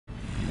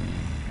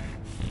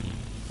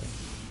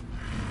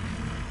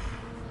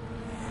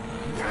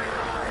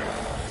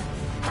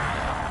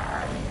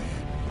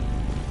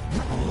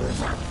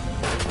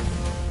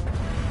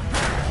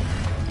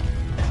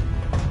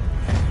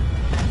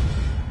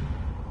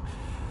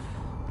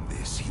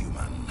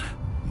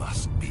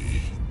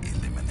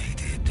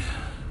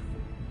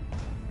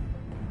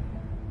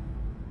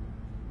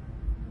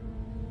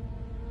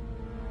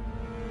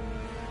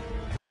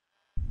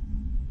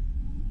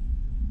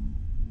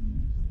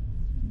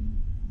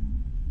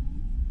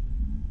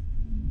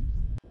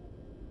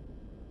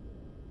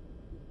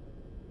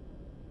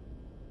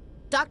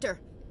Doctor!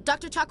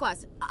 Dr.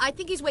 Chakwas, I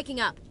think he's waking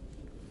up.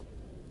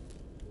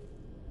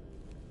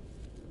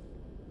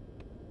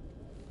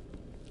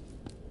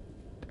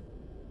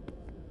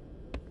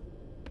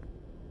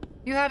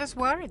 You had us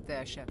worried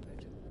there,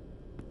 Shepard.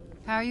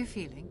 How are you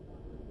feeling?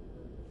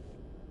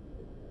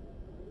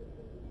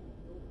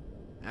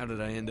 How did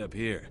I end up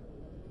here?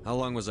 How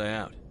long was I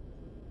out?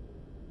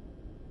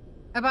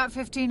 About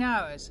 15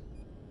 hours.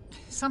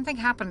 Something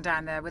happened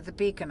down there with the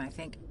beacon, I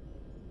think.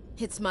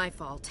 It's my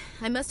fault.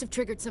 I must have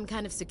triggered some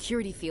kind of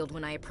security field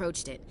when I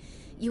approached it.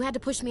 You had to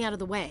push me out of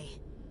the way.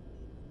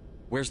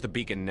 Where's the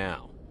beacon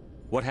now?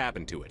 What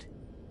happened to it?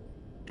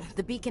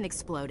 The beacon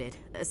exploded.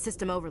 A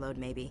system overload,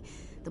 maybe.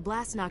 The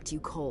blast knocked you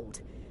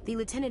cold. The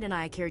lieutenant and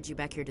I carried you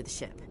back here to the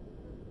ship.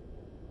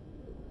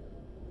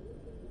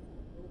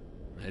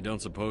 I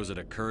don't suppose it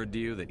occurred to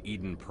you that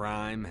Eden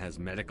Prime has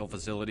medical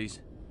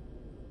facilities?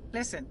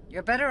 Listen,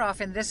 you're better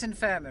off in this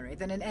infirmary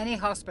than in any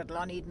hospital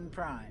on Eden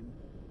Prime.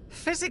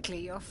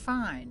 Physically, you're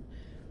fine.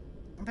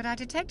 But I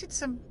detected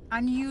some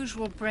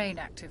unusual brain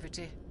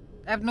activity.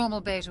 Abnormal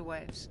beta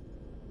waves.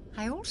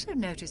 I also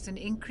noticed an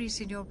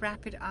increase in your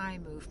rapid eye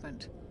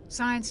movement.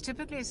 Signs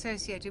typically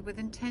associated with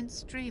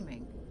intense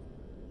dreaming.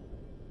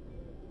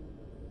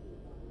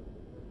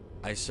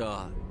 I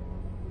saw...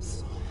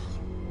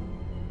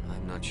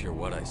 I'm not sure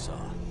what I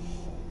saw.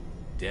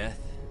 Death?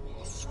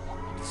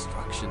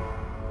 Destruction?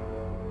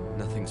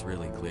 Nothing's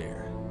really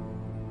clear.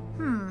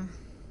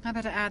 I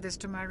better add this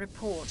to my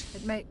report.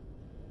 It may...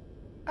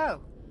 Oh,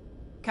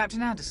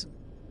 Captain Anderson.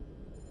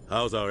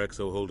 How's our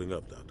XO holding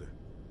up, Doctor?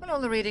 Well, all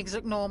the readings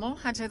look normal.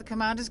 I'd say the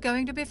commander's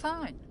going to be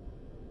fine.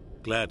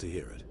 Glad to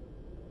hear it.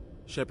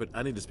 Shepard,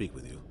 I need to speak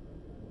with you.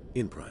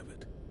 In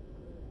private.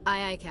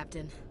 Aye, aye,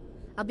 Captain.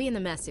 I'll be in the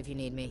mess if you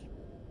need me.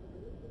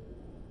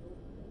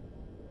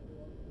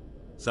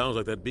 Sounds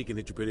like that beacon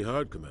hit you pretty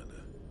hard,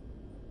 Commander.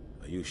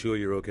 Are you sure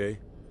you're okay?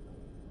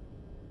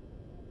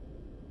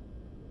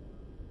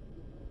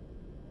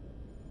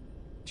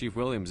 Chief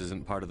Williams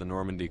isn't part of the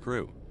Normandy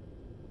crew.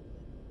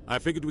 I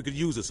figured we could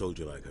use a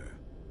soldier like her.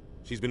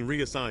 She's been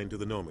reassigned to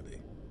the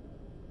Normandy.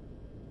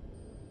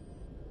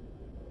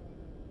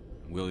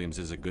 Williams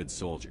is a good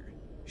soldier.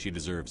 She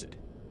deserves it.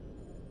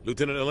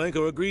 Lieutenant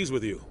Alenko agrees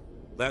with you.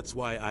 That's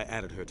why I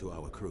added her to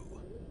our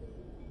crew.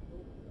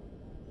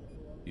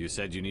 You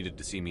said you needed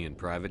to see me in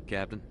private,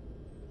 Captain?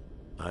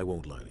 I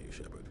won't lie to you,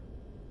 Shepard.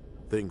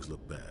 Things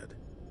look bad.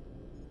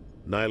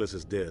 Nihilus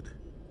is dead.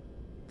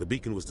 The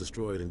beacon was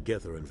destroyed and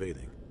Geth are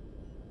invading.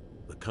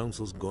 The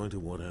Council's going to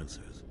want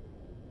answers.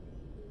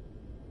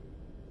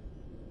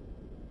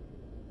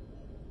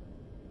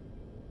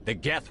 The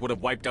Geth would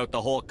have wiped out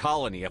the whole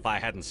colony if I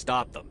hadn't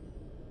stopped them.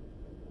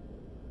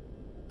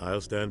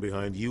 I'll stand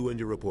behind you and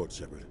your report,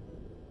 Shepard.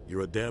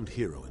 You're a damned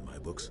hero in my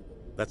books.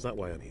 That's not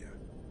why I'm here.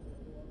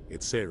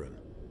 It's Saren,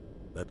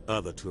 that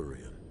other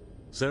Turian.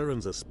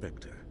 Saren's a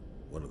Spectre,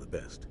 one of the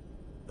best,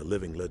 a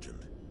living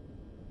legend.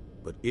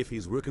 But if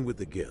he's working with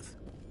the Geth,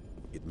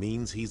 it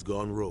means he's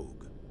gone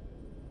rogue.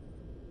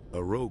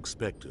 A rogue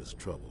Spectre's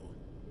trouble.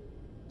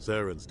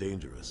 Saren's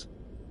dangerous,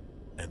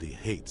 and he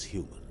hates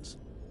humans.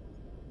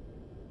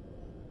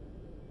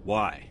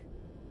 Why?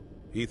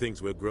 He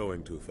thinks we're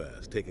growing too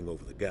fast, taking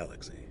over the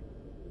galaxy.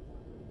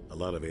 A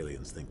lot of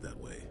aliens think that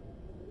way.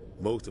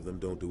 Most of them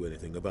don't do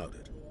anything about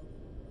it.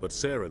 But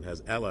Saren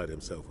has allied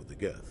himself with the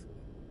Geth.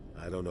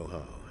 I don't know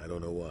how, I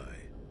don't know why.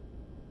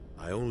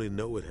 I only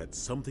know it had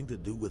something to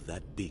do with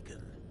that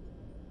beacon.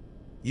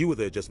 You were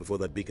there just before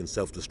that beacon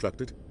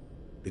self-destructed.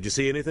 Did you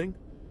see anything?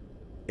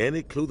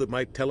 Any clue that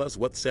might tell us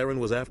what Saren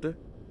was after?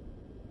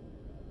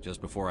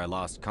 Just before I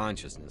lost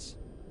consciousness,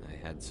 I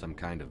had some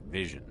kind of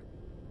vision.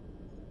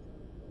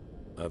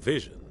 A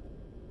vision?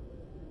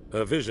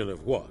 A vision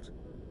of what?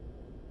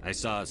 I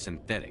saw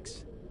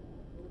synthetics.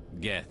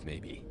 Geth,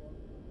 maybe.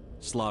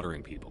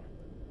 Slaughtering people.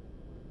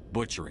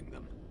 Butchering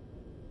them.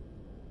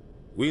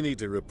 We need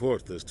to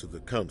report this to the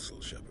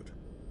Council, Shepard.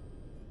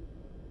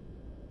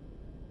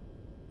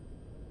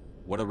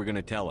 What are we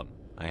gonna tell them?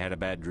 I had a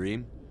bad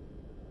dream?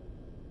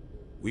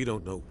 We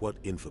don't know what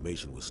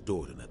information was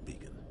stored in that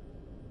beacon.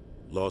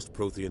 Lost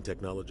Prothean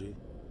technology?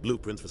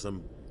 Blueprints for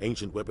some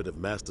ancient weapon of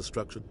mass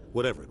destruction?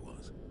 Whatever it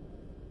was.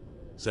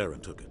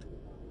 Saren took it.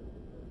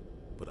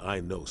 But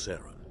I know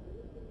Saren.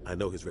 I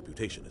know his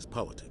reputation is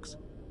politics.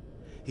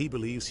 He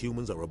believes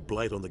humans are a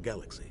blight on the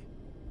galaxy.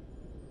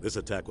 This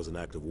attack was an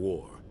act of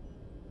war.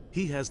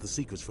 He has the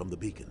secrets from the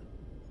beacon.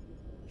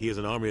 He has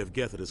an army of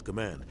Geth at his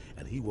command,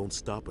 and he won't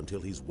stop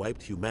until he's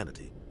wiped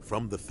humanity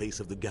from the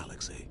face of the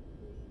galaxy.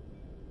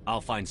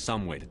 I'll find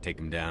some way to take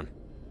him down.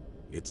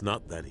 It's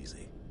not that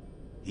easy.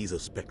 He's a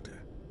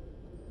Spectre.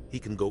 He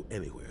can go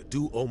anywhere,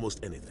 do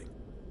almost anything.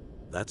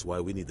 That's why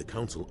we need the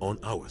Council on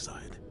our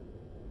side.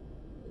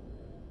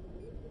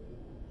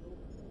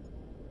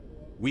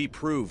 We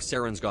prove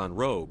Saren's gone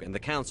rogue, and the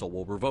Council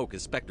will revoke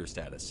his Spectre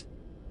status.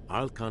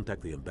 I'll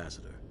contact the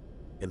Ambassador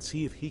and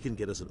see if he can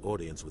get us an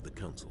audience with the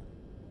Council.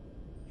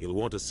 He'll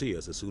want to see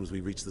us as soon as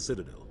we reach the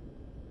Citadel.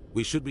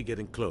 We should be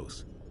getting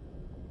close.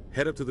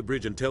 Head up to the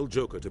bridge and tell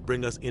Joker to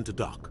bring us into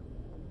dock.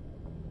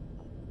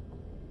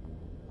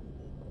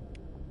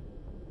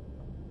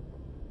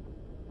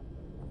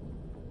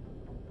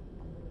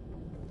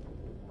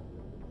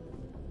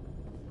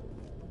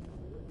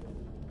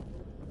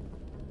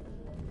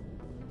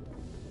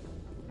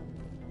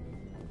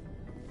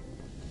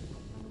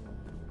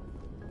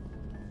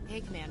 Hey,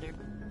 Commander.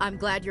 I'm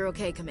glad you're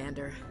okay,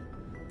 Commander.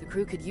 The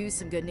crew could use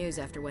some good news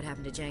after what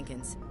happened to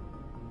Jenkins.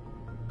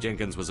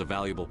 Jenkins was a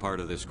valuable part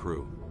of this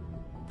crew.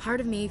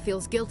 Part of me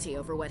feels guilty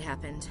over what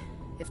happened.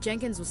 If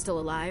Jenkins was still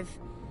alive,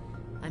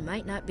 I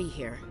might not be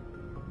here.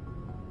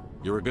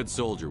 You're a good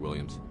soldier,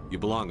 Williams. You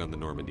belong on the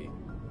Normandy.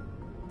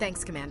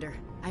 Thanks, Commander.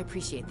 I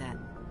appreciate that.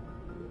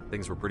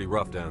 Things were pretty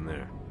rough down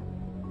there.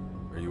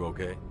 Are you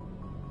okay?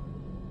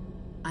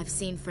 I've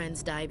seen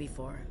friends die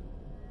before.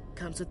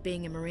 Comes with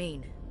being a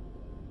Marine.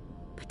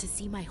 But to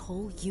see my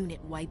whole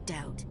unit wiped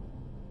out,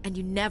 and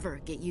you never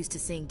get used to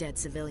seeing dead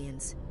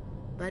civilians.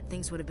 But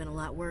things would have been a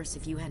lot worse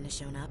if you hadn't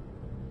shown up.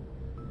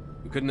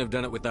 We couldn't have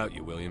done it without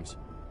you, Williams.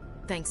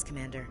 Thanks,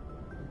 Commander.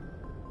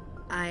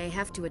 I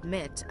have to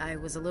admit, I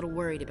was a little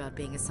worried about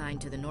being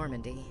assigned to the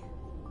Normandy.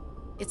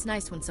 It's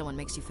nice when someone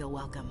makes you feel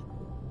welcome.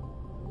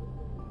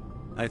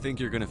 I think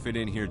you're gonna fit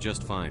in here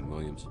just fine,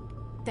 Williams.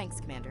 Thanks,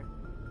 Commander.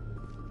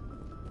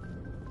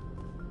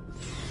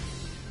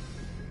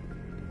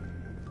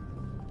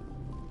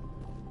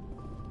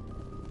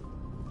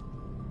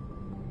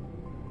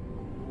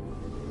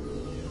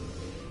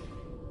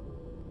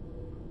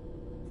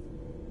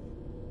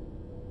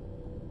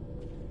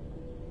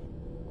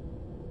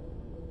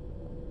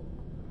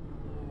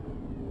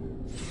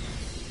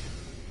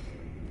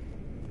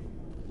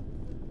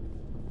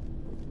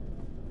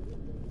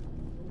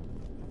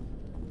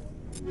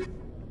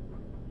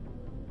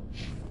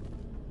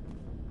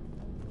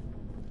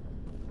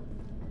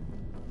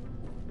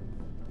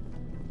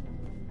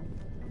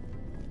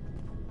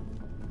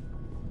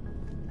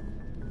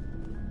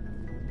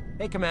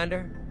 Hey,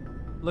 Commander.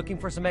 Looking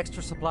for some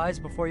extra supplies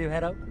before you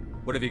head out?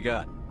 What have you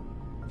got?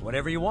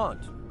 Whatever you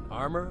want.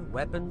 Armor,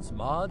 weapons,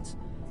 mods.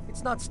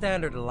 It's not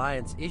standard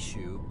Alliance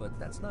issue, but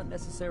that's not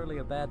necessarily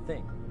a bad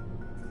thing.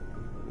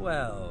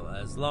 Well,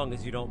 as long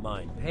as you don't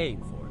mind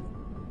paying for it.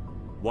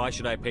 Why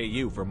should I pay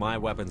you for my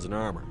weapons and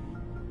armor?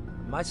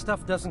 My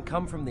stuff doesn't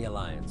come from the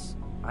Alliance.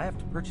 I have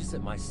to purchase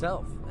it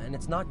myself, and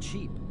it's not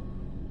cheap.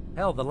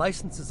 Hell, the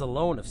licenses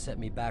alone have set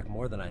me back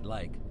more than I'd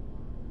like.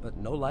 But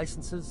no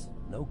licenses,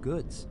 no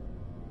goods.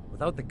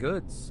 Without the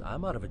goods,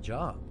 I'm out of a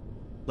job.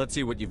 Let's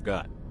see what you've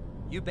got.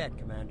 You bet,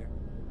 Commander.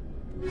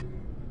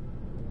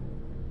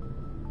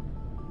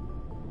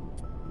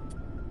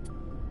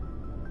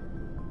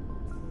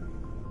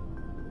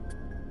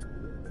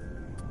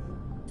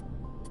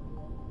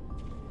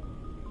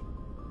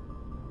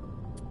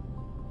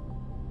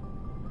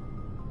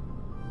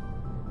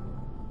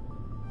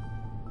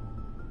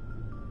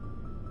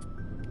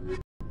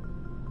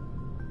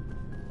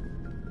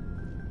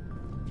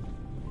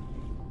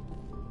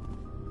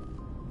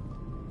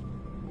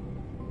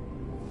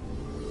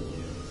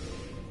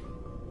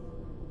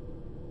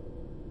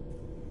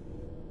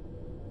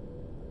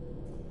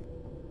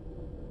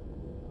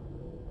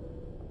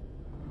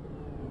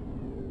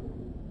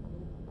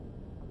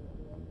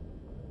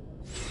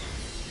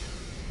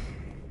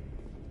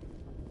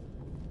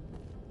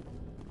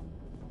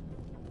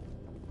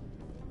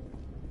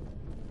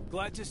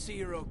 Glad to see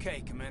you're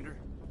okay, Commander.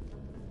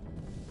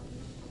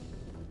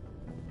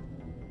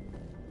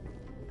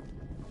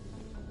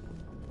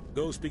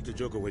 Go speak to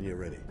Joker when you're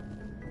ready.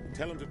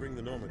 Tell him to bring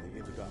the Normandy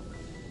into dock.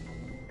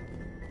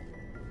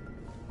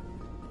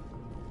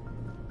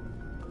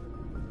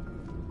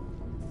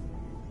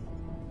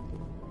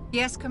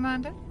 Yes,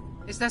 Commander?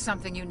 Is there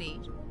something you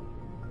need?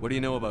 What do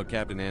you know about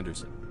Captain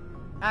Anderson?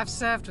 I've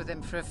served with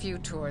him for a few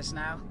tours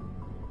now.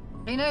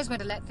 He knows when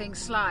to let things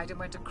slide and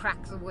when to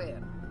crack the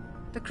whip.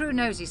 The crew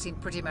knows he's seen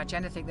pretty much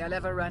anything they'll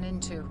ever run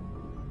into.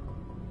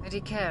 And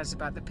he cares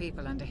about the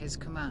people under his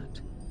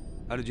command.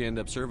 How did you end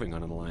up serving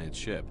on an Alliance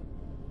ship?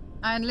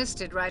 I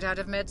enlisted right out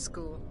of med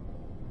school.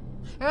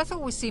 Earth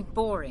always seemed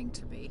boring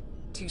to me.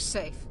 Too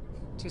safe,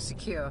 too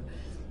secure.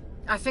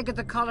 I figured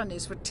the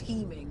colonies were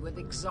teeming with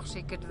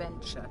exotic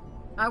adventure.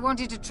 I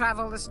wanted to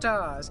travel the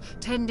stars,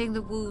 tending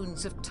the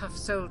wounds of tough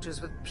soldiers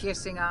with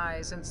piercing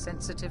eyes and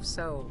sensitive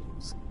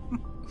souls.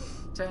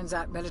 Turns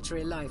out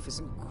military life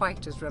isn't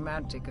quite as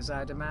romantic as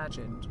I'd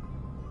imagined.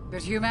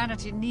 But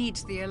humanity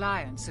needs the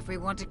Alliance if we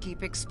want to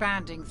keep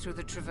expanding through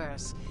the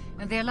Traverse,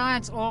 and the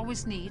Alliance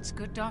always needs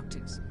good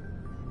doctors.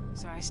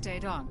 So I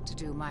stayed on to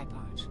do my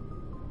part.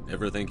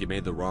 Ever think you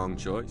made the wrong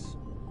choice?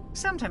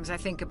 Sometimes I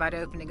think about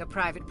opening a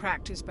private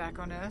practice back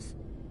on Earth,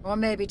 or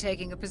maybe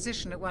taking a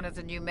position at one of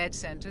the new med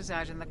centers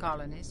out in the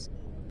colonies.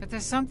 But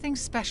there's something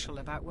special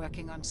about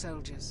working on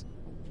soldiers.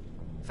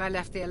 If I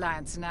left the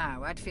Alliance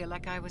now, I'd feel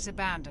like I was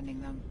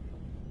abandoning them.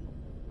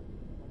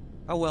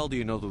 How well do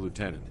you know the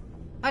Lieutenant?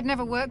 I'd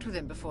never worked with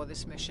him before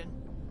this mission.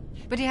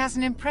 But he has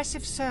an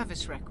impressive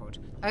service record,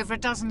 over a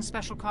dozen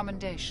special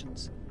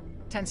commendations.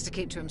 Tends to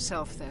keep to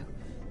himself, though.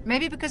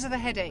 Maybe because of the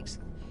headaches.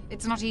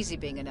 It's not easy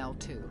being an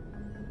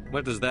L2.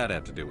 What does that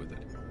have to do with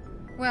it?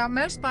 Well,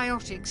 most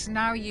biotics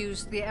now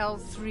use the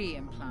L3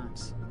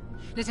 implants.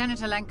 Lieutenant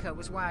Alenko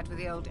was wired with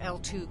the old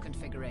L2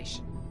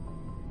 configuration.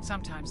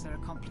 Sometimes there are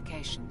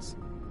complications.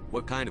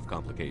 What kind of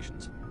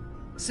complications?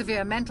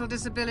 Severe mental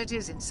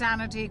disabilities,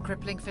 insanity,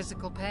 crippling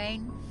physical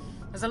pain.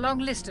 There's a long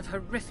list of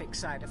horrific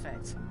side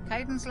effects.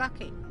 Kaiden's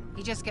lucky.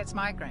 He just gets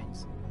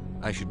migraines.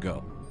 I should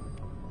go.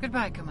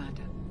 Goodbye,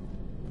 Commander.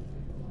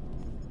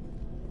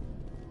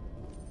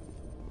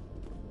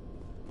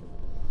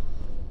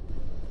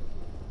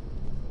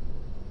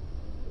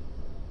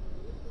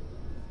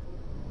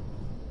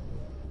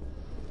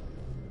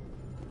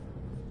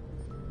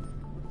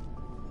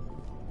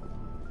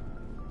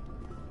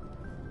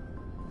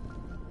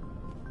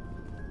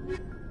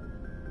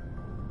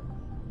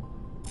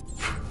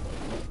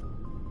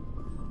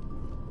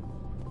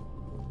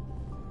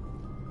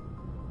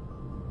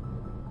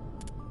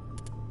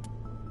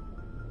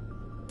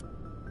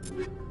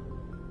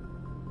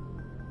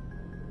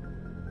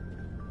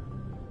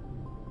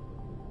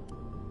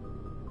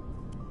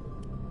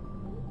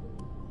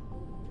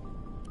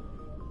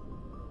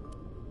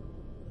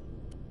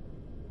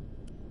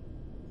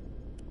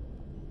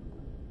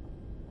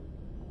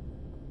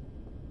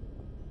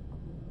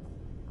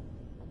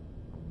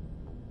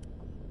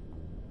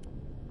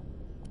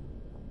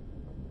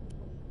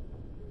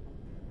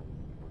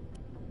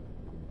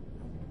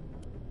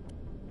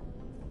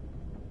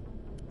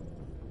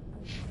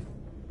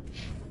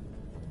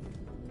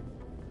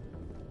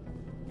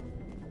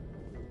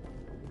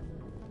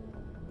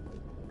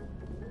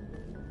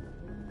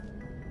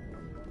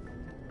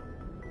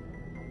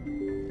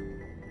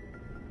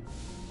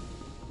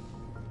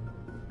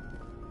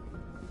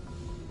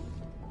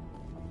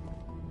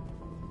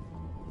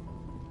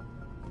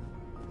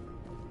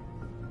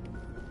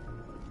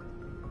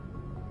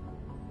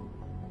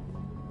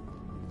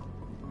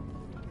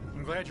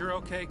 I'm glad you're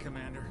okay,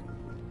 Commander.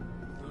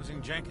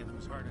 Losing Jenkins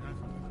was hard enough.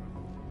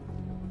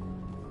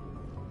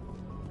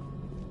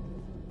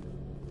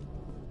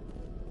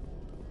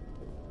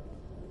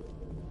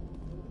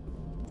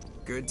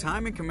 Good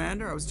timing,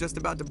 Commander. I was just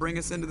about to bring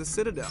us into the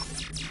Citadel.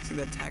 See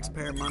that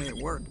taxpayer money at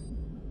work.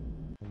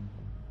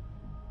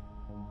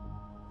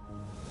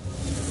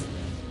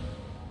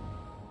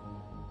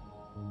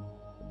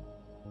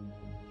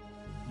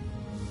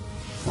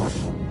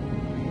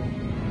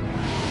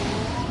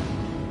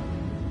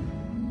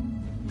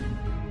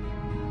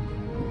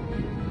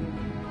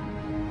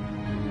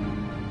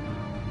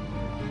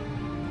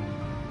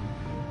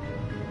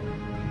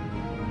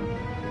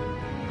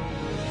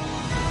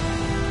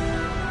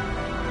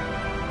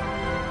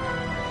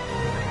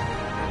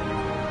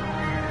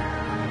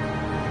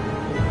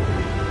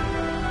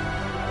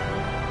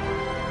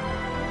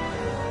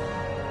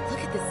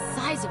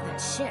 Of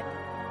that ship.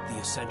 The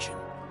Ascension,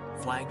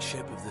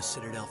 flagship of the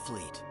Citadel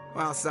fleet.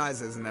 Well,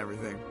 size isn't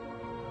everything.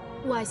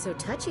 Why so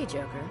touchy,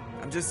 Joker?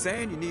 I'm just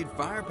saying you need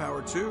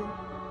firepower, too.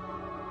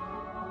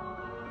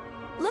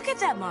 Look at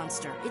that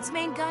monster. Its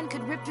main gun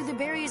could rip through the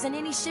barriers in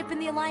any ship in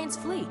the Alliance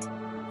fleet.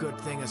 Good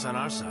thing it's on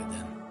our side,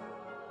 then.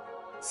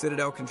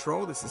 Citadel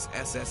Control, this is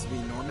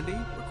SSV Normandy,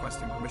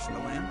 requesting permission to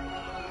land.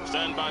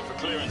 Stand by for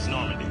clearance,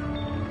 Normandy.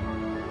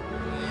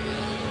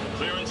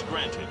 Clearance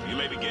granted. You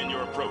may begin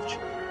your approach.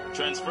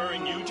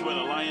 Transferring you to an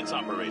Alliance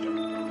operator.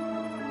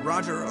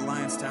 Roger,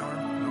 Alliance Tower.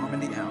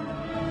 Normandy out.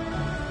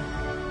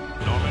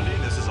 Normandy,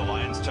 this is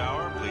Alliance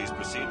Tower. Please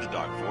proceed to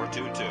Dock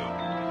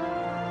 422.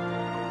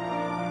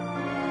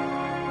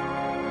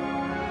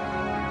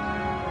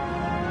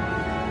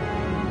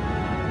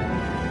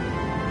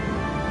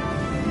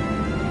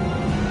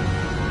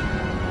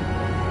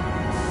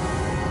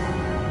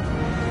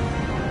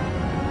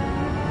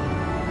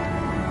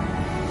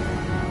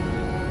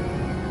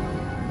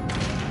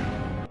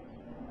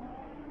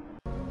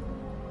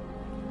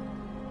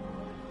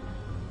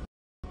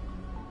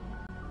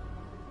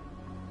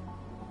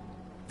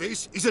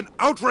 This is an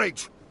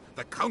outrage!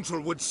 The Council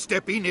would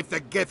step in if the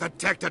Geth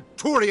attacked a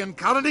Turian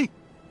colony!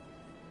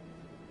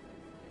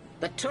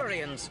 The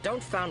Turians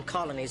don't found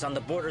colonies on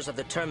the borders of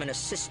the Terminus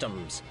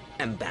systems,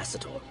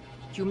 Ambassador.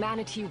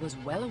 Humanity was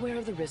well aware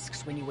of the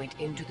risks when you went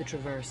into the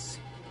Traverse.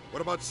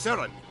 What about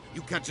Saren?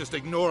 You can't just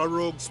ignore a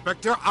rogue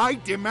Spectre. I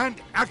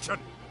demand action!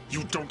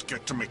 You don't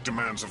get to make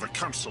demands of the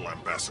Council,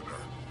 Ambassador.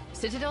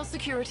 Citadel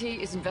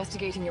Security is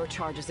investigating your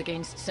charges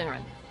against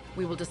Saren.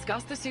 We will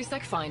discuss the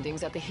CSEC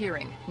findings at the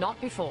hearing, not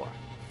before.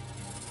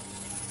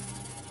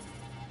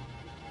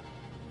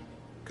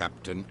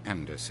 Captain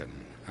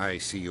Anderson, I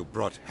see you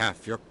brought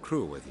half your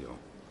crew with you.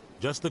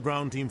 Just the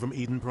ground team from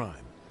Eden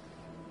Prime,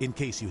 in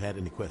case you had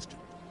any questions.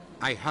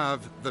 I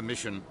have the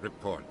mission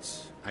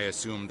reports. I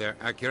assume they're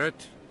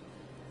accurate?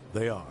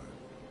 They are.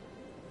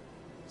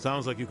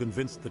 Sounds like you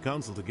convinced the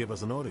Council to give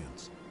us an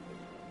audience.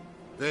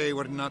 They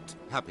were not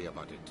happy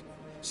about it.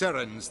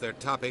 Saren's their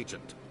top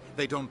agent.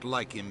 They don't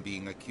like him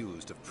being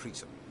accused of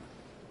treason.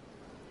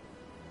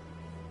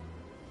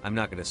 I'm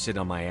not gonna sit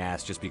on my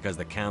ass just because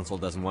the Council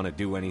doesn't want to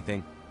do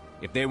anything.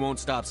 If they won't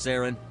stop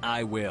Saren,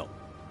 I will.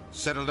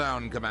 Settle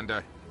down,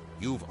 Commander.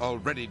 You've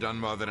already done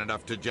more than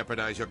enough to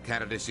jeopardize your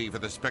candidacy for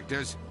the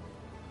Spectres.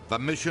 The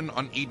mission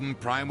on Eden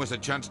Prime was a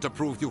chance to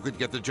prove you could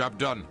get the job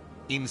done.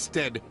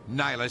 Instead,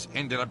 Nihilus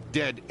ended up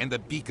dead and the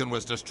beacon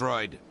was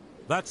destroyed.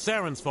 That's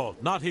Saren's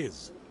fault, not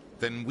his.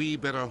 Then we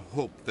better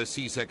hope the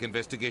CSEC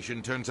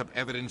investigation turns up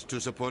evidence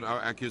to support our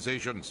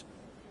accusations.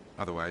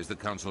 Otherwise, the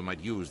Council might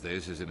use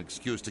this as an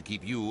excuse to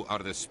keep you out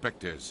of the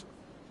Spectres.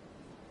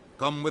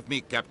 Come with me,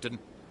 Captain.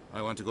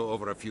 I want to go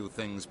over a few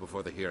things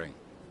before the hearing.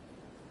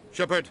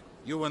 Shepard,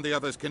 you and the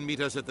others can meet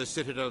us at the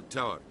Citadel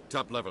Tower,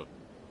 top level.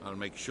 I'll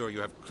make sure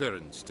you have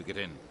clearance to get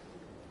in.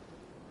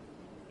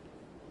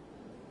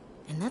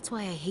 And that's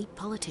why I hate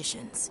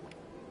politicians.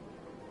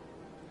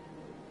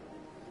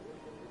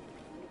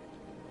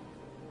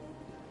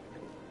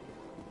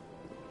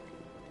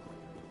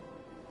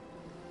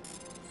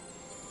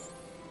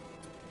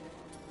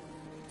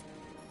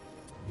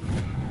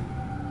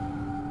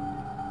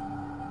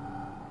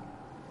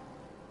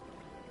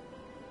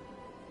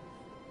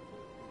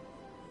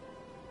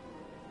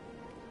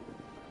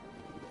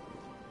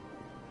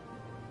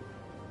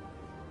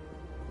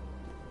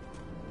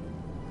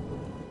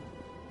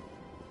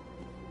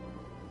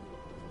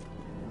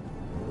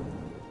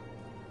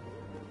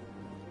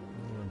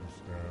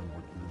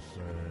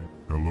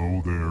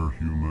 Hello there,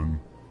 human.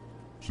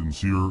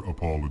 Sincere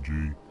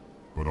apology,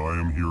 but I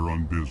am here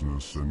on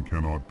business and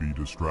cannot be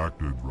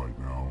distracted right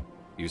now.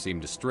 You seem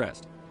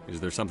distressed. Is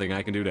there something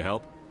I can do to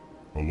help?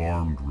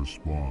 Alarmed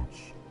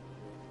response.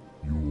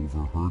 You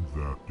overheard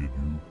that, did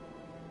you?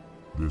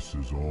 This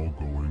is all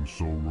going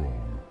so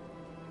wrong,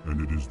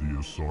 and it is the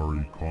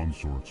Asari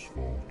consort's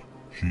fault.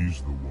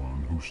 She's the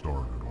one who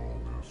started all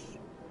this.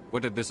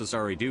 What did this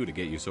Asari do to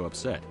get you so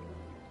upset?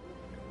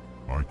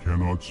 I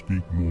cannot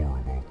speak more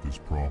about this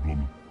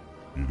problem.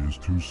 It is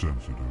too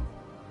sensitive.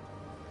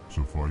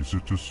 Suffice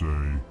it to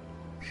say,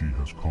 she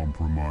has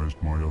compromised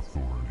my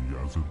authority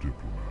as a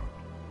diplomat.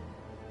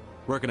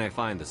 Where can I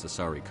find this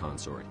Asari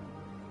consort?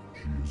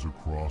 She is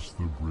across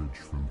the bridge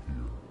from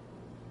here.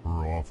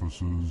 Her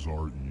offices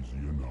are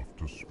easy enough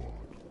to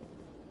spot.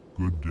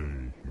 Good day,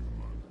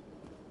 human.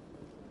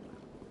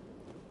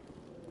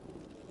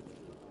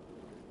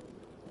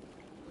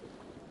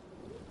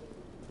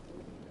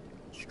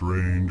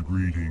 Strained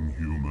greeting,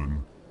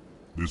 human.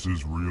 This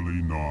is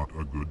really not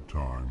a good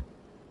time.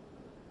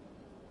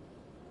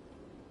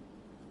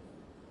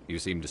 You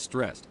seem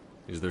distressed.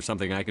 Is there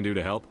something I can do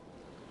to help?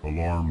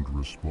 Alarmed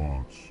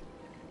response.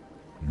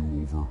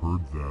 You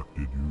overheard that,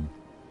 did you?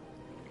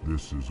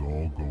 This is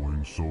all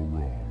going so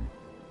wrong,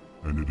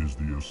 and it is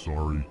the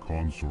Asari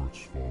consort's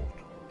fault.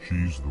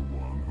 She's the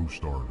one who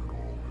started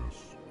all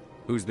this.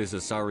 Who's this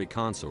Asari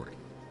consort?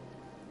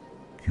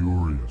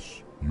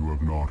 Curious, you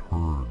have not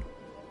heard.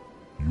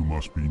 You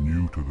must be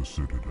new to the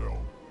Citadel.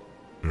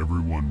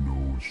 Everyone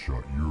knows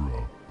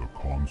Sha'ira, the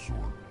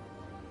consort.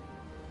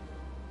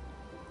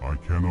 I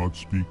cannot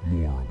speak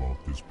more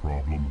about this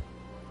problem.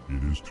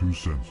 It is too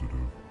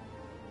sensitive.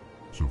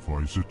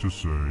 Suffice it to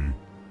say,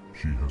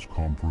 she has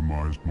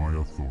compromised my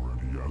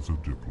authority as a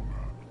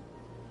diplomat.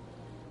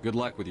 Good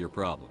luck with your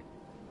problem.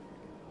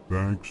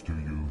 Thanks to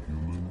you,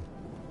 human.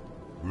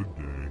 Good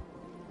day.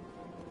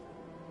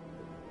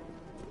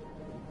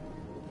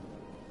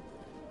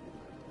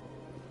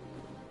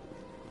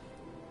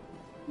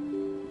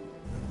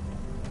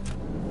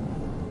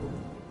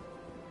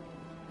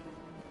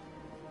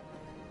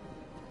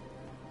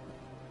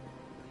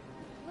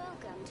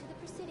 Welcome to the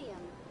Presidium.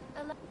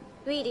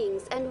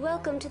 Greetings and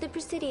welcome to the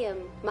Presidium.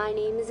 My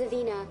name is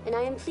Avina, and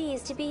I am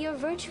pleased to be your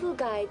virtual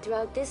guide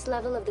throughout this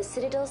level of the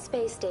Citadel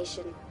Space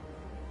Station.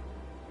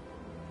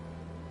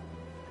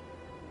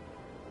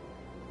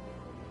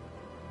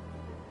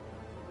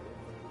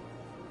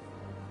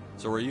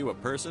 So are you a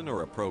person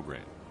or a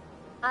program?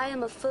 I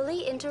am a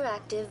fully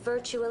interactive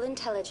virtual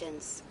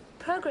intelligence,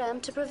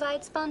 programmed to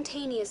provide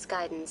spontaneous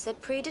guidance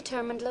at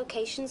predetermined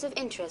locations of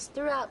interest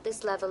throughout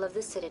this level of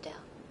the Citadel.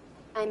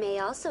 I may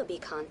also be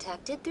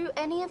contacted through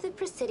any of the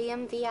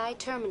Presidium VI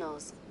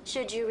terminals,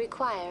 should you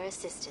require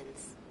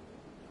assistance.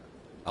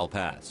 I'll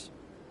pass.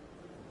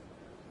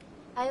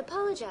 I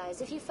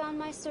apologize if you found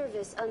my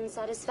service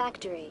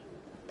unsatisfactory.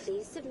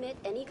 Please submit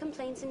any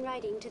complaints in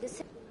writing to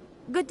the...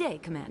 Good day,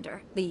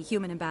 Commander. The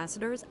human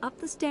ambassador is up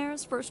the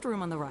stairs, first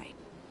room on the right.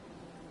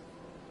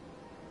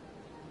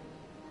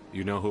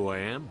 You know who I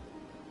am?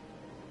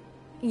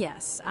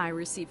 Yes, I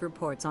receive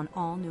reports on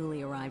all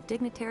newly arrived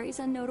dignitaries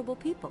and notable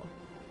people.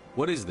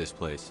 What is this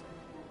place?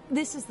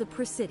 This is the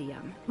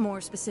Presidium.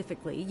 More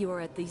specifically, you are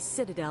at the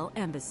Citadel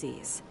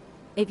embassies.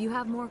 If you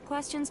have more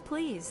questions,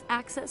 please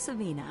access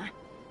Avina.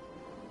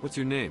 What's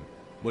your name?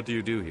 What do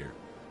you do here?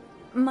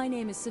 My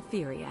name is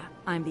Safiria.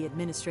 I'm the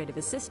administrative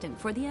assistant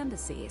for the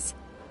embassies.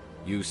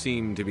 You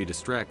seem to be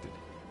distracted.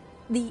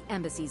 The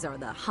embassies are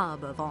the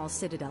hub of all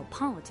Citadel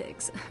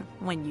politics.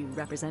 When you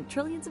represent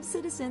trillions of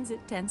citizens,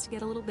 it tends to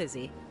get a little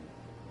busy.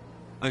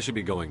 I should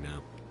be going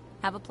now.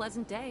 Have a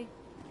pleasant day.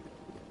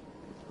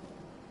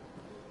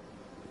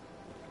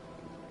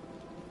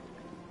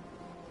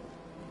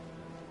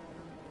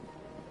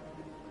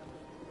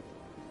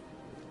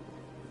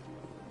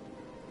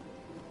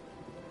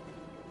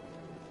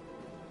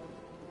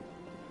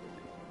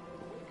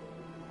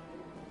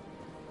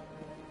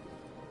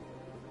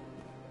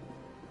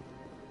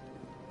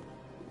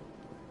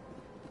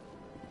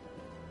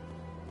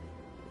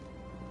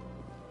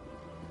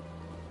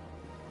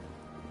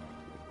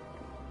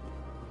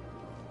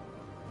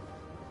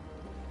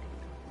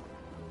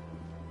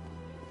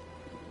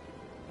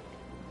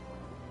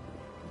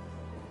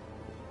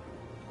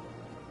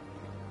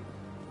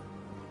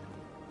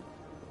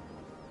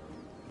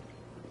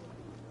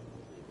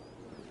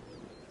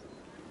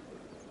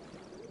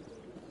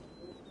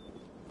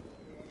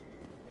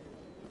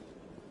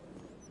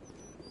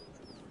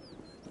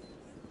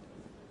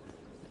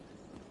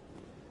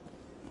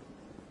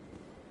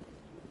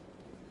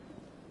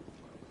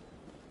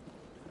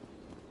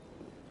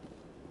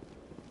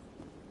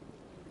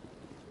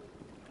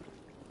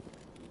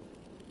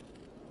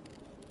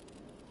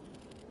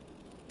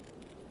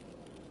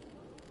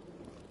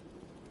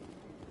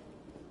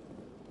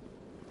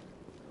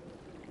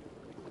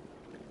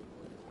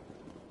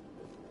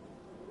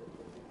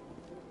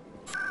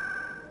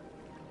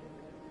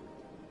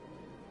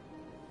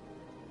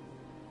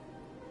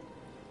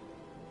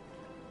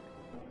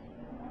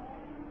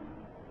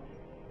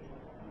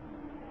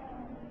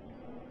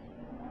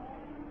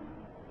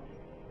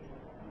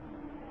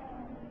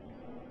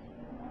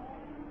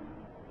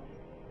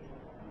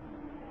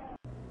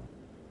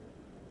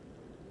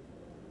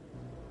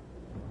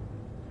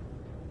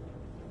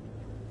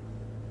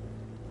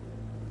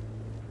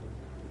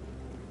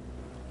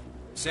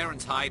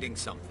 Saren's hiding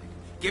something.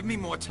 Give me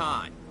more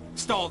time.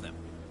 Stall them.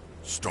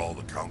 Stall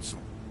the Council?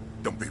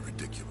 Don't be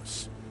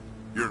ridiculous.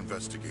 Your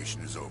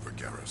investigation is over,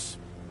 Garrus.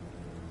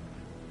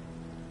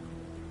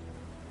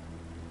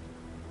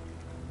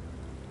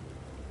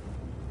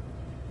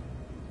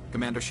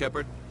 Commander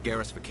Shepard,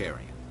 Garrus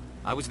Vakarian.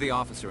 I was the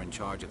officer in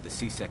charge of the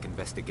C-Sec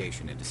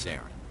investigation into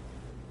Saren.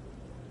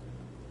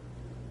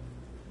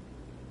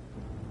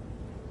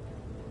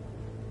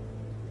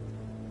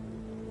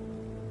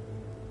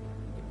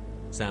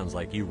 Sounds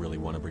like you really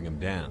want to bring him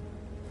down.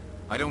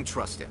 I don't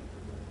trust him.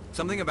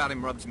 Something about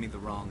him rubs me the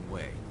wrong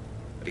way.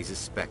 But he's a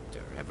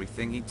Spectre.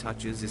 Everything he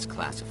touches is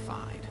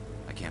classified.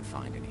 I can't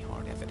find any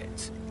hard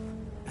evidence.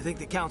 I think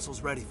the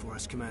Council's ready for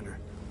us, Commander.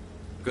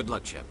 Good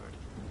luck, Shepard.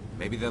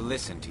 Maybe they'll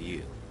listen to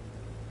you.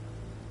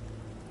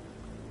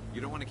 You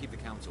don't want to keep the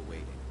Council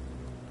waiting.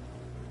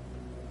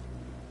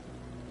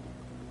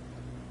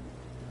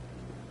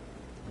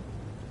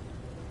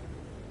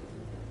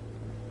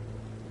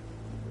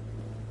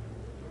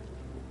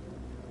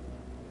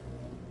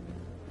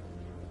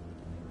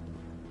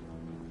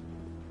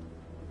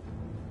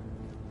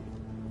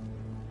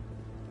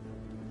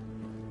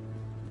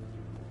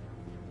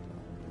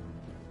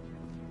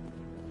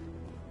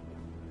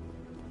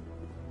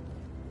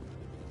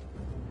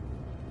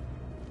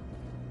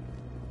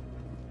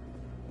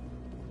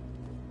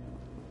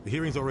 The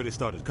hearing's already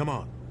started. Come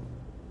on.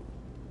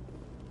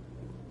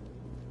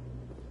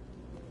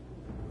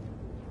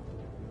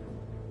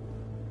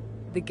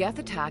 The Geth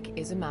attack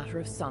is a matter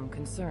of some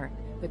concern,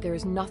 but there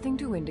is nothing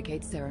to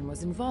indicate Saren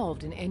was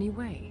involved in any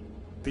way.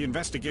 The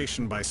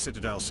investigation by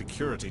Citadel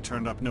Security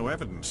turned up no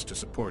evidence to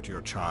support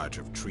your charge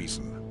of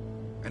treason.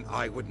 An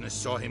eyewitness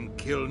saw him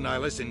kill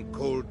Nihilus in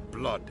cold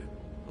blood.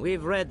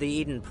 We've read the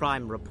Eden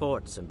Prime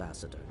reports,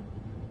 Ambassador.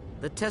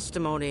 The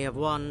testimony of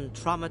one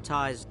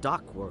traumatized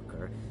dock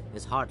worker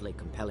is hardly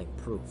compelling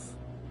proof.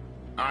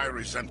 I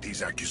resent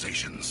these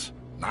accusations.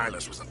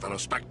 Nihilus was a fellow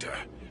Spectre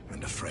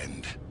and a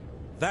friend.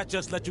 That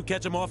just let you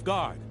catch him off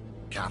guard.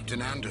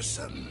 Captain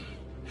Anderson,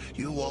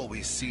 you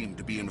always seem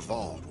to be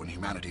involved when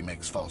humanity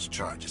makes false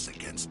charges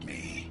against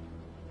me.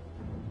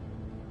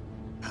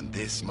 And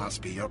this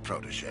must be your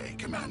protege,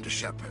 Commander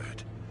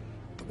Shepard.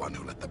 The one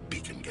who let the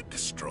beacon get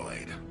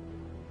destroyed.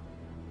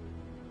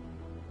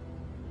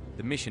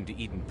 The mission to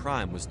Eden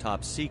Prime was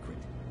top secret.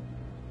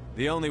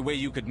 The only way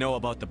you could know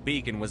about the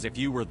beacon was if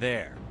you were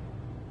there.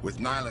 With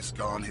Nihilus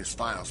gone, his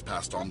files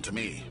passed on to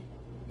me.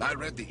 I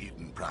read the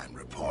Eden Prime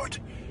report.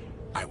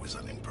 I was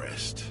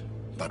unimpressed.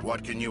 But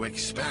what can you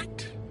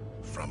expect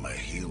from a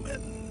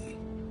human?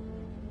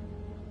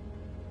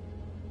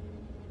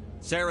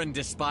 Saren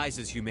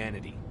despises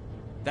humanity.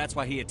 That's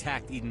why he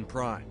attacked Eden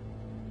Prime.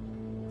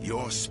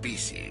 Your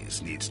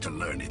species needs to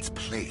learn its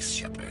place,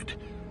 Shepard.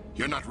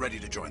 You're not ready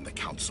to join the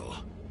Council.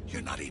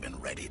 You're not even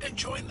ready to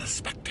join the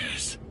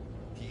Spectres.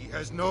 He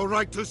has no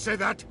right to say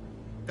that.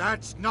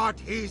 That's not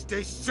his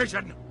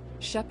decision.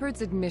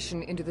 Shepard's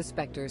admission into the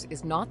Spectres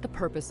is not the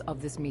purpose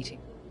of this meeting.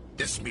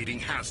 This meeting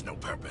has no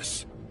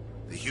purpose.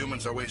 The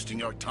humans are wasting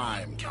your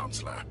time,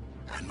 Counselor,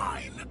 and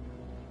mine.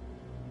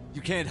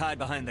 You can't hide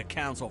behind the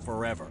Council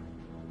forever.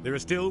 There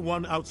is still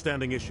one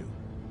outstanding issue.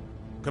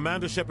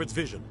 Commander Shepard's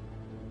vision.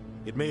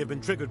 It may have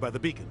been triggered by the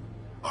beacon.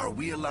 Are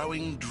we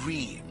allowing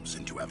dreams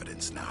into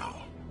evidence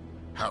now?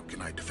 How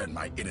can I defend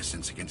my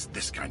innocence against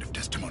this kind of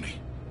testimony?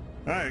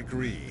 I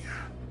agree.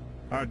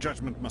 Our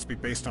judgment must be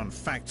based on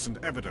facts and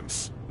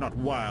evidence, not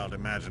wild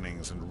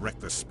imaginings and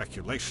reckless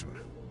speculation.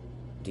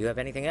 Do you have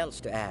anything else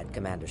to add,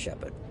 Commander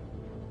Shepard?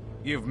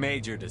 You've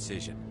made your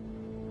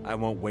decision. I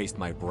won't waste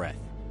my breath.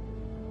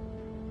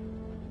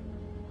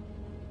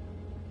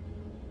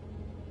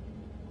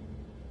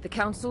 The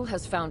Council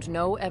has found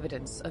no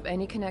evidence of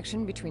any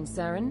connection between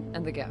Saren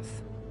and the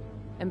Geth.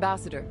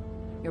 Ambassador,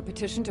 your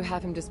petition to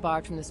have him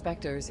disbarred from the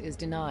Spectres is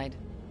denied.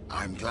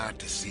 I'm glad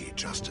to see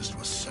justice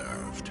was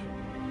served.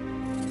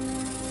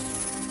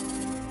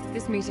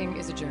 This meeting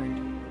is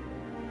adjourned.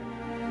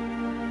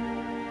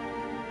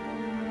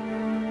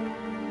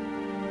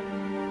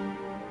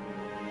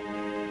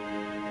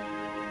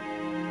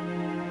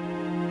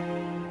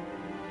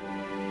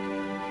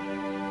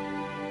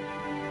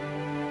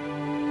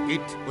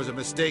 It was a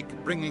mistake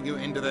bringing you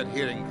into that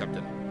hearing,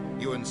 Captain.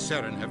 You and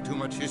Saren have too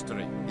much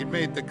history. It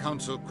made the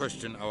Council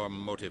question our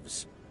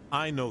motives.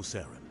 I know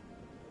Saren.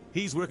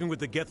 He's working with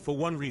the Geth for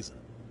one reason.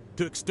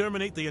 To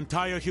exterminate the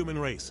entire human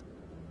race.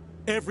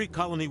 Every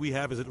colony we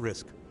have is at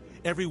risk.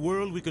 Every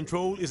world we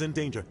control is in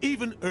danger.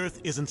 Even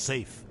Earth isn't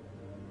safe.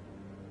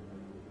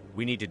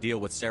 We need to deal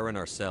with Saren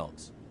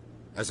ourselves.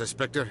 As a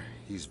Spectre,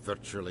 he's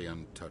virtually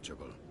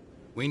untouchable.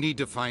 We need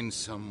to find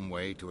some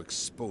way to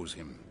expose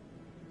him.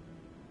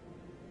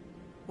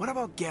 What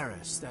about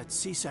Garrus, that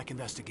C-Sec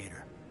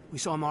investigator? We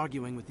saw him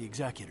arguing with the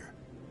Executor.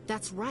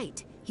 That's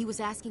right. He was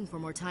asking for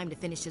more time to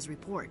finish his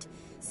report.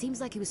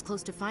 Seems like he was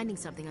close to finding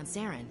something on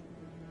Saren.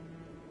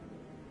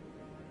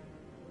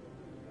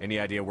 Any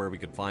idea where we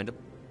could find him?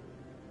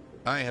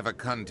 I have a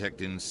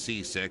contact in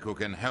C-Sec who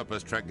can help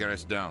us track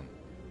Garrus down.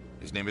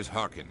 His name is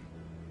Harkin.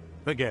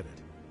 Forget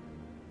it.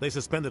 They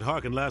suspended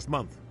Harkin last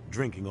month.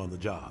 drinking on the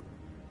job.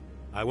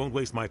 I won't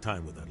waste my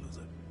time with that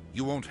loser.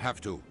 You won't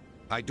have to.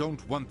 I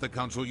don't want the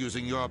Council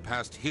using your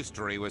past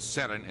history with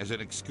Saren as an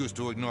excuse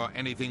to ignore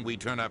anything we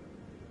turn up.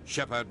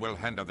 Shepard will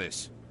handle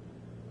this.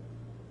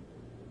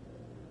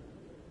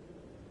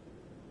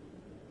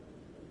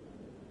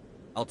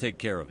 I'll take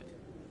care of it.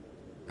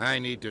 I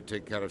need to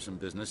take care of some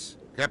business.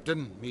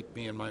 Captain, meet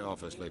me in my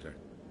office later.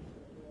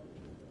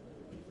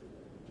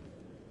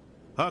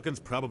 Harkin's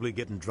probably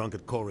getting drunk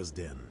at Cora's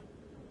Den.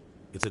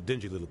 It's a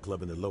dingy little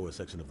club in the lower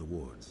section of the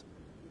wards.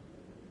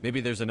 Maybe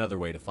there's another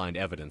way to find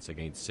evidence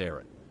against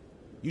Saren.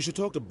 You should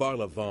talk to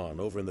Barla Vaughn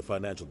over in the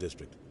financial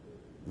district.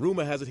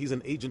 Rumor has it he's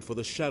an agent for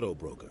the Shadow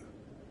Broker.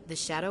 The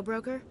Shadow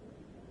Broker?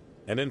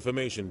 An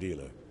information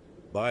dealer.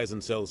 Buys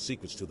and sells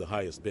secrets to the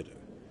highest bidder.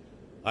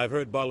 I've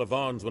heard Barla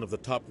Vaughn's one of the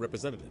top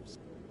representatives.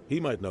 He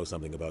might know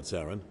something about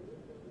Saren,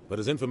 but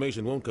his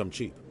information won't come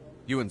cheap.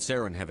 You and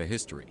Saren have a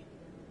history.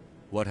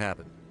 What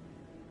happened?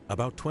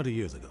 About 20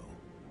 years ago,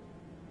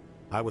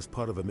 I was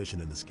part of a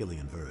mission in the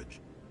Skillian Verge.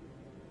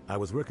 I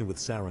was working with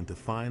Saren to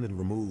find and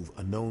remove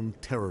a known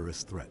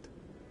terrorist threat.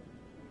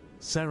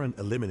 Saren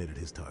eliminated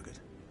his target,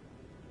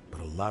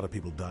 but a lot of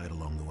people died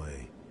along the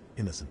way,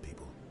 innocent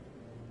people.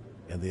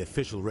 And the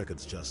official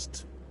records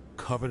just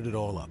covered it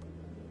all up.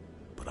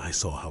 But I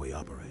saw how he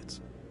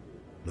operates.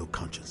 No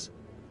conscience,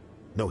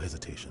 no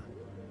hesitation.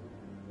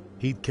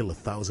 He'd kill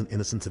 1,000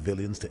 innocent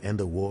civilians to end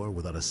a war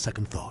without a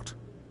second thought.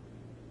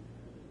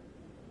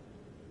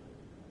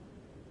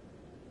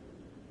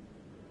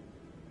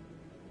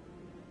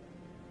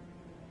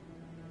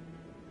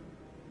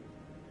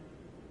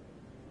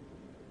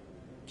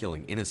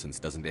 Killing innocents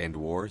doesn't end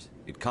wars,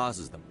 it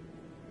causes them.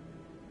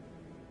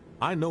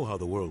 I know how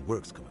the world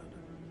works, Commander.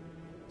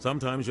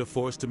 Sometimes you're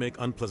forced to make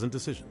unpleasant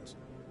decisions.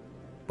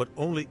 But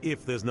only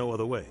if there's no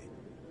other way.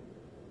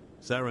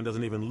 Saren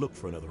doesn't even look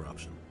for another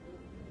option.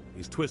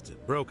 He's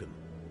twisted, broken.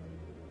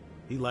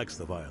 He likes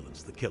the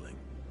violence, the killing.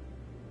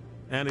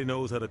 And he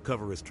knows how to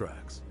cover his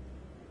tracks.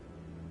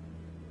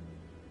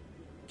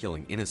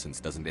 Killing innocents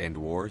doesn't end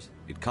wars,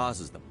 it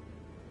causes them.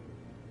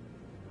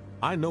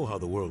 I know how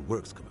the world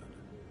works, Commander.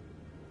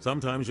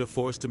 Sometimes you're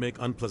forced to make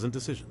unpleasant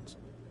decisions.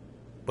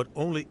 But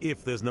only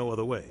if there's no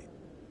other way.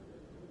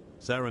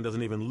 Saren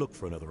doesn't even look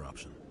for another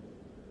option.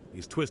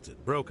 He's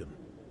twisted, broken.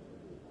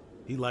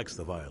 He likes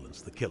the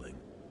violence, the killing.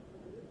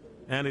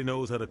 And he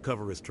knows how to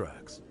cover his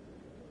tracks.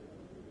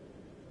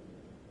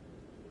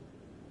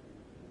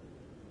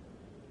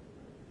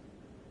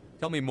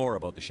 Tell me more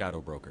about the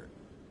Shadow Broker.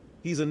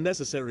 He's a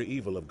necessary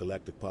evil of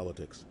galactic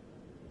politics.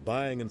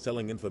 Buying and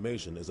selling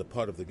information is a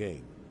part of the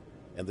game.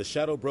 And the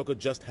Shadow Broker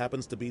just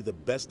happens to be the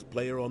best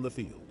player on the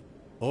field.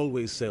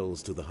 Always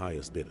sells to the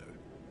highest bidder.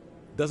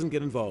 Doesn't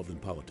get involved in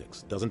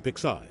politics, doesn't pick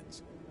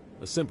sides.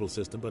 A simple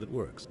system, but it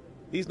works.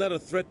 He's not a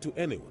threat to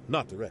anyone,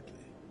 not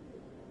directly.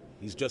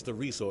 He's just a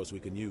resource we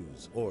can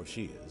use, or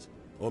she is.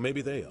 Or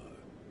maybe they are.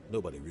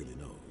 Nobody really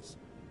knows.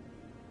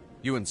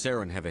 You and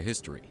Saren have a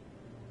history.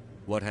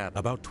 What happened?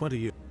 About 20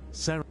 years.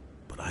 Saren...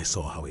 But I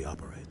saw how he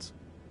operates.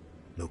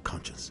 No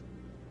conscience.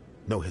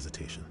 No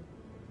hesitation.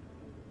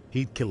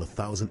 He'd kill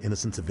 1,000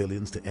 innocent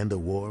civilians to end a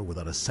war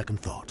without a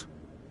second thought.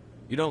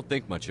 You don't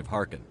think much of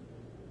Harkin.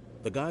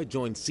 The guy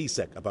joined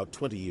C-Sec about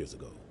 20 years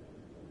ago.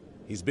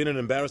 He's been an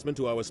embarrassment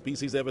to our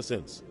species ever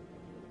since.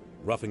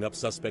 Roughing up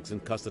suspects in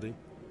custody,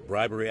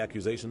 bribery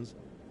accusations,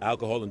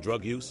 alcohol and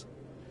drug use.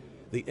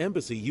 The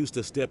embassy used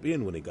to step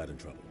in when he got in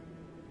trouble.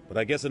 But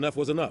I guess enough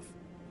was enough.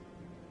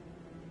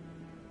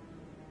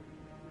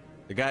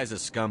 The guy's a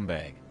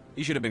scumbag.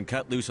 He should have been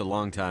cut loose a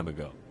long time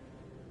ago.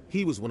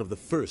 He was one of the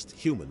first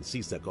human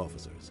C-Sec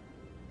officers.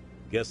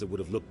 Guess it would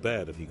have looked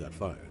bad if he got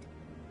fired.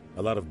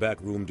 A lot of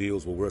backroom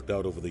deals were worked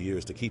out over the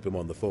years to keep him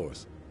on the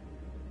force.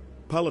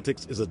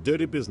 Politics is a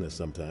dirty business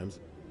sometimes,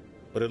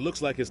 but it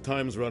looks like his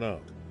time's run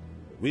out.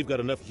 We've got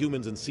enough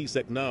humans in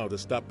C-Sec now to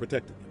stop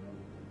protecting him.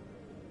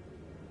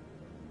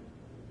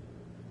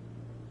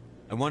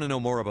 I want to know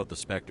more about the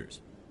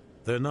Spectres.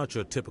 They're not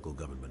your typical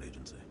government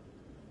agency.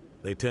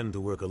 They tend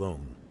to work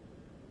alone,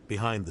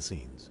 behind the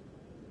scenes.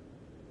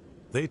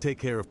 They take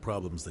care of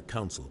problems the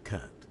Council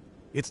can't.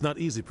 It's not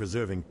easy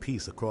preserving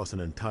peace across an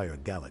entire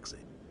galaxy.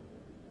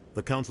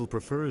 The Council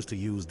prefers to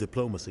use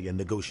diplomacy and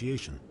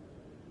negotiation.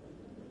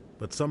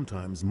 But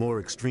sometimes more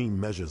extreme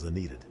measures are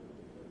needed.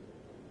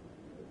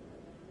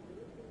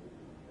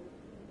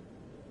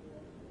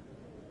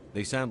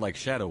 They sound like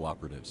shadow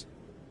operatives.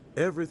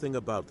 Everything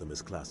about them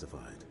is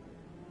classified.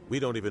 We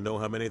don't even know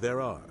how many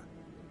there are.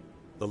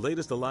 The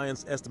latest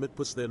Alliance estimate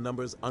puts their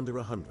numbers under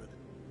 100.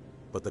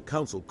 But the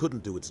Council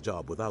couldn't do its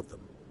job without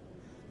them.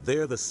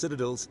 They're the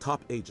Citadel's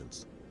top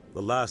agents,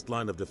 the last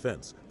line of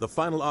defense, the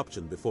final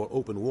option before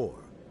open war.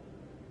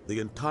 The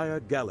entire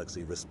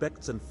galaxy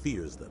respects and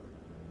fears them.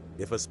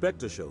 If a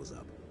Spectre shows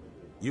up,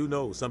 you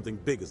know something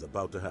big is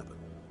about to happen.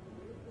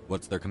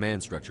 What's their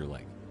command structure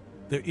like?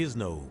 There is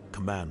no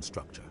command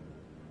structure.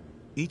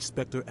 Each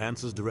Spectre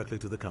answers directly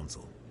to the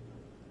Council.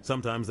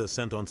 Sometimes they're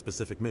sent on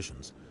specific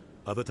missions.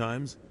 Other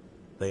times,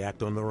 they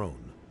act on their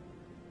own.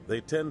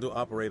 They tend to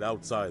operate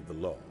outside the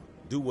law,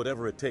 do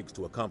whatever it takes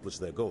to accomplish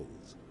their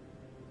goals.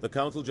 The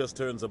Council just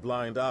turns a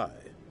blind eye.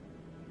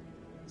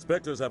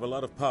 Spectres have a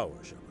lot of power,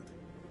 Shepard.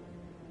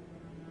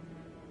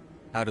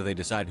 How do they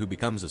decide who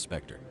becomes a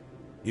Spectre?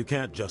 You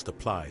can't just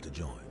apply to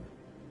join.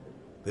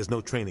 There's no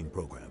training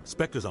program.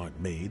 Spectres aren't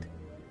made.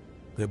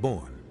 They're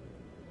born.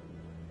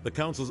 The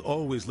Council's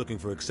always looking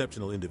for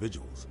exceptional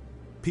individuals.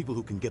 People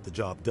who can get the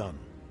job done,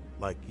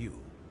 like you.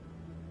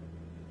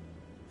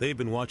 They've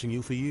been watching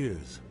you for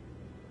years.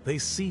 They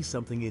see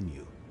something in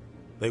you.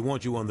 They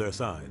want you on their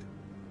side.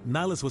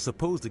 Nihlus was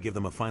supposed to give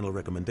them a final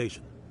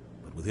recommendation,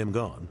 but with him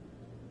gone,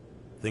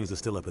 things are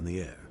still up in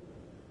the air.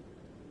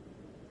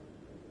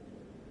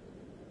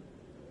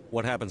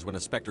 What happens when a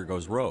Spectre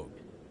goes rogue,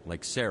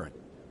 like Saren?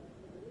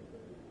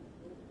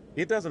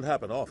 It doesn't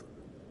happen often.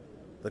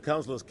 The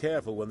Council is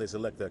careful when they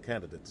select their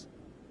candidates.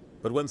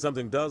 But when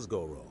something does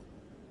go wrong,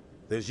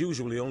 there's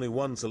usually only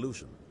one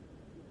solution.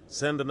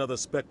 Send another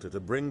Spectre to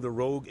bring the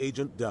rogue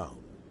agent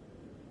down.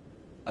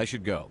 I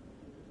should go.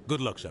 Good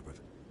luck, Shepard.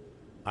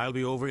 I'll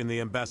be over in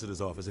the Ambassador's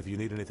office if you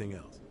need anything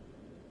else.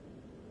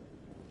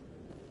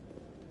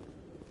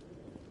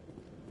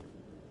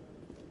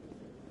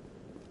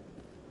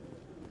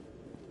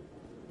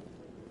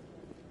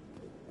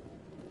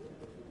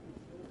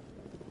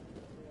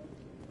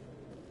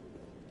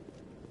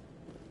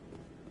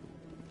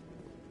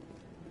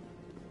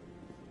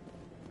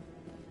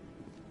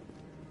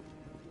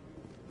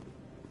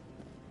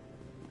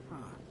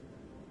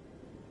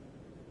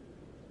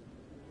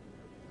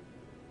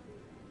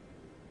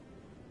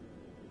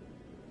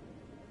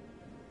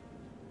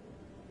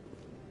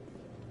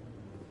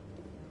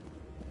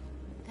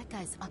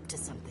 Guy's up to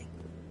something.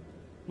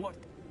 What?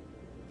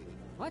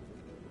 What?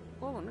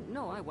 Oh,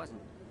 no, I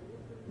wasn't.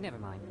 Never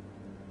mind.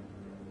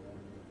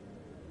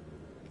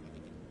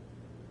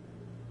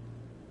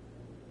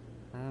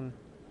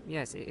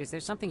 Yes, is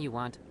there something you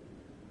want?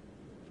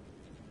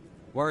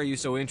 Why are you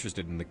so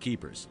interested in the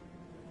Keepers?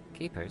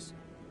 Keepers?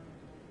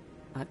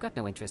 I've got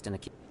no interest in the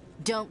Keepers.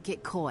 Don't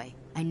get coy.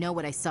 I know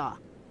what I saw.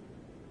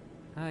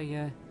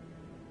 I'm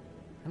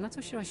not so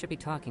sure I should be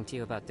talking to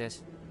you about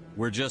this.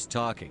 We're just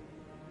talking.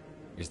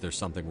 Is there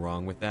something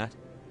wrong with that?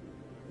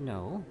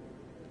 No.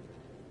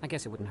 I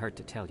guess it wouldn't hurt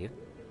to tell you.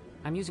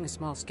 I'm using a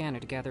small scanner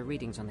to gather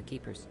readings on the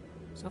Keepers.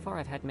 So far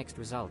I've had mixed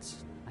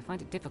results. I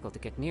find it difficult to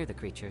get near the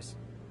creatures.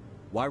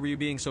 Why were you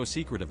being so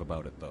secretive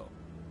about it, though?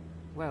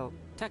 Well,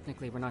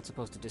 technically we're not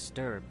supposed to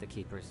disturb the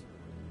Keepers.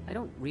 I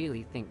don't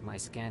really think my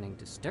scanning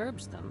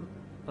disturbs them,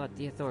 but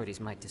the authorities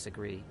might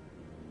disagree.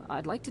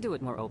 I'd like to do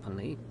it more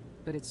openly,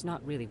 but it's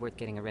not really worth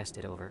getting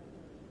arrested over.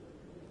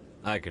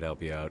 I could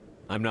help you out.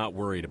 I'm not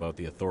worried about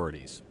the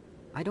authorities.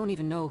 I don't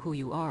even know who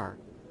you are.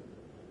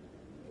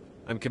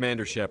 I'm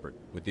Commander Shepard,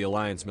 with the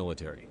Alliance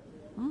military.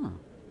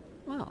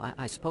 Well,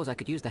 I suppose I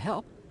could use the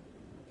help.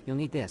 You'll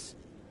need this.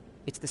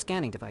 It's the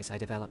scanning device I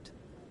developed.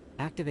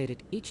 Activate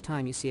it each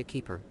time you see a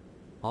Keeper.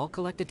 All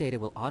collected data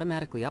will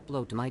automatically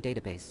upload to my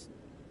database.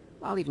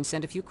 I'll even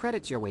send a few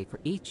credits your way for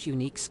each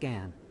unique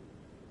scan.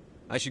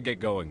 I should get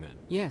going then.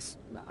 Yes,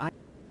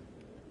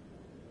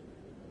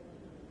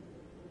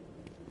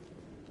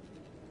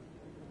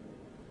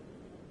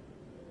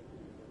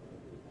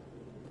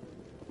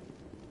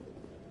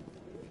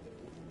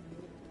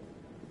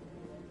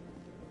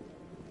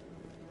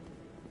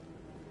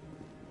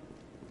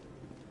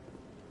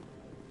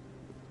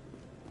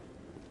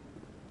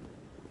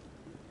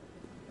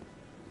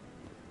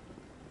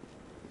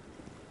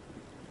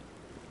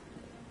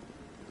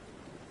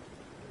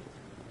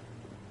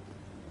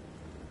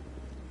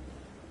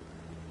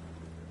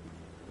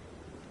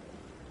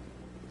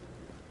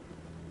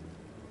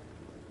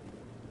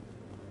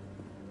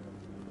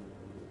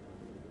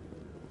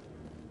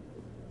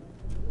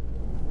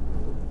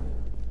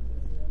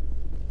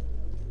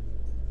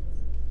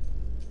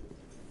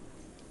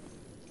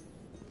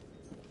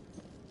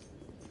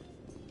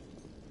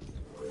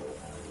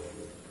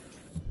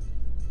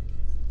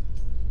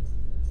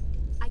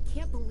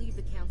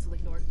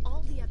 Ignored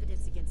all the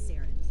evidence against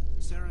Saren.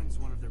 Saren's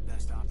one of their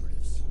best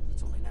operatives.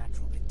 It's only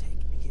natural they take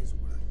his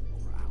word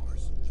over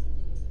ours.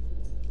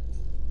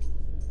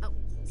 Oh,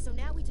 so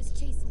now we just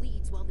chase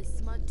leads while this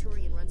smug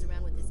Turian runs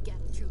around with his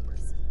Geth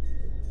troopers.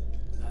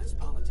 That's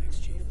politics,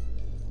 Chief.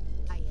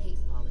 I hate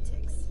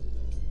politics.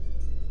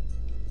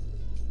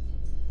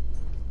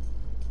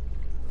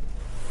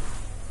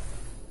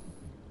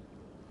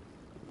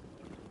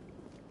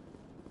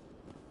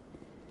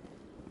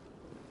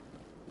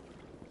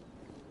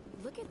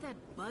 Look at that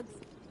bug.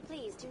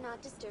 Please do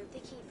not disturb the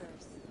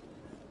Keepers.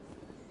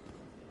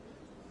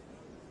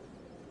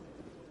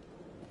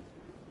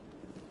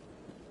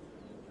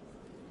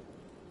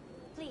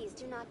 Please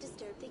do not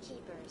disturb the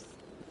Keepers.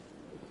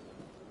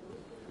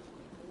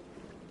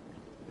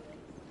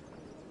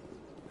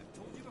 I've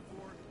told you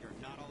before, you're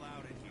not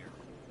allowed in here.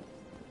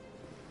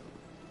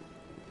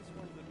 This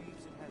one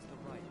believes it has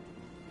the right.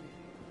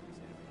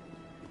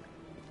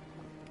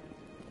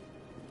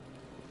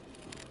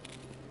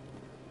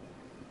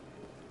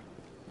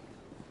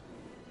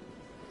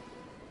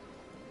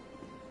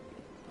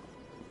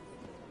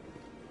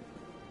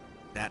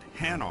 That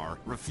Hanar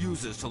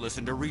refuses to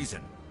listen to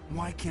reason.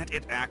 Why can't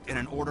it act in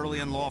an orderly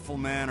and lawful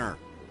manner?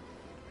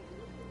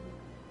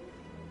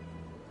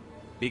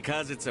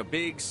 Because it's a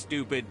big,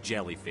 stupid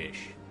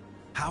jellyfish.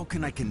 How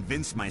can I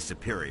convince my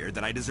superior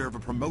that I deserve a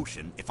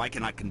promotion if I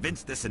cannot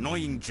convince this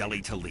annoying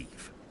jelly to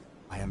leave?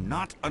 I am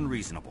not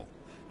unreasonable.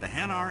 The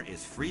Hanar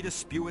is free to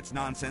spew its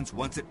nonsense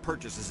once it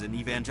purchases an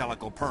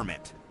evangelical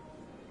permit.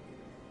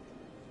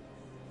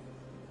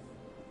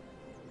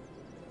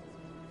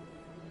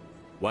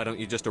 Why don't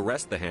you just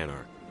arrest the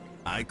Hanar?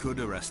 I could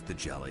arrest the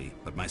jelly,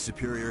 but my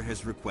superior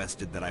has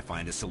requested that I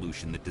find a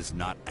solution that does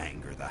not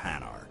anger the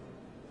Hanar.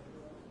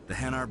 The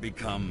Hanar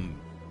become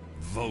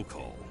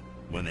vocal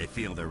when they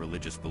feel their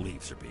religious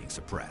beliefs are being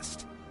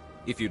suppressed.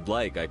 If you'd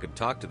like, I could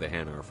talk to the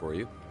Hanar for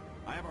you.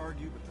 I have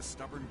argued with the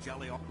stubborn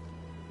jelly all...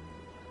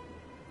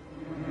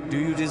 Do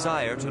you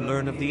desire to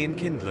learn of the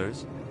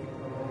Enkindlers?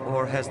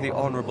 Or has the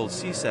Honorable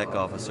CSEC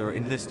officer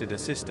enlisted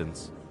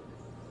assistance?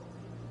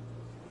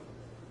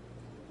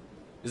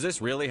 Is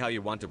this really how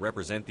you want to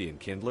represent the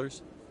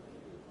Enkindlers?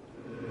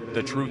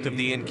 The truth of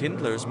the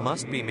Enkindlers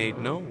must be made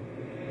known.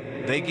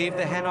 They gave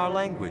the Hanar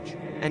language,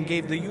 and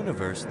gave the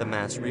universe the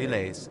mass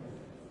relays.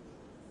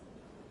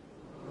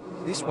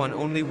 This one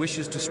only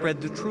wishes to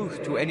spread the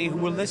truth to any who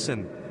will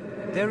listen.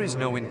 There is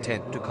no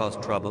intent to cause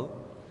trouble.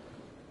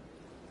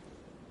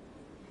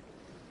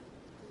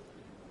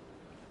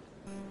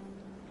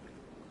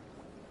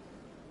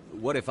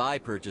 What if I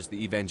purchase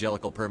the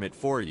evangelical permit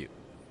for you?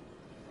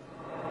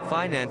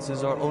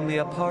 Finances are only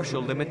a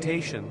partial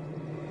limitation.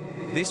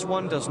 This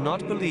one does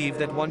not believe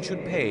that one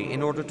should pay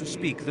in order to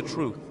speak the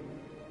truth.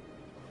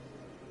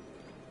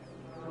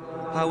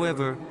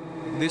 However,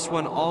 this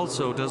one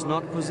also does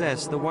not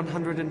possess the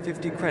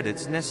 150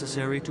 credits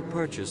necessary to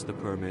purchase the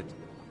permit.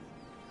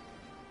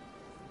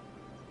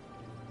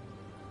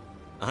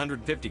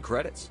 150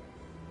 credits?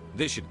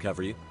 This should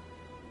cover you.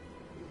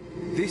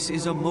 This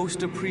is a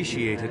most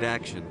appreciated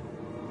action.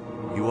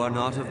 You are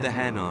not of the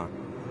Hanar,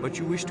 but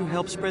you wish to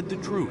help spread the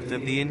truth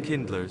of the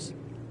Enkindlers.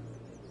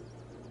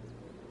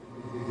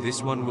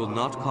 This one will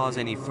not cause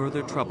any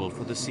further trouble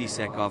for the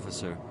CSEC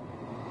officer.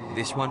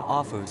 This one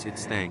offers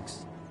its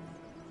thanks.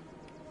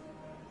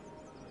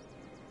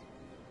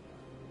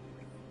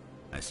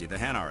 I see the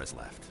Hanar is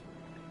left.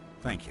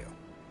 Thank you.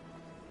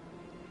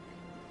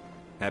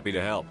 Happy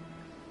to help.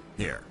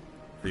 Here,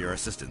 for your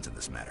assistance in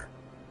this matter.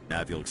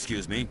 Now, if you'll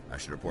excuse me, I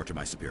should report to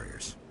my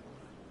superiors.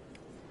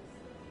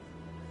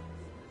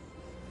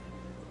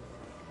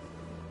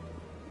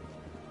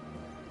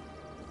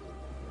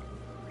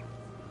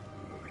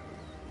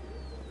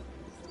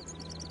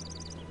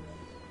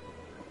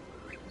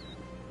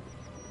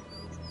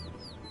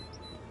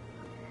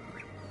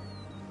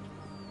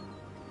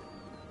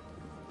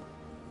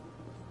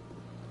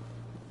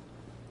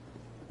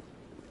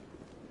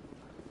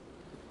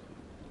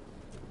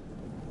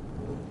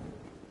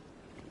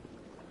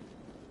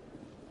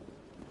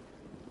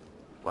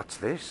 What's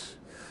this?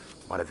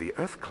 One of the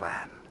Earth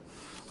Clan.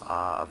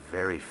 Ah, a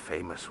very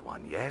famous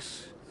one,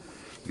 yes?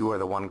 You are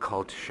the one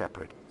called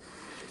Shepard.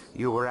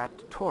 You were at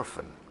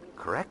Torfan,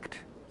 correct?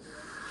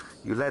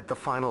 You led the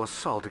final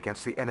assault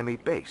against the enemy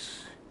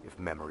base, if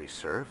memory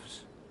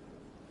serves.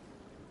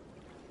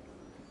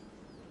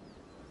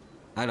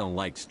 I don't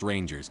like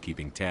strangers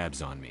keeping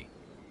tabs on me.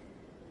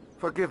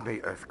 Forgive me,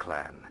 Earth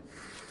Clan.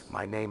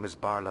 My name is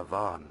Barla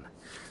Vaughn.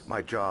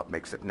 My job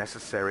makes it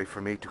necessary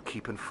for me to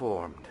keep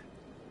informed.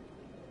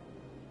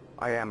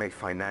 I am a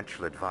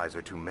financial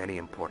advisor to many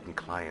important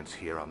clients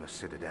here on the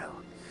Citadel.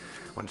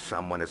 When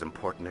someone as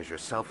important as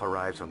yourself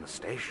arrives on the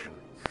station,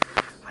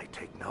 I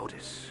take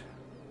notice.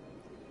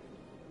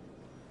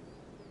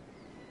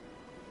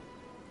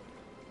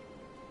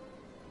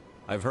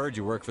 I've heard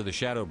you work for the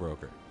Shadow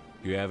Broker.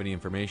 Do you have any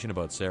information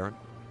about Saren?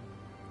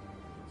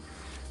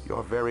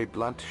 You're very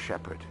blunt,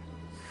 Shepard.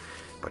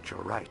 But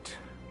you're right.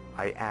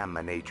 I am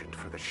an agent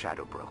for the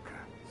Shadow Broker.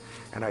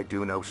 And I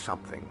do know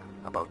something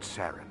about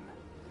Saren.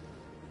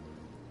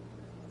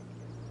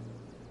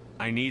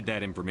 I need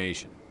that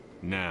information.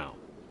 Now.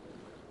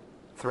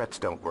 Threats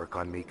don't work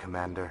on me,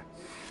 Commander.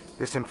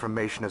 This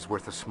information is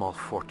worth a small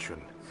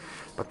fortune.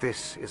 But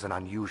this is an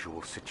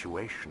unusual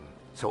situation,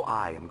 so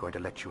I am going to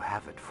let you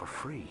have it for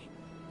free.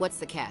 What's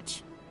the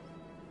catch?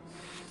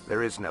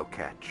 There is no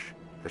catch.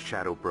 The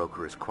Shadow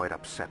Broker is quite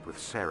upset with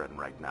Saren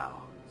right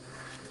now.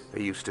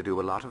 They used to do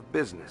a lot of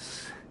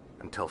business,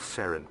 until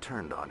Saren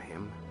turned on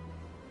him.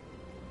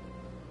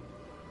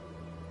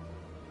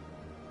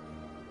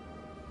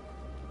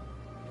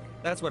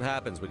 That's what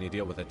happens when you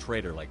deal with a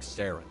traitor like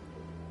Saren.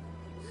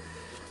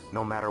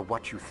 No matter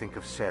what you think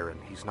of Saren,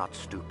 he's not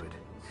stupid.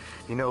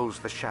 He knows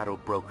the Shadow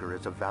Broker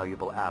is a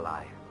valuable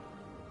ally.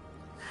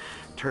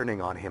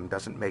 Turning on him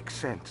doesn't make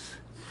sense.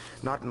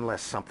 Not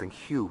unless something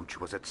huge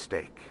was at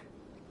stake.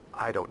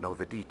 I don't know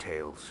the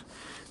details,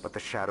 but the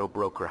Shadow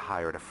Broker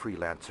hired a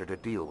freelancer to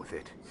deal with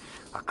it.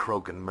 A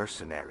Krogan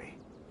mercenary.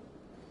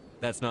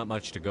 That's not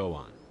much to go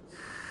on.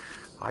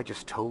 I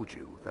just told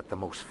you that the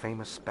most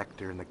famous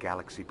Spectre in the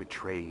galaxy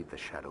betrayed the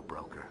Shadow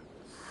Broker.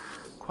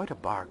 Quite a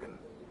bargain,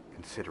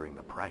 considering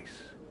the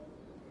price.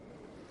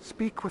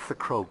 Speak with the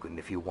Krogan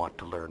if you want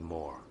to learn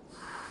more.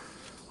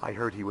 I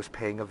heard he was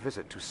paying a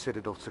visit to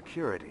Citadel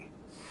security.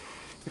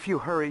 If you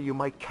hurry, you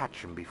might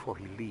catch him before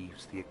he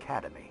leaves the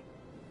Academy.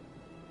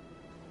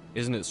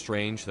 Isn't it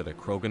strange that a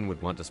Krogan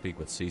would want to speak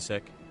with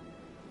C-Sec?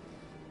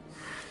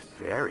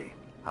 Very.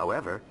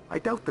 However, I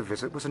doubt the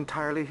visit was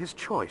entirely his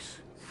choice.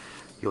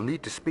 You'll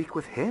need to speak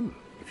with him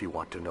if you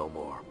want to know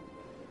more.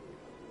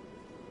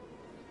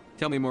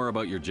 Tell me more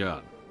about your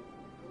job.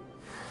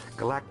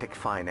 Galactic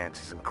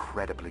finance is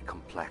incredibly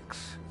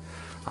complex.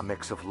 A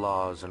mix of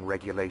laws and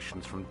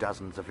regulations from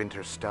dozens of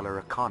interstellar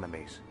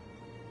economies.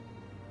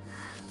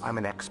 I'm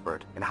an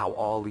expert in how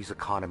all these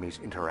economies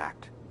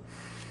interact.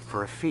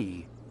 For a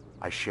fee,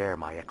 I share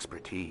my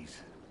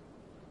expertise.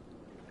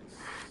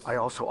 I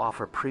also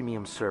offer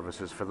premium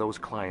services for those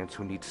clients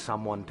who need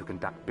someone to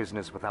conduct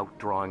business without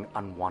drawing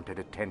unwanted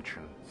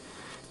attention.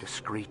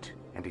 Discreet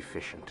and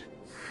efficient.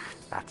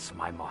 That's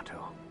my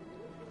motto.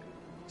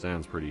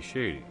 Sounds pretty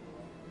shady.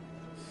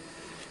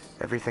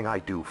 Everything I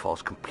do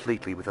falls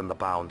completely within the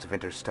bounds of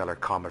interstellar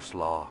commerce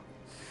law.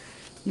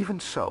 Even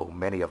so,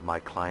 many of my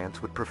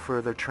clients would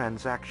prefer their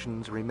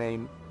transactions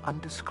remain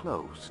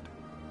undisclosed.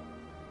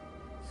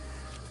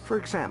 For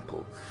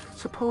example,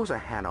 suppose a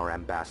Hanar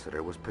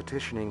ambassador was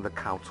petitioning the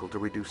Council to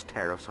reduce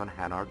tariffs on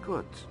Hanar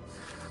goods.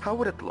 How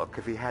would it look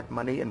if he had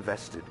money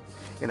invested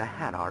in a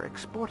Hanar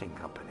exporting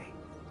company?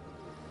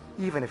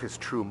 Even if his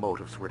true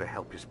motives were to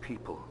help his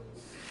people,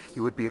 he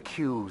would be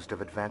accused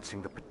of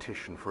advancing the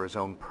petition for his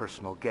own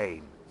personal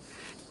gain.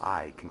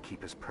 I can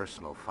keep his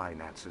personal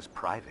finances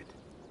private.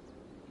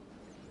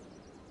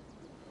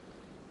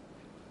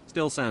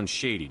 Still sounds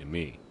shady to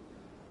me.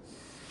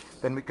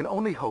 Then we can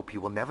only hope you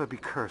will never be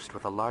cursed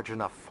with a large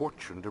enough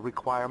fortune to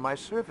require my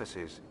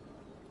services.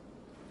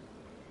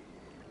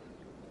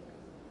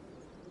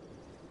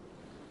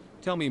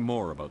 Tell me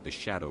more about the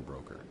Shadow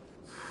Broker.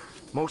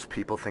 Most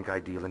people think I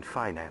deal in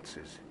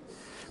finances,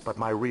 but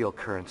my real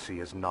currency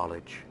is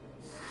knowledge.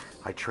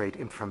 I trade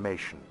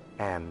information,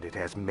 and it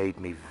has made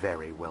me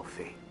very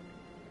wealthy.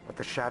 But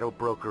the Shadow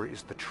Broker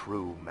is the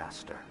true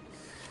master.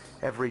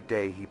 Every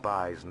day he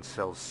buys and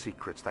sells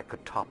secrets that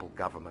could topple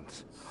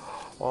governments,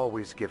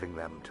 always giving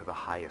them to the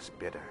highest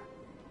bidder.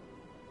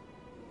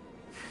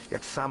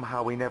 Yet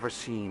somehow he never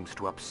seems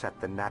to upset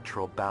the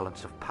natural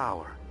balance of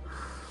power.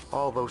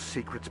 All those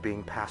secrets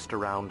being passed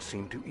around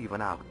seem to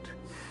even out.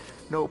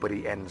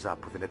 Nobody ends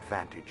up with an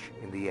advantage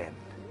in the end.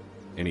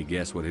 Any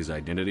guess what his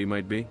identity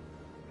might be?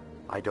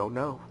 I don't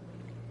know.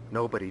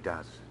 Nobody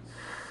does.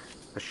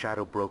 The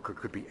Shadow Broker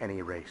could be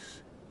any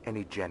race,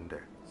 any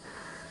gender.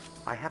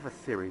 I have a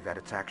theory that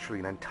it's actually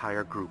an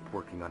entire group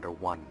working under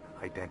one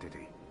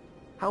identity.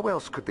 How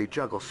else could they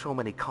juggle so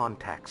many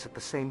contacts at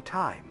the same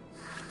time?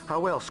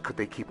 How else could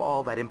they keep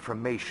all that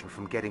information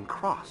from getting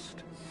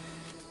crossed?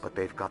 But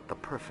they've got the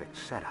perfect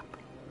setup.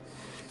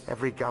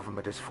 Every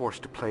government is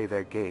forced to play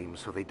their game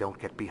so they don't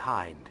get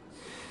behind.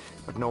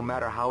 But no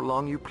matter how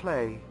long you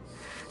play,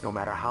 no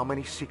matter how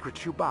many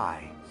secrets you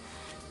buy,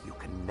 you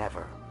can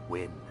never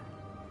win.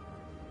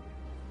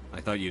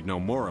 I thought you'd know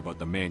more about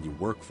the man you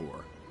work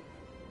for.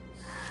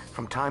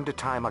 From time to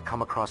time, I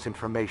come across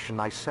information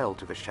I sell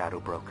to the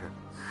Shadow Broker.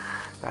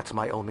 That's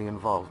my only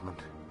involvement.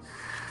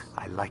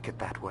 I like it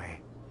that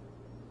way.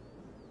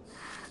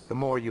 The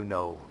more you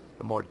know,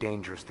 the more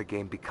dangerous the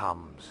game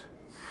becomes.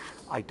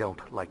 I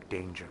don't like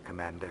danger,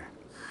 Commander.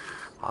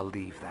 I'll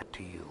leave that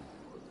to you.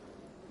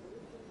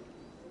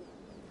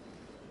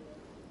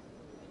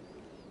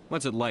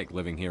 What's it like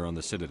living here on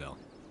the Citadel?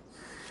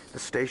 The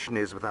station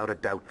is without a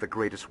doubt the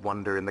greatest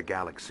wonder in the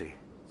galaxy.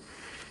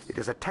 It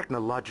is a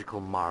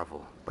technological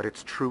marvel, but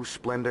its true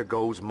splendor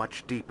goes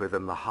much deeper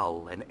than the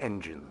hull and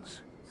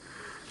engines.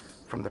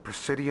 From the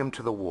Presidium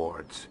to the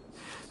wards,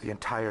 the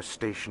entire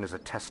station is a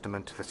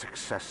testament to the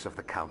success of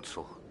the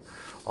Council.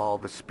 All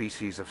the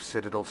species of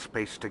Citadel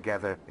spaced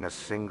together in a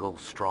single,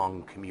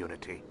 strong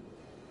community.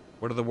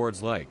 What are the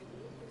wards like?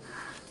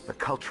 The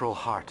cultural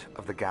heart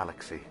of the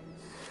galaxy.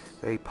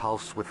 They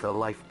pulse with the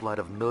lifeblood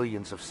of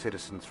millions of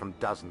citizens from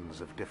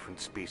dozens of different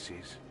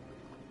species.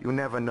 You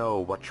never know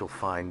what you'll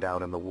find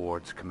out in the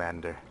wards,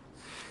 Commander.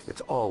 It's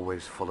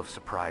always full of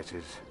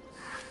surprises.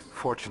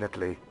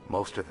 Fortunately,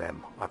 most of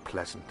them are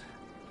pleasant.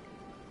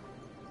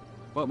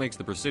 What makes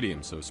the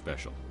Presidium so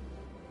special?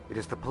 It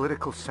is the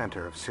political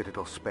center of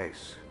Citadel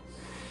space.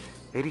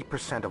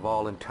 80% of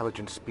all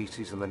intelligent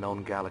species in the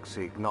known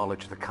galaxy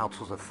acknowledge the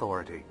Council's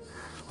authority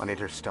on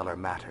interstellar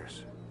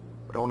matters.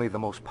 But only the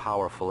most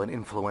powerful and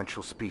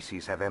influential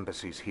species have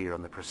embassies here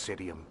on the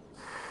Presidium.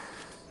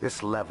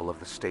 This level of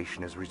the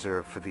station is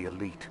reserved for the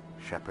elite,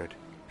 Shepard.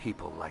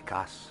 People like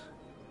us.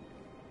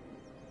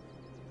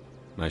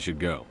 I should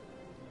go.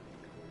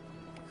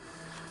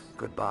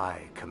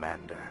 Goodbye,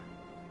 Commander.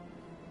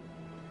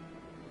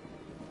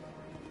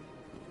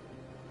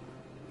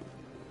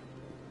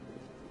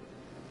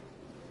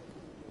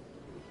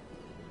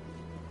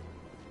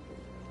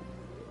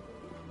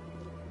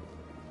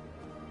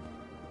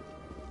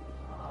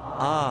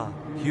 Ah,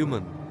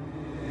 human.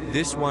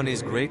 This one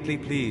is greatly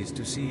pleased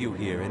to see you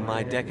here in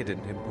my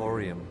decadent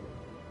emporium.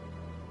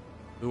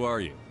 Who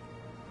are you?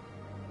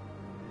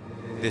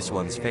 This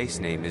one's face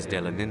name is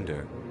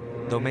Delaninder.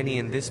 though many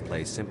in this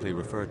place simply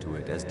refer to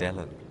it as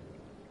Delenn.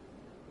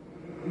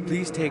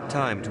 Please take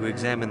time to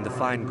examine the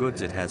fine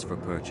goods it has for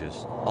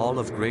purchase, all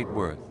of great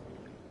worth.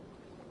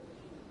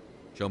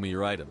 Show me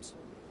your items.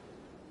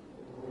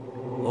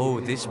 Oh,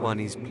 this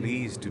one is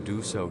pleased to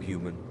do so,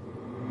 human.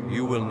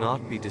 You will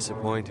not be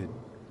disappointed.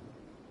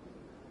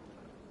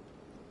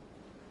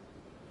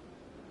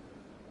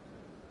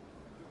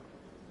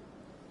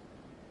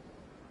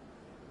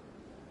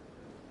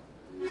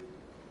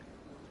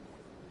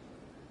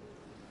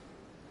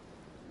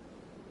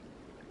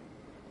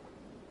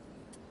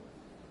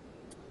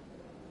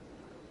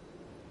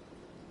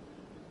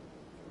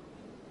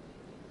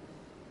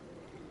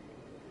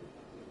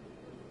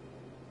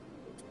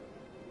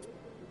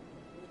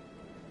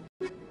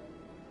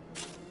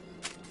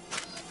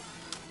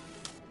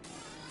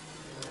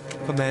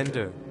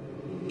 Commander,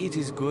 it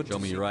is good to Show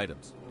me your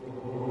items.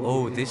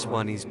 Oh, this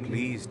one is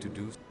pleased to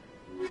do so.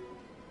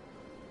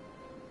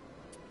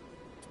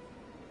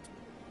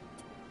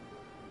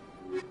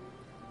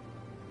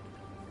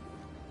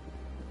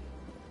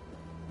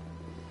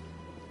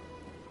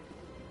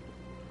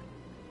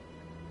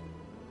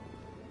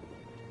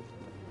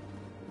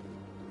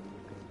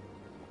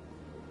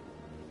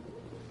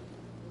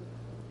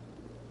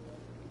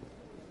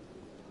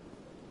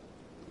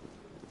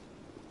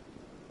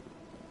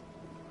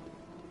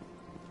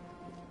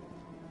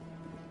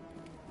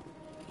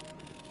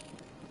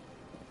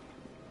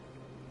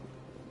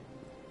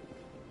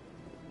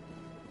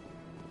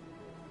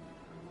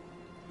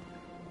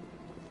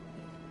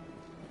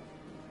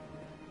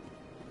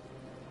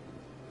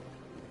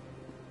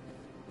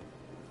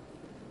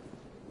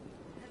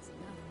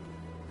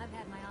 I've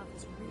had my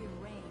office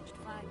rearranged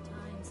 5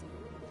 times.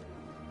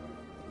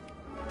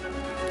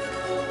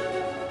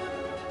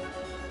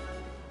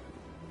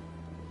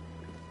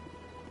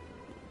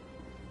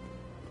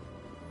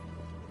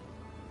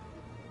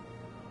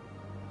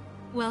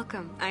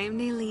 Welcome. I am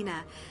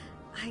Nelina.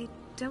 I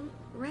don't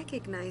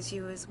recognize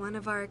you as one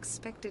of our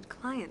expected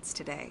clients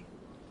today.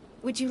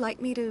 Would you like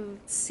me to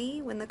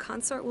see when the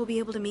consort will be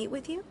able to meet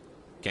with you?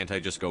 Can't I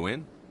just go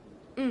in?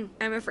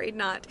 I'm afraid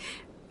not.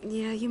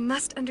 Yeah, you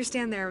must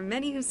understand there are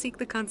many who seek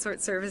the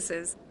consort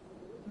services.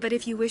 But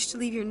if you wish to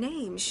leave your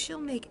name, she'll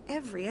make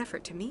every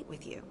effort to meet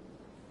with you.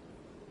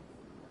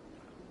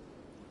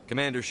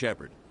 Commander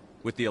Shepard,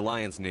 with the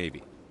Alliance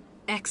Navy.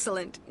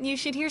 Excellent. You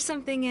should hear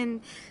something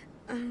in,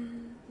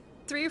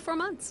 3 or 4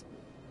 months.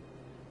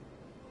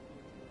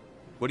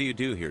 What do you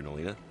do here,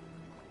 Nelina?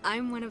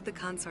 I'm one of the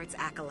consort's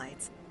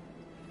acolytes.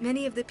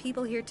 Many of the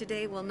people here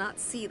today will not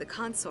see the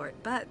consort,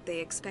 but they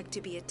expect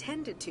to be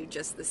attended to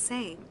just the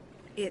same.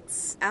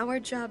 It's our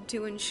job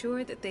to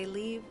ensure that they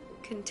leave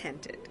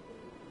contented.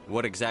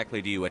 What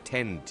exactly do you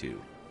attend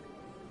to?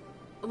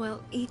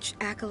 Well, each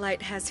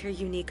acolyte has her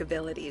unique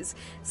abilities.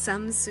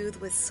 Some soothe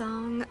with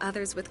song,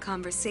 others with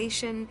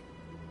conversation.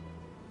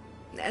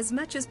 As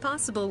much as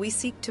possible, we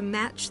seek to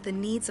match the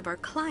needs of our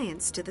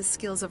clients to the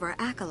skills of our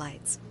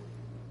acolytes.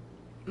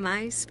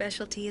 My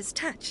specialty is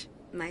touch.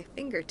 My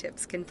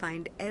fingertips can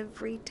find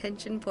every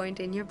tension point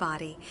in your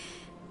body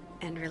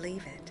and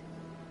relieve it.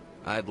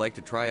 I'd like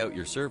to try out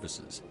your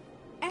services.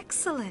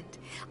 Excellent.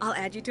 I'll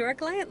add you to our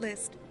client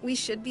list. We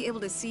should be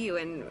able to see you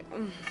in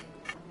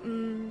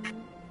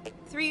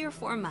 3 or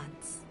 4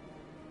 months.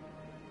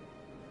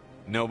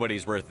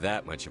 Nobody's worth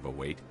that much of a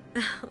wait.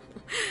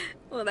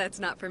 Well, that's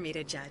not for me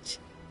to judge.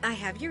 I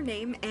have your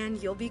name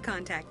and you'll be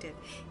contacted.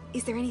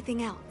 Is there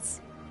anything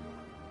else?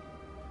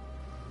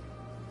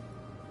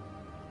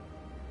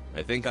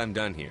 I think I'm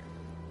done here.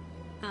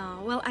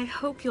 Oh, well, I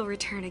hope you'll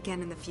return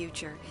again in the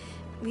future.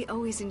 We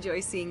always enjoy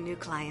seeing new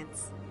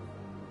clients.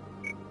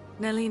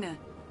 Nelina.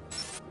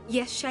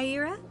 Yes,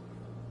 Sha'ira?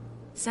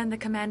 Send the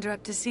commander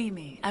up to see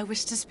me. I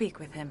wish to speak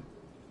with him.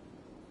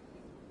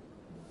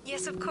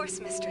 Yes, of course,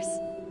 mistress.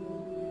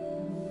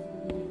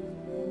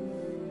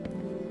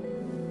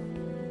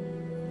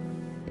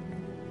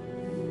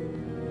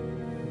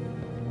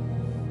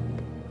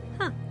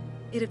 Huh.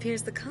 It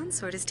appears the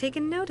consort has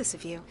taken notice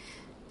of you.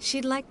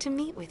 She'd like to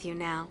meet with you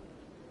now.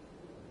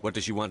 What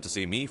does she want to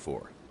see me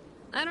for?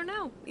 I don't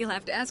know. You'll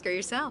have to ask her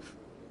yourself.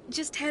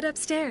 Just head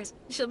upstairs.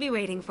 She'll be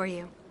waiting for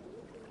you.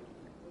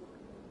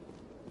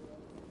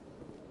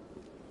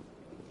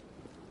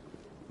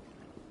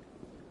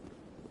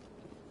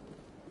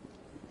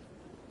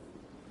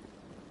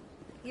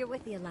 You're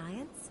with the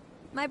Alliance?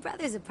 My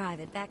brother's a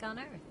private back on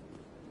Earth.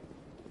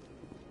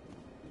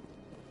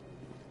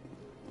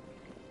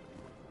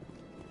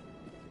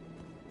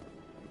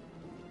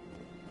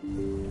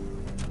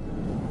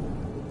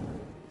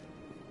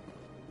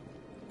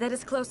 That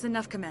is close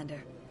enough,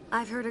 Commander.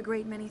 I've heard a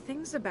great many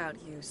things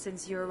about you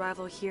since your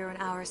arrival here in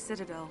our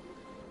citadel.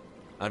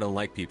 I don't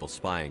like people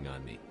spying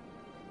on me.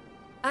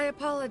 I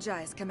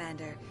apologize,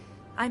 Commander.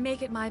 I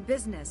make it my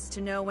business to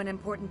know when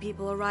important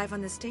people arrive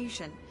on the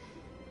station.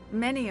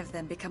 Many of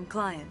them become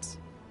clients.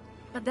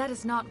 But that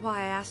is not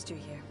why I asked you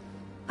here.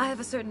 I have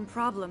a certain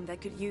problem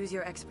that could use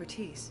your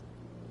expertise.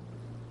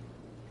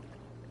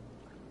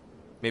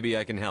 Maybe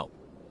I can help.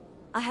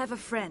 I have a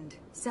friend,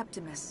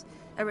 Septimus,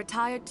 A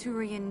retired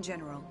Turian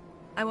general.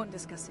 I won't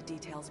discuss the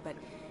details, but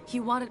he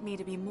wanted me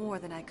to be more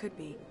than I could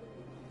be.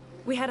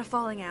 We had a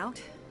falling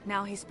out.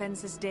 Now he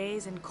spends his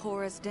days in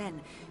Korra's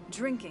den,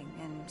 drinking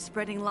and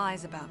spreading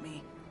lies about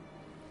me.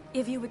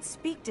 If you would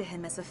speak to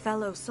him as a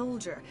fellow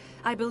soldier,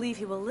 I believe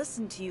he will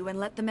listen to you and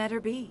let the matter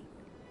be.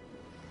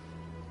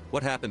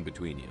 What happened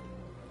between you?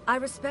 I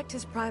respect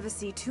his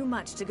privacy too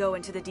much to go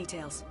into the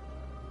details.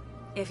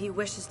 If he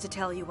wishes to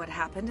tell you what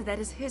happened, that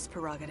is his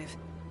prerogative.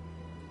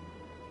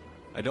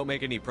 I don't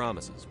make any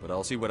promises, but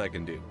I'll see what I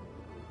can do.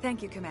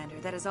 Thank you, Commander.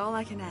 That is all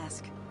I can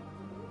ask.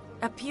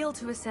 Appeal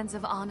to his sense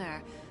of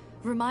honor.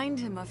 Remind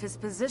him of his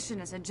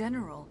position as a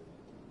general.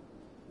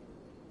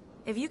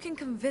 If you can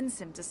convince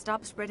him to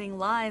stop spreading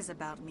lies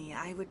about me,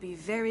 I would be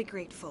very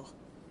grateful.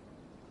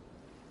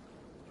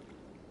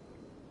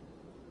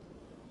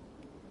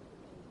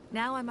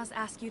 Now I must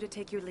ask you to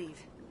take your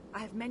leave. I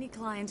have many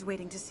clients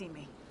waiting to see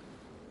me.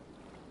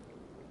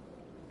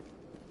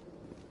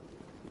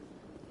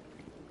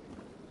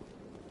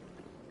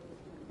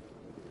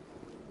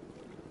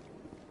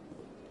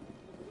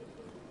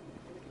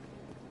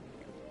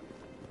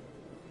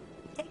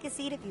 Take a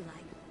seat if you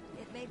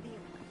like. It may be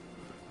a...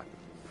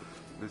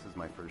 This is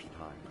my first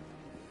time.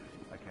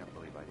 I can't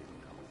believe I didn't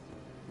know.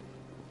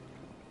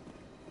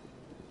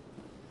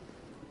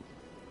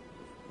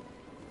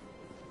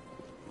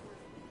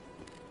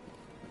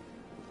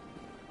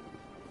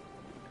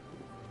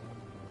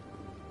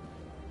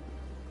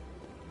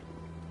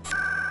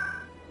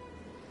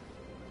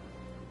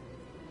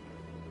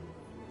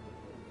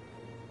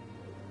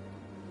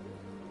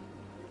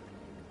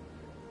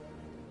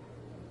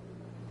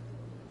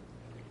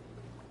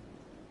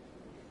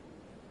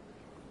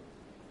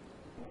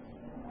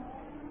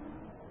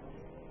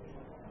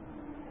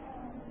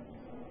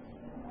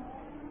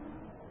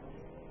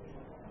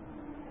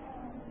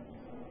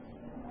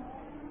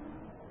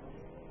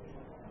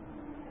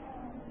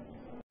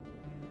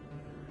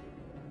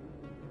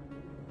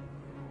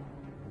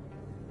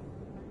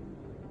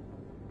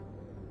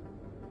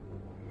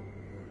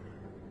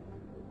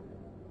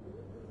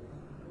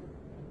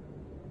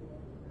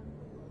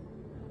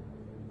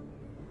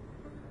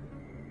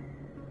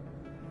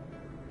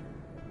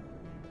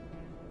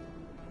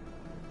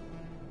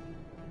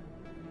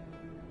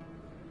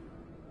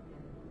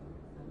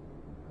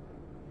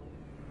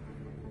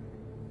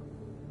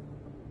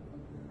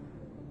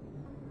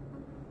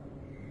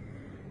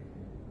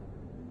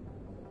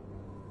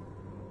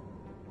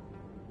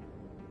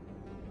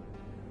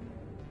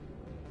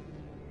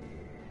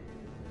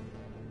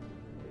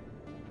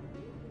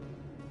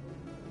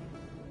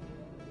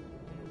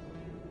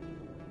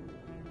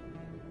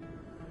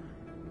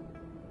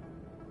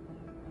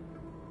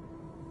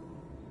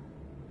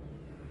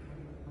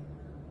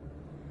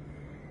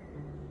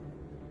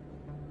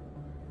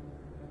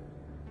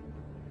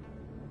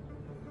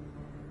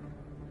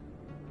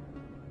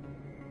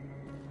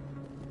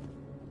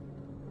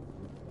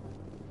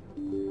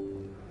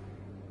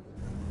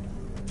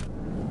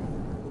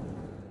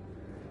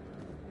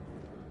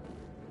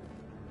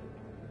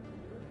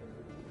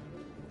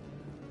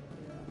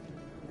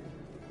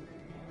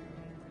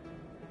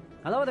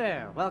 Hello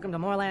there. Welcome to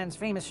Moorland's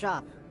famous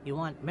shop. You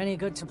want many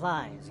good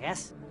supplies,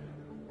 yes?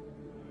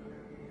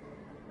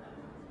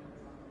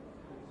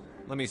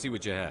 Let me see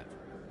what you have.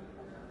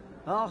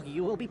 Oh,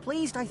 you will be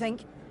pleased, I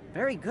think.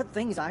 Very good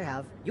things I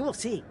have. You will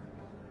see.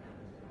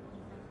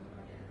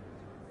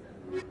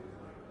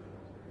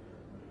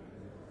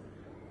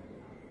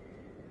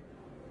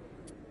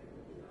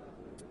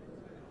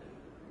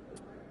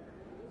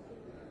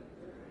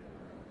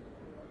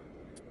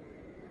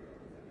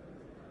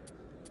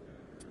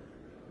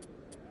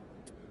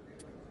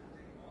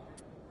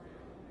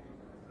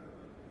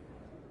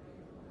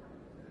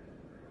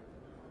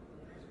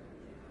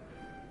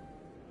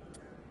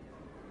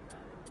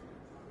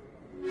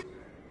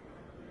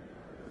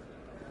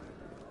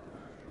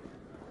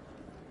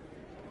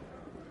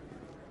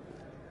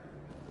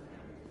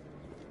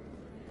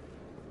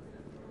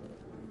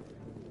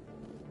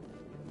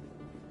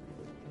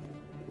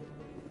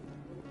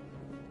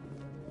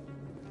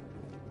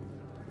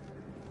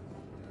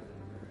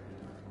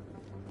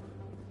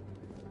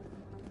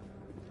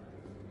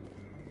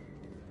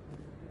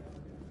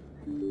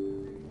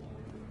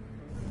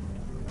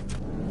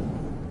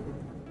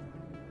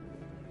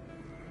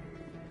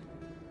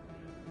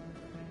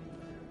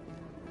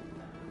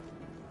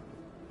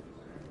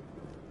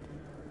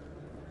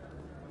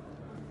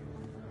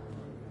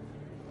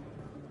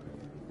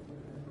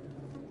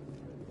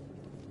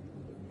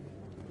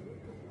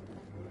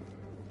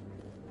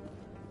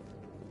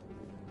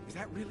 Is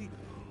that really...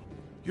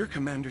 You're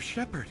Commander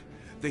Shepard,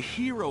 the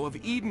hero of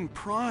Eden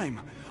Prime.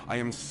 I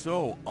am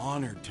so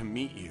honored to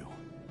meet you.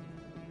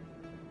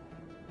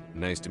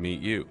 Nice to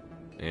meet you.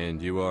 And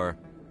you are?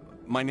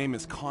 My name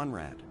is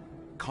Conrad.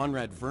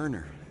 Conrad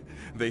Werner.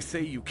 They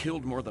say you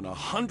killed more than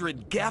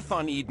 100 Geth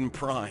on Eden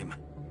Prime.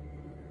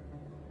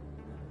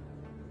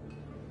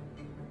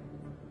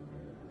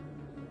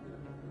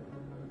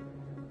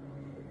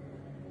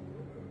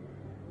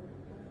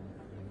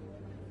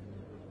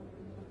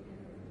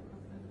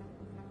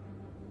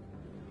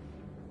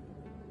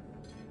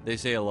 They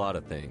say a lot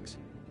of things.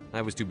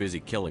 I was too busy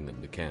killing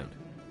them to count.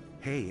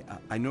 Hey,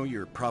 I know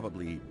you're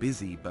probably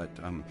busy, but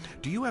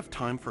do you have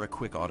time for a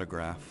quick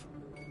autograph?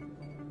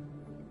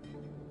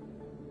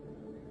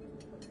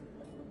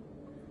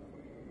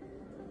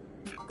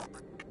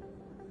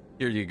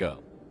 Here you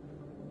go.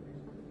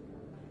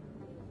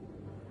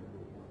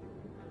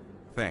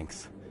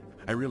 Thanks.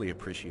 I really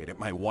appreciate it.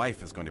 My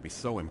wife is going to be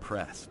so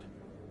impressed.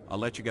 I'll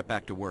let you get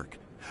back to work.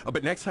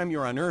 But next time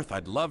you're on Earth,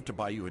 I'd love to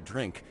buy you a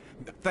drink.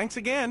 Thanks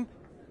again!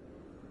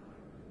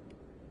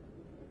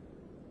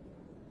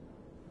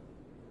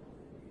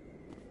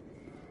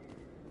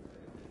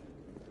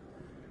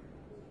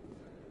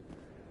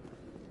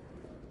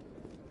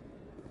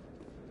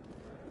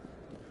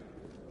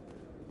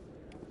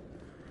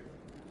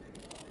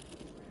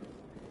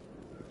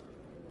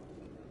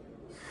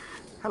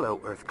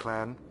 Hello, Earth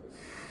Clan.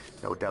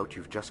 No doubt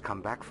you've just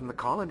come back from the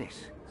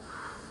colonies.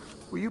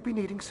 Will you be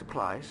needing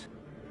supplies?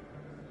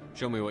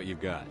 Show me what you've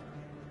got.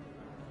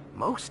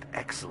 Most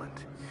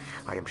excellent.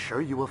 I am sure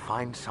you will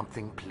find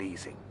something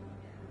pleasing.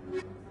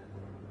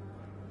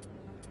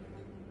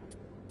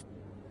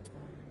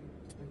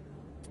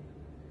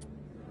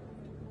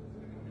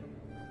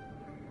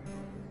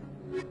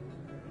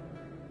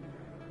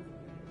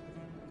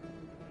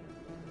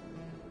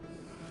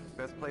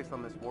 Best place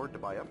on this ward to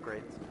buy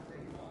upgrades.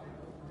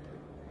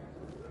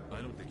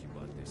 I don't think you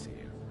bought this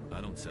here.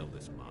 I don't sell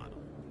this model.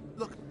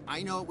 Look,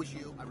 I know it was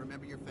you. I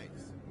remember your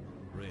face.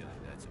 Really,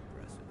 that's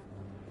impressive.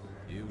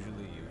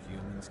 Usually you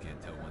humans can't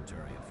tell one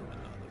Turian from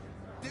another.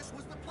 This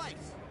was the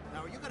place.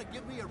 Now, are you gonna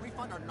give me a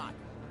refund or not?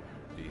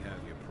 Do you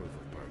have your proof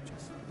of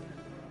purchase?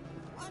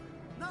 What?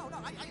 No,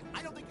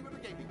 I don't think you ever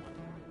gave me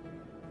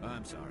one.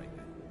 I'm sorry,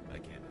 man. I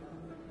can't.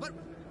 But,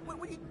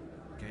 what do you...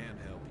 Can't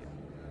help you.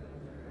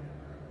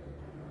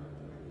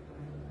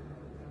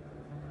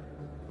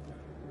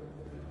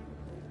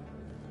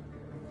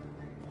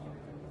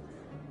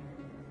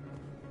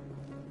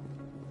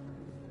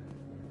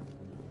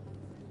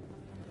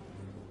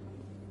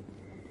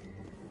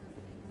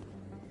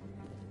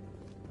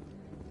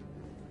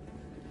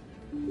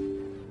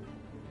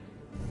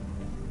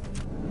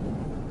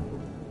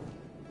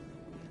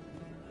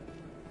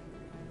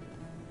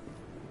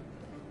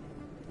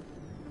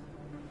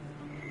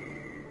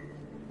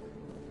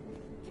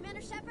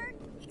 Commander Shepard?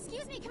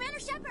 Excuse me, Commander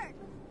Shepard!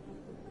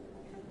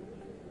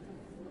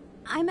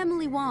 I'm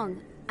Emily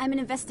Wong. I'm an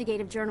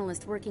investigative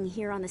journalist working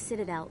here on the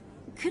Citadel.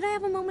 Could I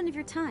have a moment of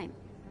your time?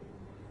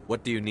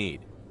 What do you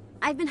need?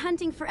 I've been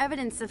hunting for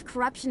evidence of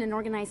corruption and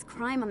organized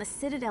crime on the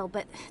Citadel,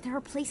 but there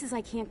are places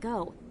I can't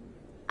go.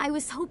 I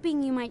was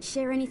hoping you might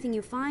share anything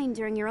you find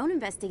during your own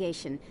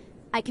investigation.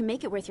 I can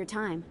make it worth your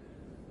time.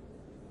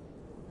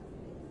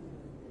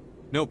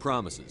 No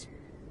promises.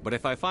 But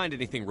if I find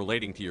anything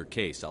relating to your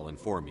case, I'll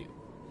inform you.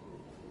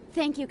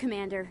 Thank you,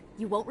 Commander.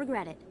 You won't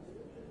regret it.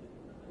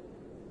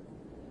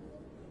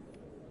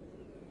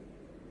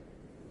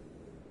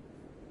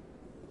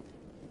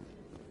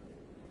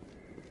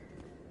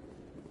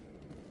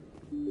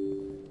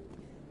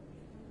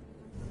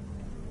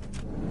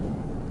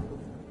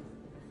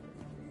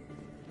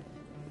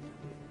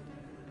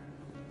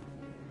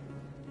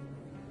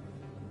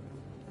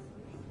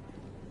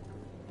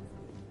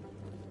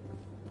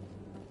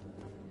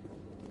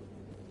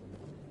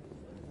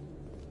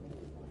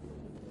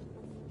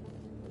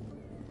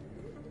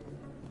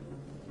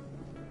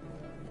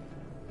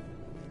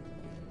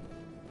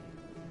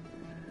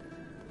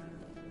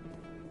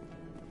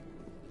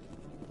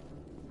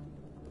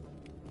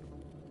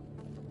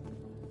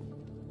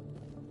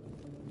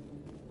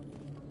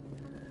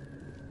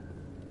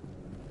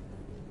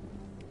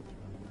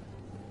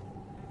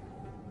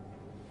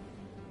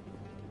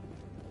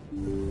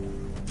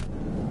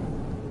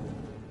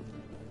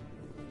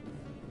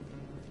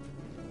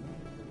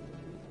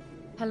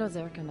 Hello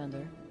there,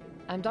 Commander.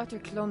 I'm Dr.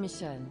 Claude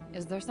Michel.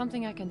 Is there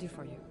something I can do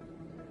for you?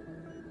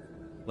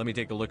 Let me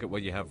take a look at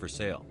what you have for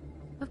sale.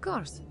 Of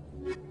course.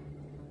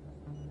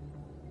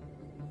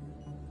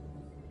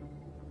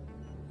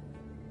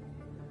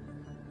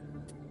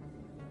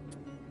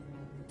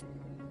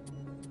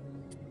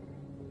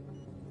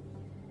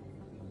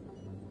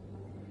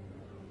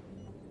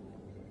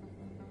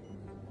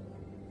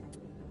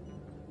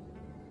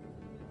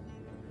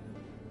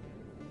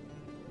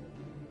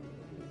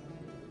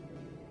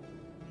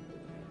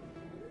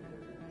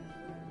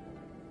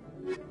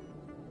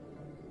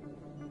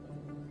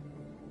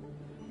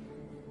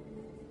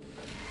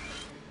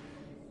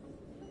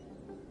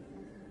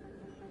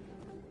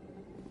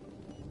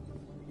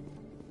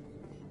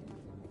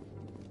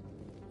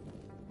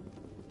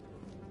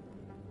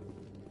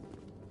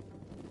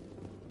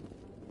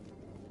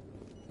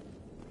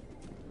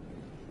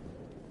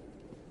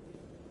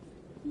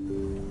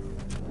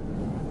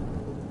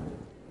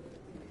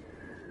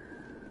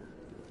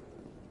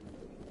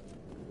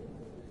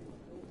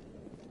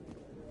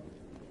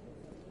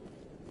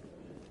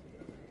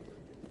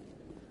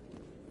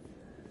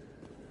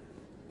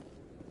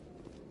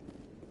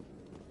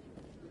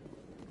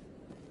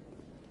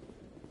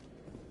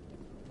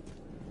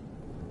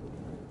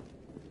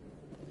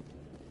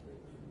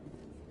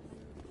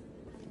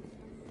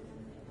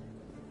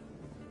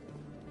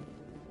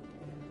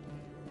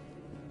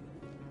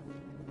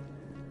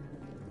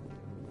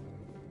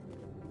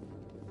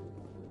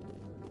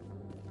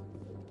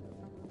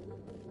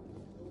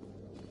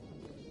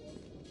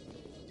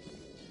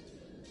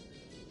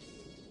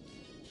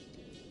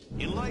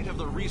 In light of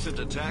the recent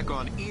attack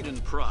on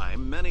Eden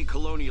Prime, many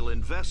colonial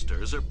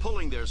investors are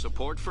pulling their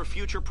support for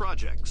future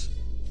projects.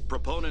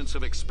 Proponents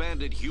of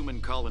expanded human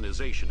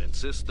colonization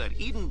insist that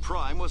Eden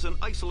Prime was an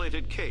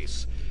isolated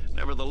case.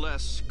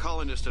 Nevertheless,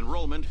 colonist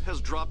enrollment has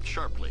dropped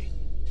sharply.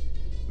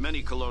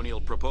 Many colonial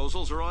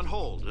proposals are on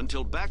hold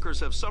until backers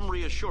have some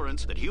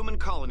reassurance that human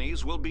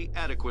colonies will be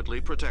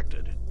adequately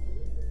protected.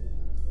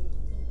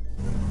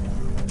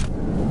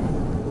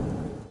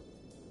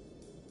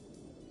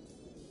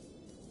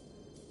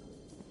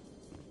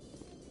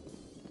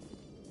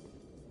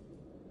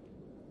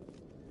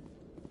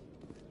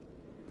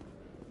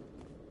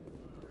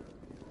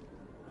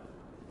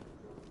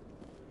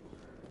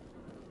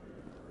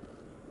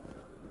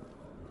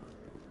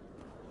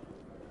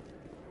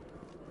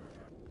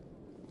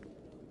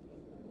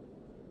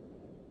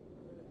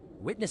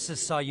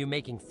 Witnesses saw you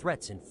making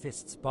threats in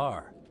Fist's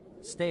bar.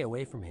 Stay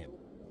away from him.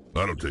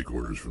 I don't take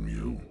orders from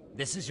you.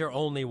 This is your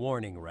only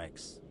warning,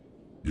 Rex.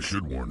 You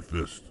should warn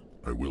Fist.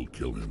 I will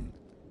kill him.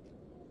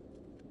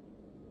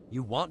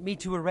 You want me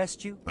to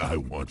arrest you? I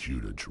want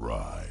you to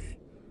try.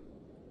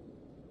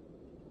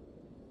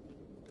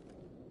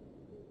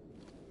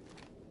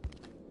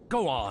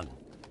 Go on.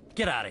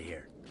 Get out of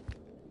here.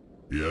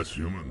 Yes,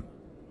 human.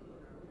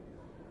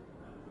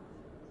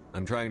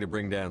 I'm trying to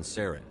bring down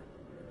Saren.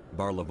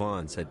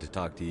 Bar-Levon said to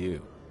talk to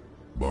you.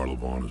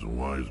 Bar-Levon is a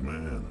wise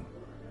man.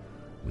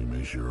 We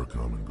may share a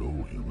common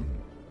goal, human.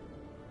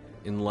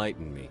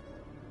 Enlighten me.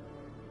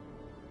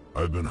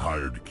 I've been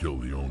hired to kill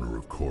the owner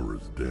of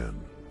Korra's Den,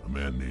 a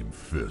man named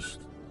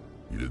Fist.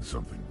 He did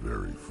something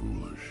very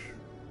foolish.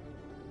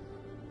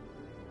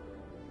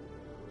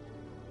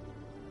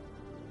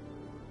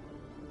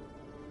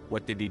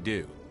 What did he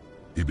do?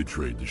 He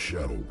betrayed the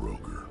Shadow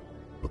Broker.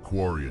 A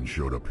Quarian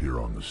showed up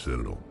here on the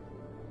Citadel.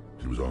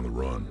 She was on the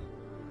run.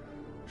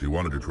 She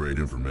wanted to trade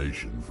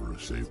information for a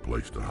safe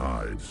place to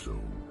hide,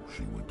 so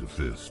she went to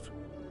Fist.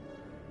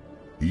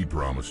 He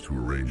promised to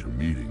arrange a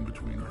meeting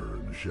between her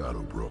and the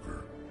Shadow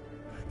Broker.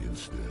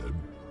 Instead,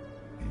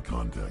 he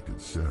contacted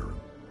Saren.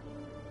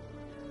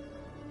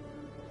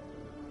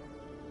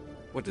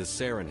 What does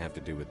Saren have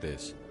to do with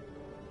this?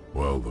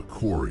 Well, the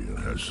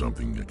Quarian has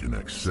something that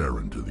connects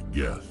Saren to the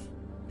Geth.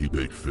 He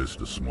paid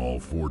Fist a small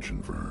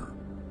fortune for her.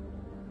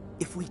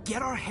 If we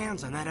get our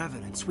hands on that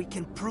evidence, we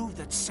can prove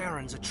that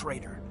Saren's a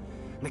traitor.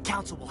 And the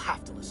Council will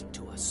have to listen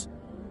to us.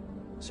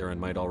 Saren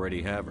might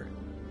already have her.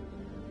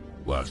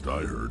 Last I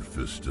heard,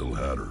 Fist still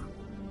had her.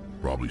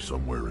 Probably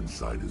somewhere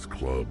inside his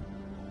club.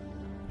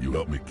 You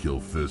help me kill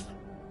Fist,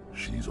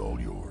 she's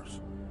all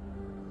yours.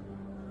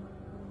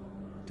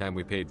 Time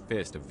we paid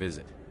Fist a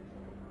visit.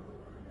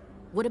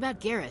 What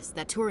about Garrus,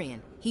 that Turian?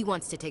 He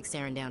wants to take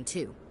Saren down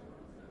too.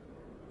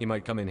 He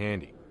might come in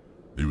handy.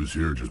 He was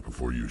here just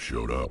before you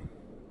showed up.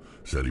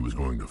 Said he was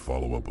going to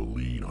follow up a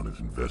lead on his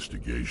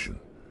investigation.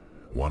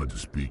 Wanted to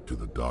speak to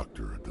the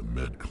doctor at the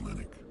med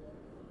clinic.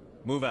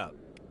 Move out.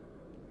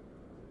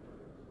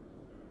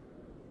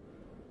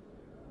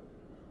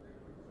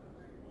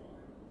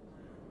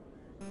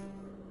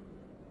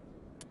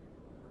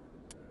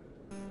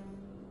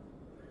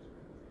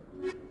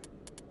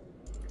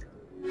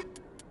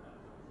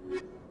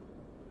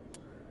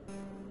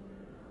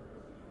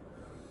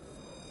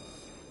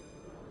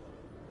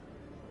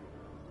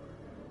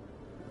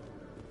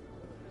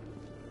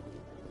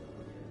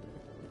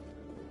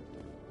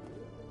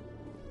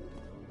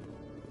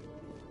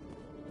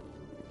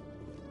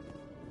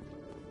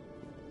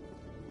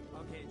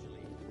 Okay,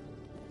 Julie.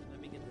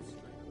 Let me get this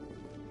straight.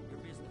 Your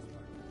business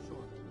partner,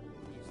 Shorman,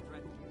 he's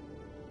threatened you.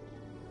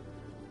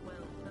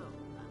 Well, no,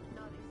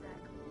 not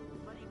exactly.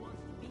 But he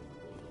wants to meet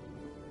with me.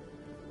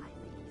 I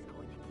think he's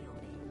going to kill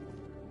me.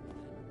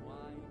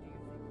 Why do you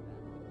think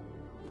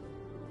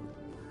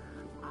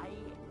that?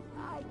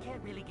 I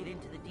can't really get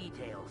into the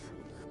details.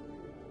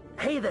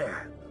 Hey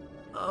there!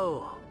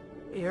 Oh,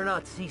 you're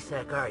not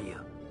C-Sec, are you?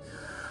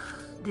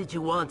 Did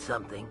you want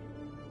something?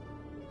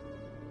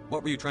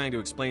 What were you trying to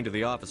explain to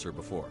the officer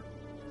before?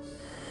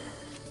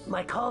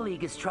 My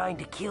colleague is trying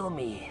to kill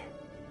me,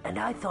 and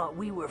I thought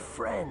we were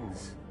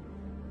friends.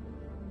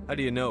 How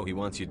do you know he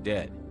wants you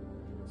dead?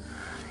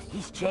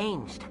 He's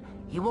changed.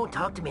 He won't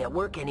talk to me at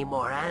work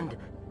anymore, and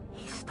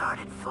he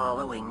started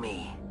following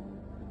me.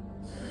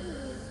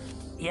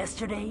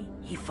 Yesterday,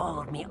 he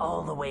followed me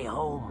all the way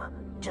home,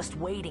 just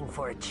waiting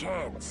for a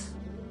chance.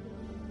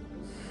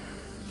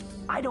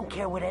 I don't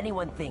care what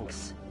anyone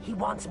thinks. He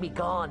wants me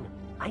gone.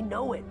 I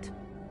know it.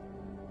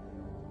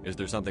 Is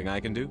there something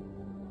I can do?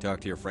 Talk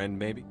to your friend,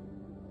 maybe?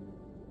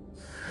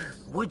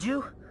 Would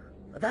you?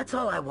 That's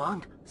all I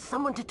want.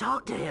 Someone to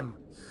talk to him.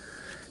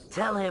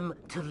 Tell him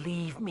to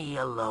leave me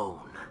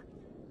alone.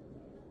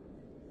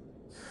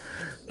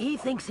 He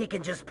thinks he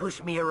can just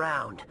push me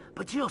around,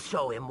 but you'll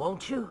show him,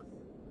 won't you?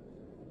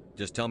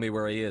 Just tell me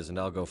where he is and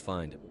I'll go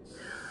find him.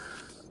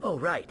 Oh,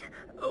 right.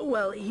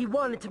 Well, he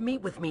wanted to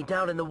meet with me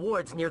down in the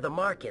wards near the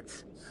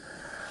markets.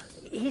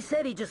 He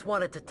said he just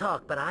wanted to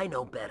talk, but I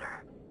know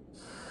better.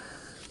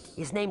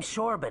 His name's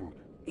Shorban.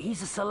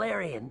 He's a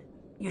Salarian.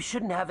 You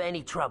shouldn't have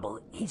any trouble.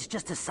 He's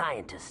just a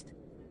scientist.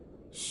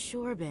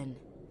 Shorben.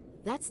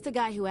 That's the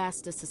guy who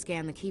asked us to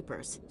scan the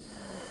Keepers.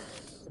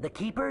 The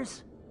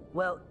Keepers?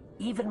 Well,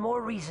 even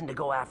more reason to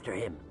go after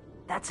him.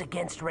 That's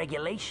against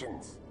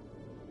regulations.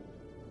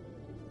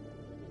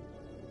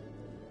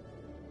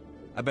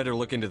 I better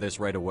look into this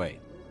right away.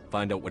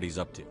 Find out what he's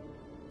up to.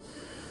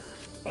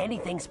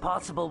 Anything's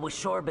possible with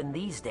Shorben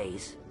these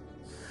days.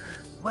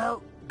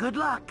 Well, good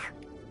luck.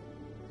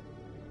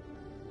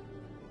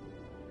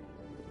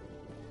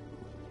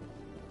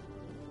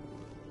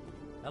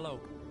 Hello.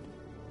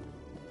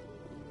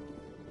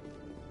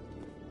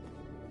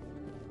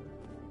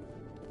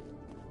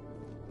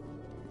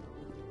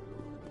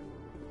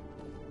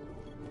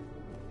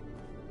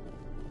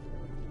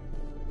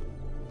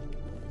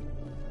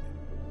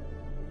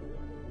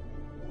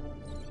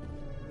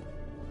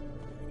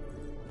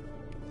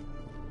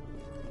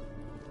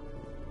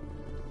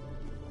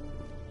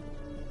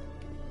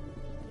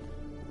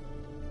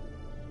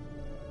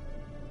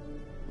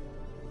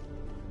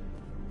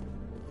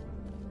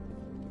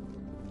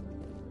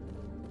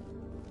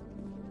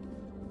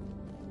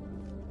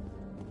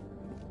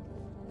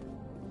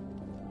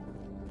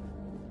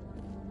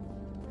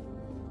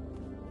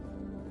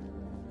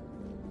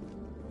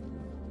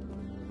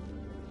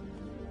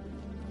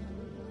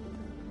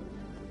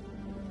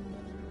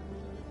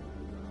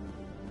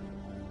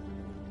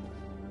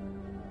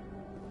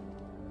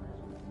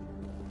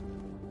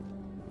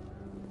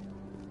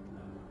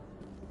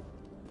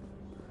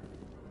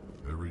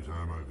 Every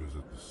time I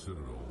visit the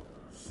Citadel,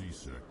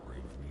 C-Sec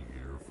brings me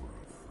here for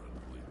a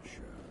friendly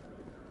chat.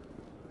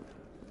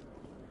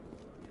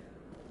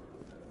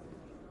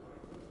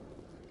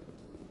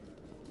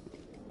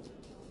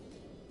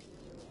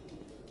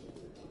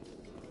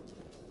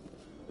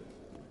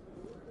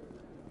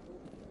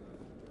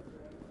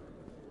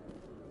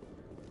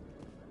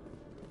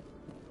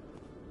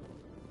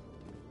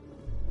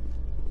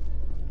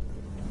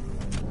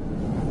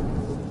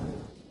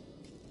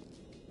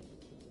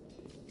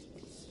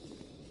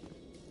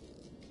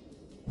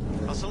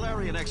 A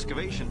Salarian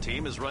excavation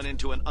team has run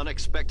into an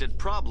unexpected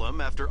problem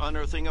after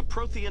unearthing a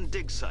Prothean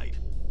dig site.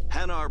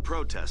 Hanar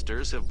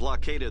protesters have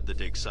blockaded the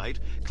dig site,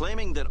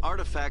 claiming that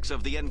artifacts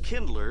of the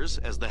Enkindlers,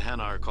 as the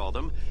Hanar call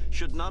them,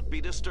 should not be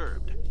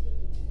disturbed.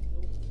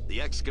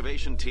 The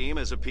excavation team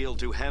has appealed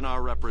to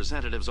Hanar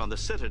representatives on the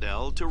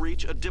Citadel to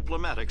reach a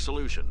diplomatic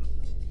solution.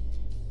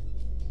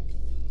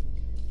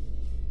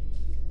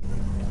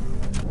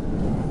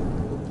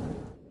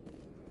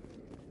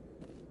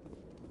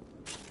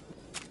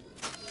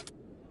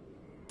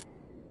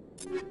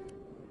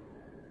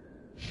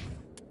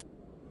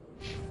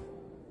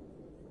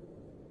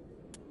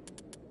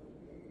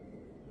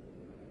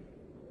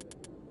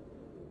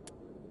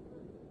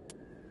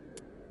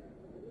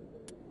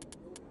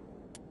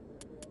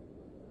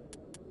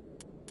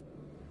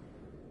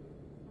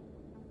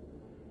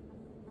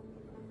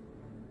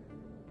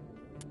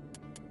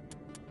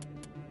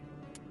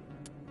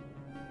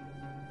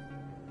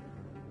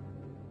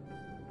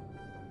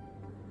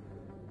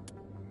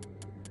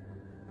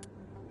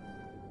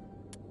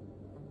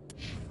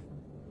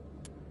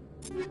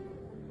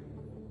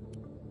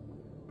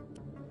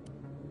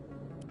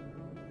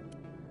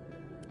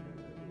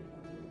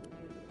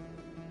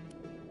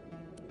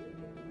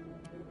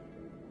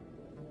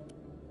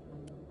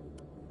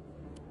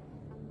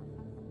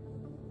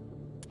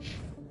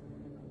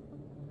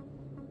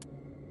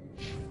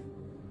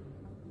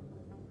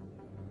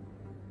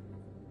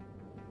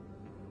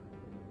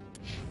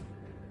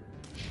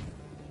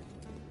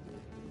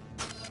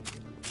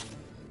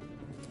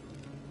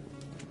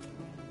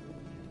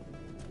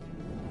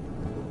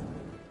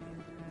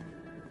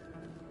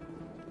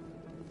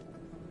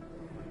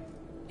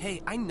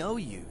 Hey, I know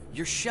you.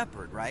 You're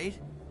Shepard, right?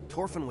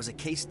 Torfin was a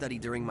case study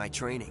during my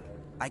training.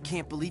 I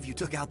can't believe you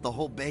took out the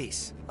whole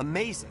base.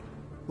 Amazing.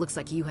 Looks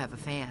like you have a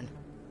fan.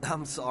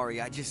 I'm sorry,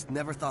 I just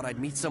never thought I'd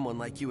meet someone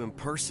like you in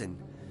person.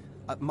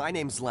 My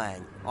name's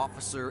Lang,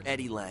 Officer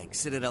Eddie Lang,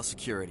 Citadel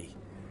Security.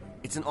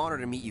 It's an honor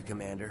to meet you,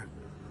 Commander.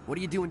 What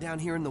are you doing down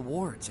here in the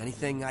wards?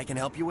 Anything I can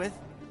help you with?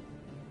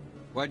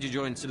 Why'd you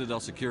join Citadel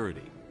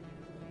Security?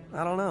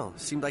 I don't know.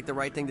 Seemed like the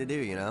right thing to do,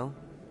 you know?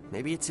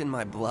 Maybe it's in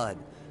my blood.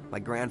 My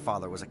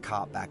grandfather was a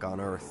cop back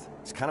on Earth.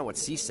 It's kind of what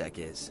C-Sec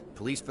is.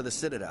 Police for the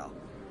Citadel.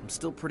 I'm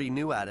still pretty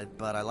new at it,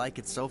 but I like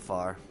it so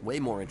far. Way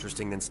more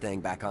interesting than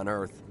staying back on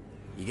Earth.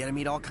 You get to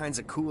meet all kinds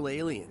of cool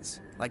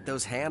aliens, like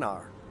those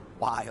Hanar.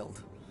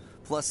 Wild.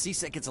 Plus,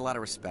 C-Sec gets a lot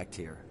of respect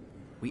here.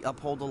 We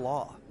uphold the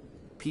law.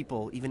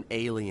 People, even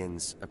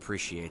aliens,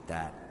 appreciate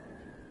that.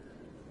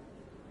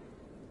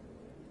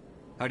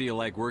 How do you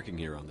like working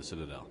here on the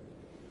Citadel?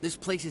 This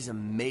place is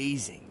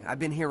amazing. I've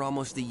been here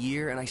almost a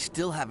year, and I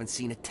still haven't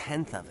seen a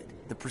tenth of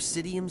it. The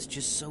Presidium's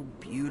just so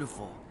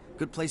beautiful.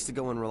 Good place to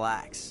go and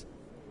relax.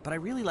 But I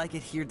really like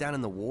it here down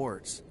in the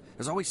wards.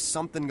 There's always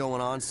something going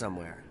on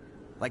somewhere.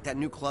 Like that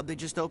new club they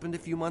just opened a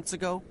few months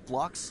ago,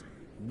 Flux.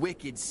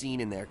 Wicked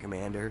scene in there,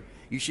 Commander.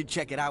 You should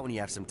check it out when you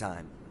have some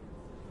time.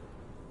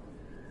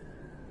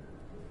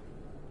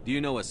 Do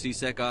you know a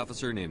C-Sec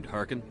officer named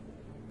Harkin?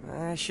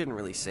 I shouldn't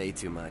really say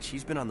too much.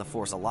 He's been on the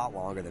force a lot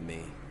longer than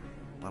me.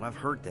 but I've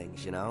heard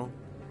things, you know?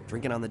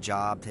 Drinking on the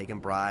job, taking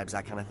bribes,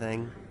 that kind of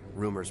thing.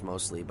 Rumors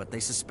mostly, but they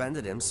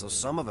suspended him, so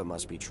some of it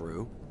must be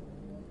true.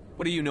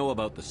 What do you know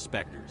about the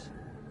Spectres?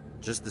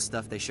 Just the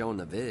stuff they show in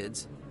the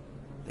vids.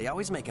 They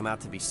always make him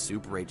out to be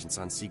super agents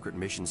on secret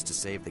missions to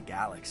save the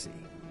galaxy.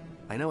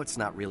 I know it's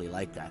not really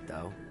like that,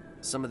 though.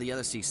 Some of the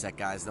other C-Sec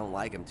guys don't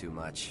like him too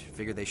much,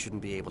 figure they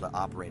shouldn't be able to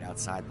operate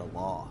outside the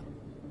law.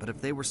 But if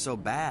they were so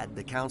bad,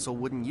 the Council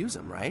wouldn't use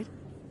him, right?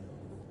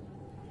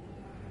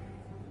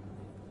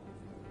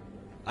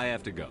 I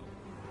have to go.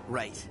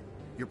 Right.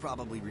 You're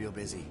probably real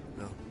busy.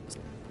 No.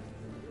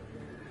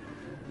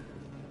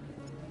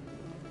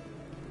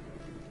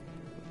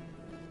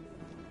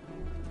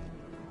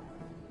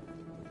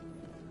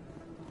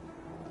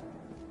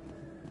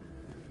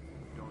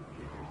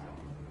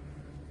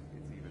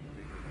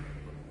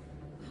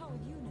 How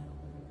would you know?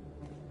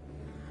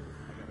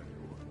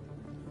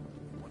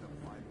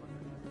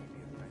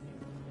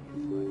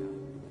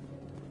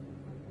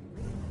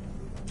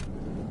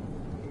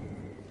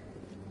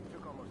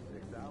 Took almost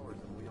 6 hours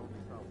and we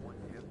only saw one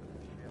gift of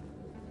the ship.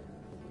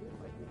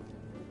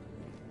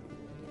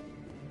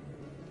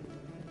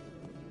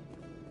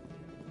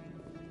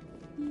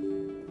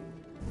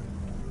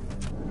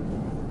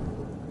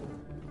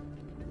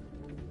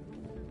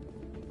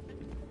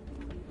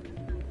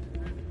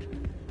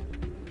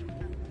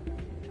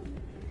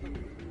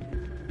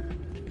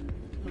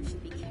 You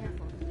should be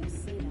careful when you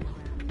say that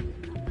around.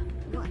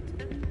 What?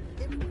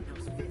 Everyone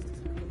knows Fist is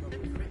one of the local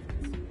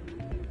criminals.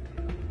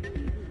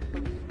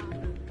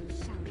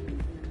 Shouting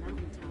from the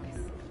mountaintops.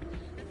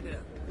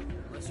 Yeah,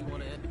 unless you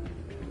want to end.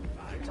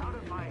 It's out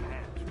of my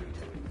hands,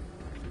 Rita.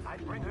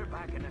 I'd bring her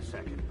back in a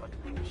second, but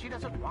she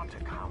doesn't want to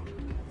come.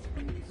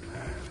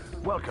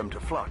 Welcome to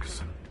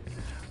Flux.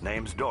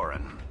 Name's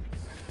Doran.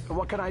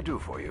 What can I do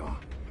for you?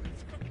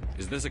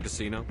 Is this a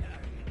casino?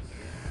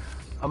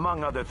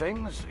 Among other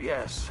things,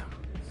 yes.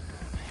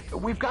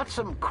 We've got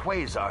some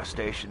quasar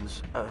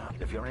stations,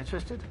 if you're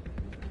interested.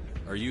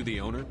 Are you the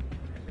owner?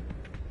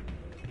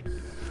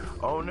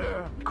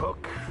 Owner,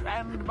 cook,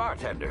 and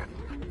bartender.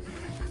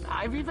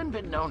 I've even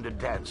been known to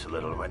dance a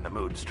little when the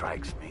mood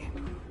strikes me.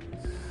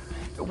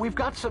 We've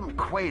got some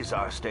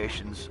quasar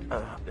stations,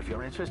 if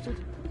you're interested.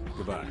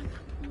 Goodbye.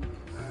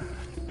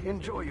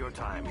 Enjoy your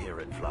time here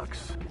at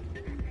Flux.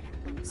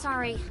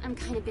 Sorry, I'm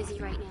kind of busy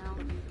right now.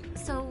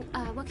 So,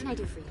 what can I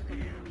do for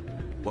you?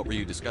 What were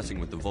you discussing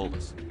with the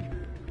Volus?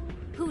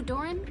 Who,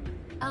 Doran?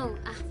 Oh,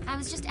 I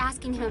was just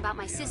asking him about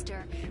my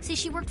sister. See,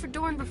 she worked for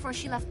Doran before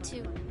she left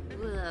too.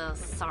 Ugh,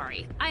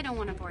 sorry. I don't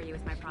want to bore you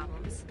with my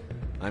problems.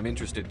 I'm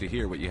interested to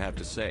hear what you have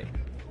to say.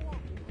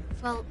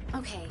 Well,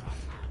 okay.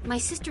 My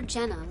sister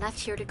Jenna left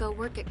here to go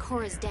work at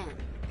Cora's Den.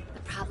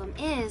 The problem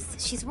is,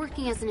 she's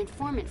working as an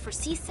informant for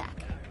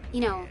C-Sec.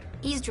 You know,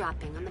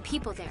 eavesdropping on the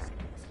people there.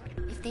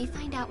 If they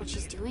find out what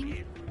she's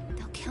doing,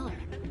 they'll kill her.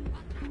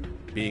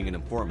 Being an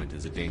informant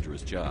is a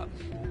dangerous job.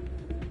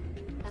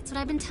 That's what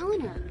I've been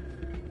telling her.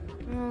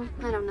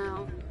 I don't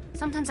know.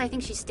 Sometimes I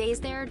think she stays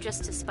there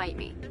just to spite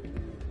me.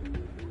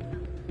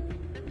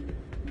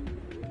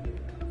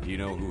 Do you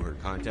know who her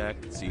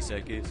contact at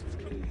C-Sec is?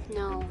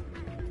 No,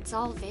 it's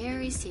all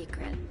very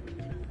secret.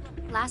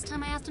 Last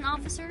time I asked an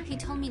officer, he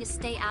told me to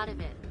stay out of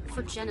it,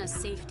 for Jenna's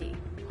safety.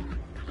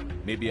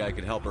 Maybe I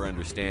could help her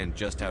understand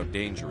just how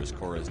dangerous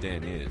Cora's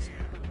Den is.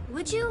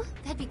 Would you?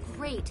 That'd be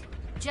great.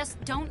 Just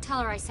don't tell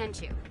her I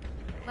sent you.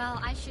 Well,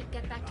 I should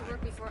get back to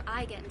work before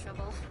I get in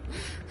trouble.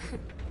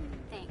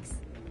 Thanks.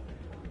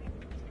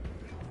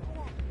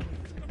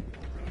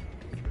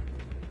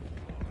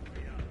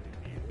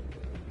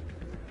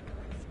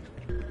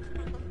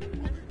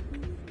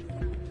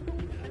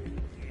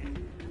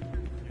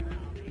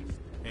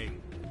 Hey,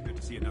 good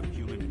to see another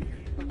human in here.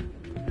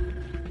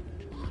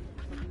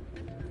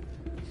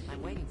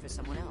 I'm waiting for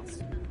someone else.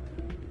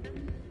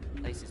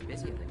 Place is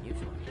busier than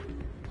usual.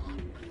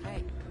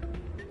 Hey.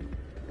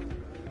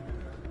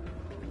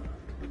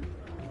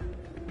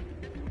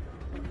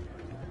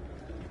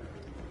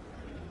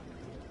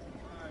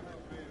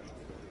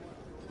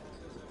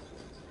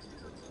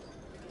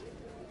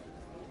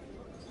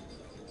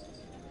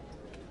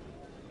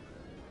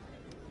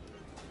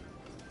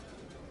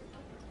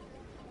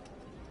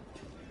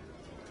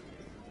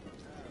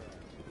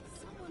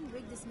 Someone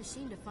rigged this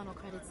machine to funnel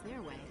credits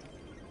their way.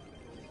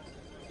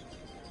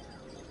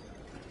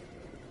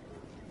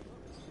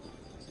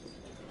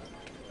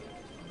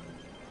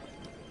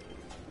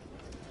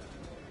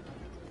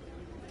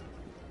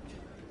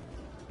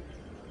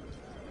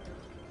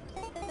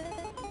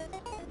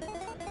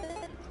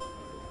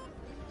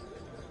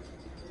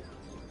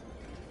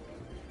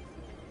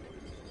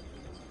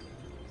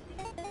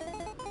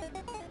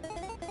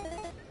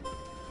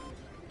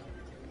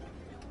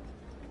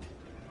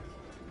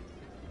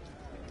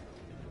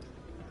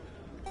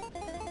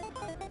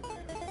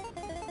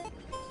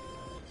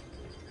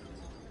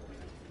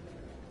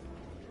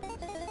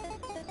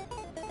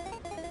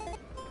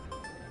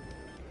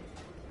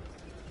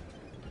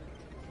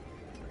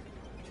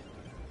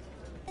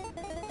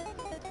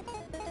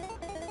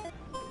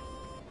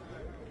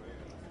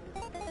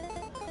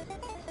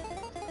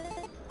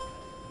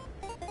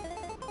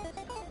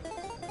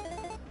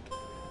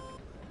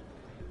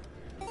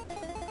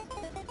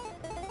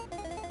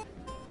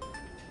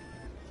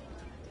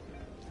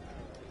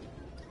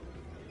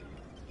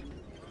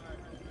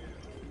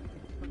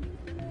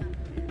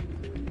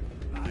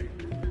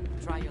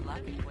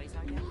 like a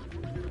quasar yet?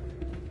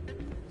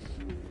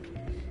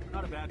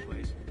 Not a bad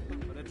place,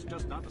 but it's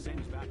just not the same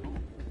as back home.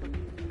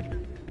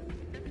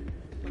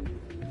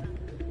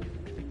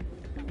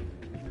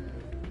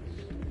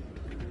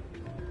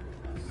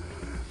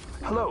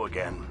 Hello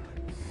again.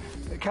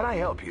 Can I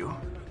help you?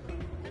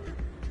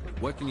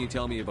 What can you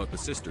tell me about the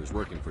sisters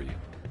working for you?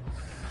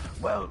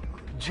 Well,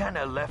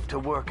 Jenna left to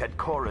work at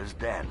Cora's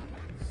den.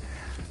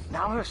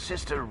 Now her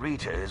sister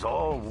Rita is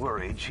all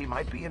worried she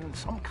might be in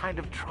some kind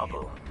of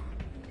trouble.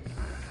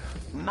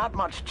 Not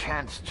much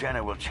chance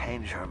Jenna will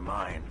change her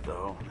mind,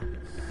 though.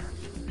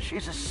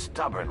 She's a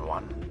stubborn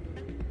one.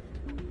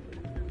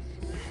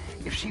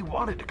 If she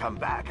wanted to come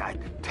back,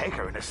 I'd take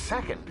her in a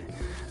second.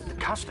 The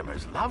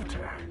customers loved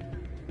her.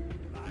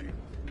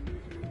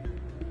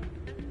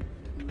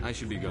 I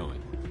should be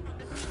going.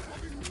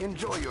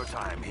 Enjoy your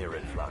time here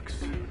at Flux.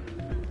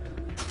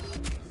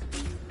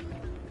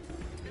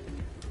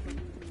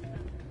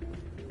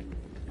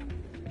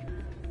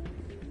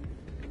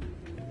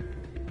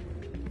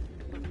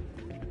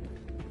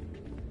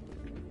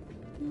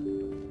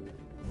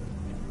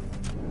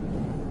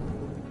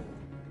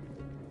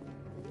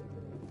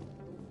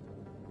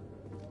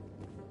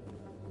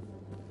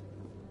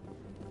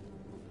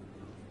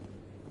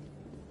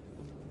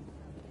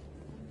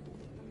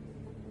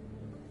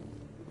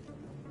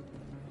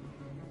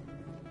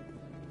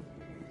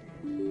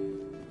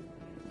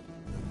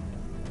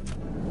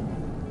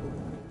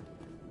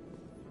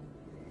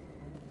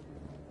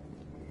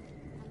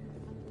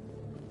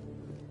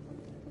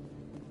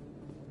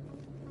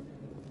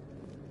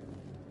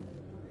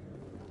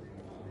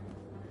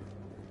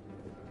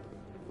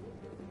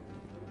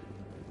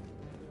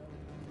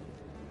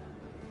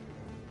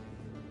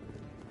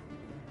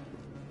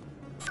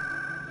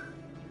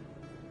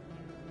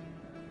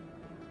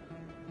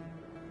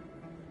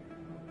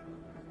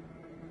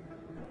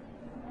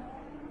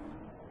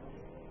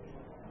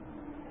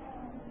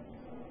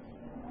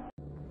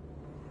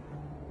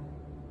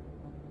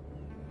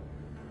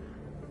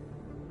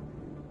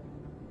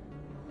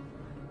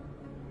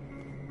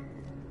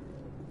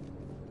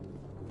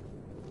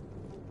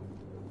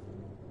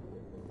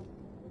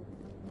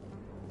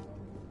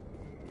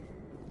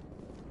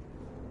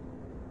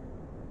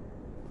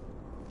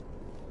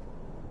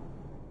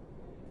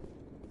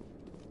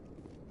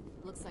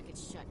 Looks like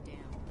it's shut down.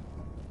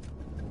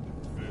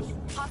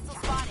 Hostile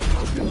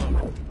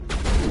spotted.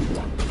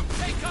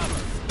 Take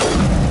cover!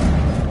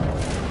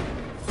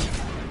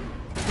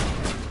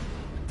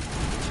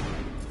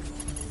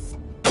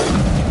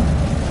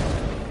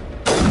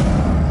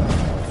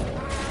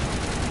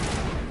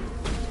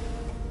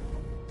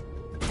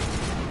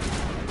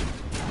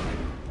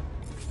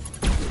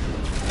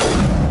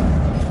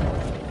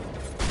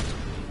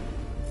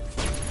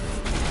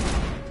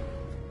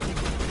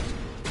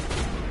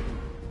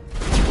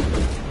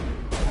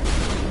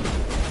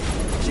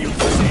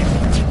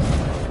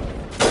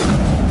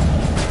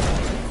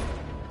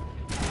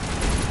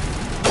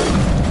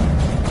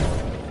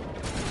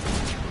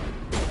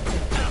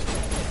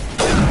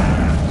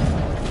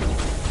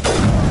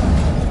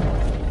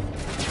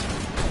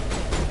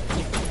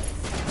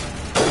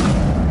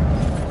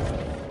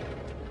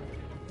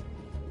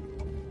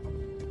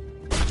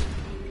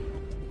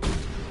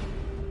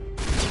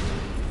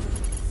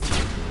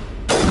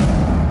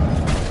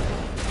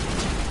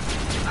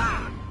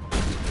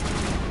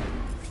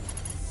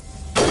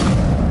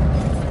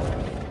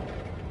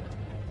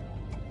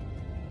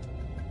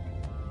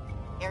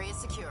 Area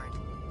secured.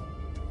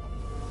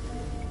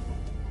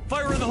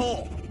 Fire in the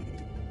hole!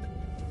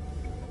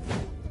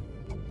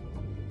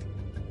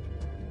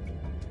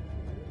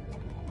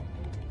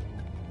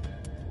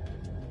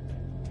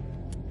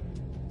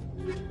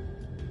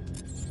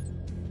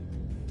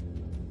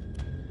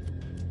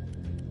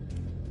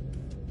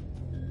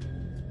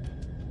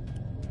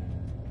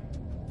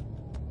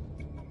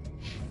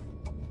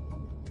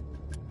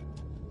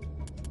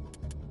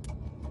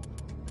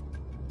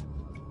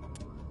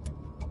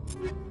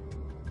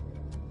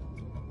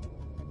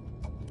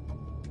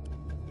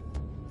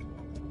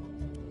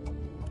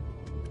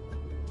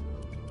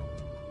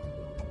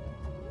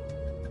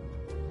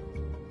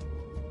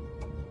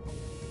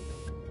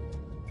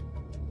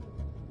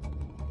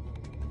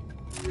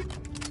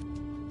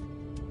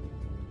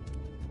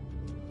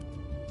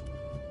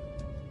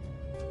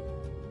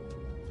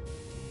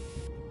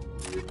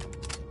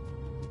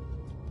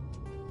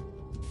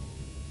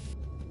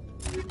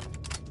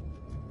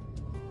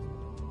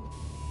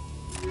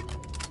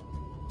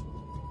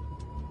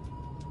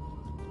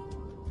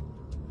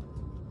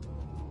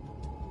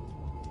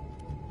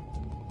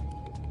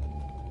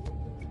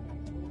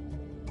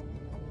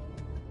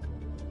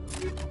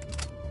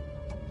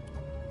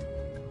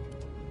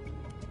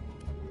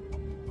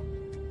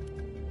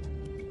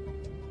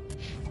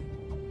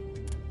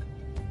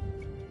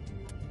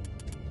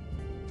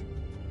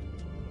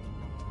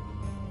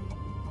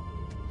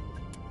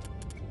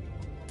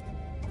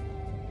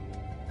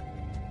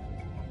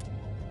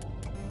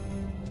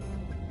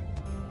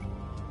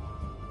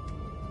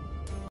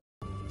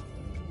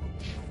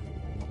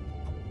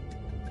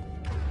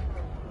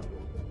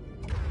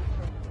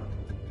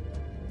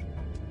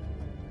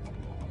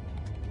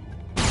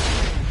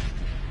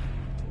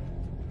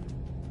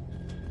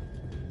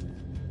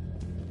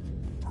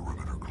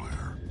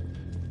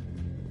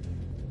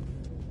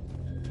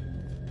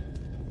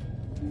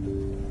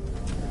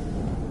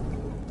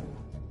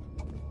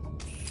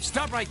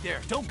 Stop right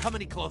there. Don't come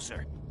any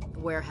closer. The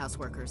warehouse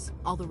workers.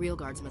 All the real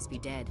guards must be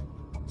dead.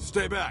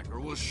 Stay back, or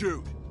we'll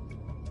shoot.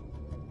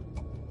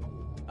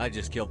 I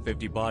just killed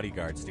 50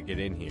 bodyguards to get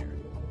in here.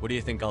 What do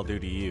you think I'll do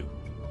to you?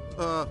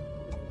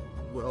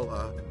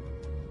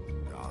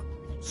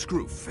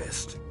 Screw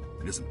Fist.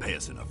 He doesn't pay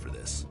us enough for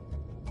this.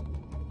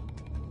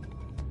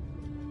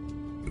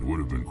 It would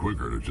have been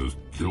quicker to just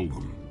kill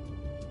them.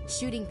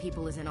 Shooting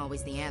people isn't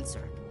always the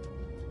answer.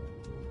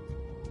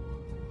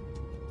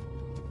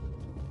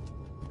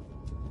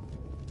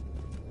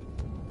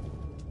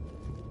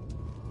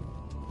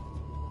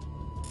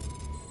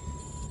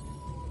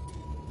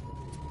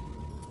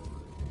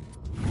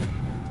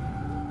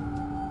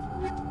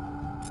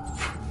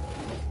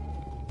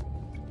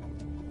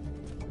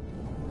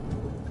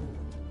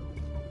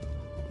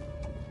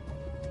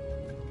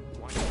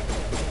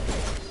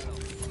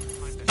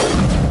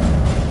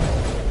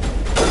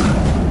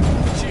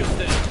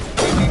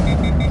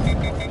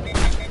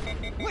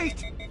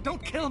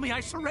 I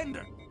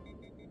surrender.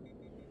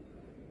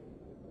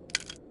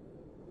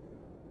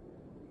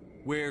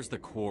 Where's the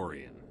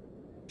Quarian?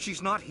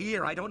 She's not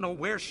here. I don't know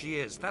where she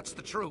is. That's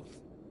the truth.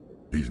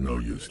 He's no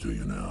use to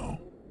you now.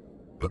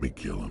 Let me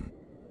kill him.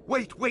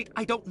 Wait.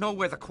 I don't know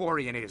where the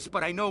Quarian is,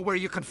 but I know where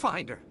you can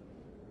find her.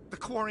 The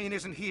Quarian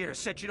isn't here.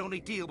 Said she'd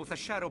only deal with the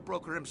Shadow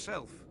Broker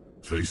himself.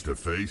 Face to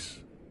face?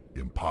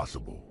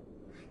 Impossible.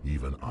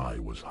 Even I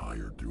was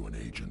hired through an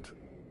agent.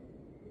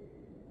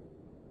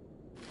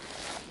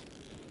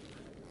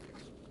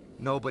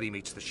 Nobody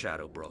meets the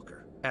Shadow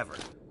Broker, ever.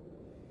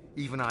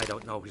 Even I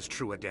don't know his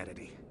true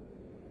identity.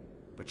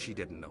 But she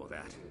didn't know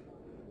that.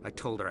 I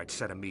told her I'd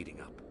set a meeting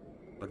up.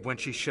 But when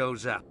she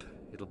shows up,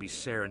 it'll be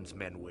Saren's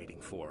men waiting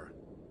for her.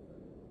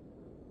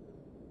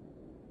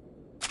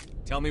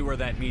 Tell me where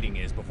that meeting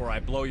is before I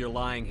blow your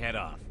lying head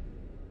off.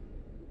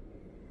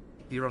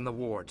 Here on the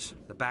wards,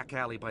 the back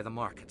alley by the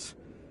markets.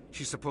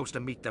 She's supposed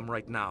to meet them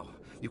right now.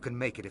 You can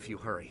make it if you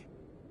hurry.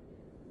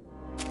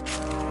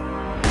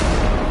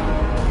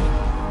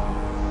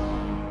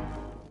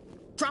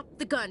 Drop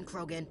the gun,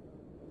 Krogan.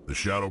 The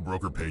Shadow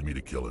Broker paid me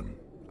to kill him.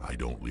 I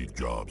don't leave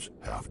jobs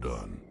half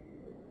done.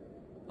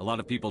 A lot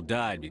of people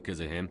died because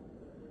of him.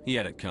 He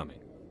had it coming.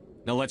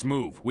 Now let's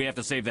move. We have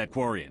to save that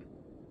Quarian.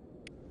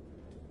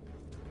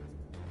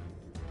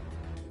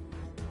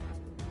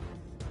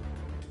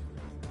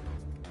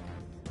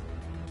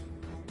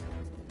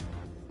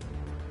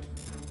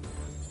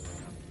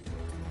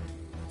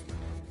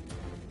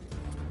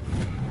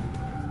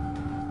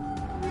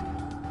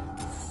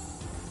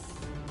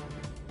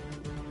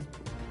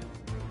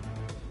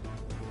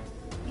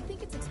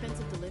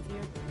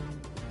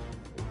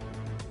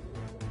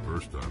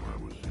 First time I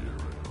was here, I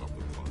dropped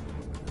the bundle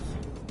in the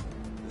casino.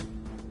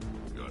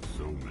 Got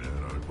so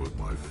mad I put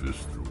my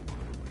fist through my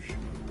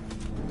machine.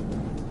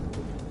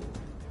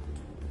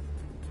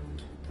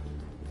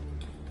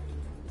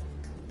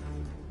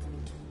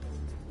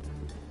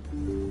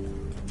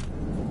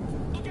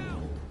 Look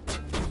out!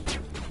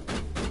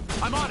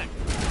 I'm on it!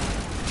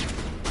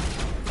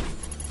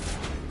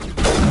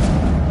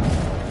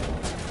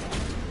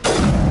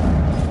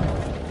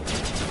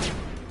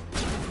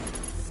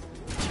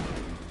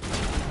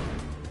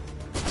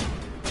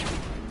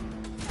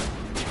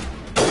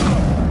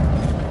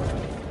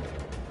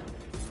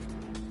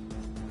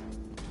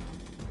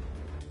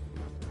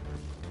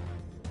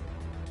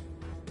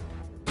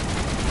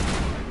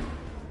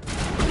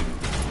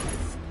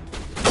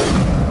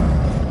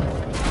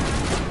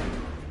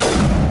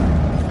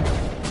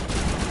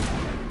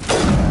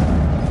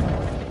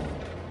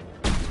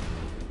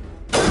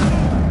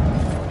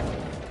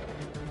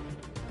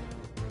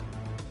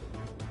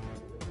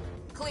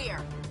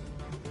 Clear.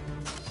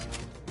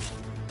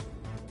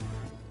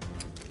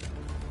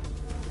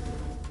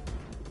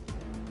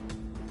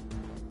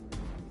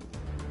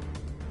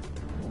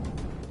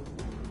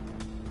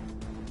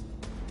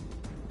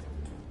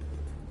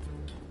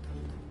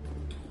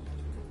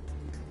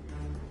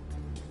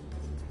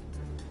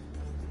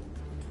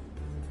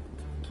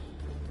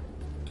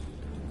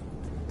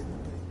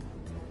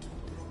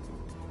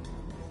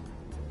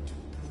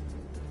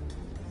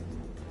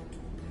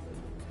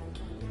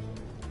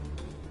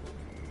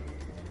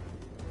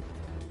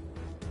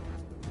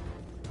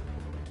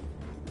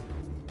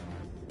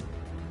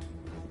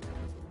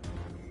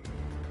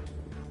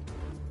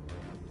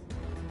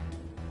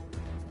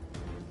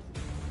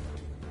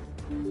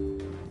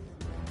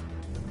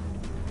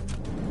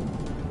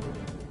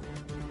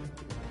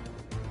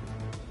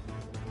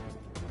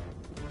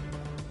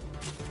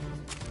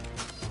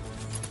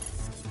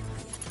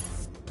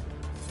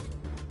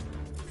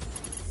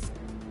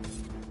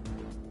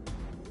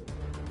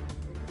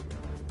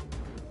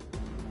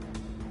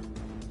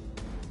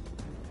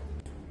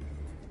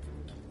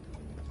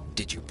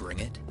 Did you bring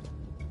it?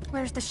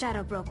 Where's the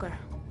Shadow Broker?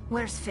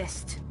 Where's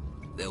Fist?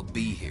 They'll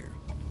be here.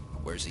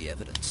 Where's the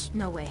evidence?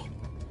 No way.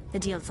 The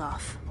deal's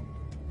off.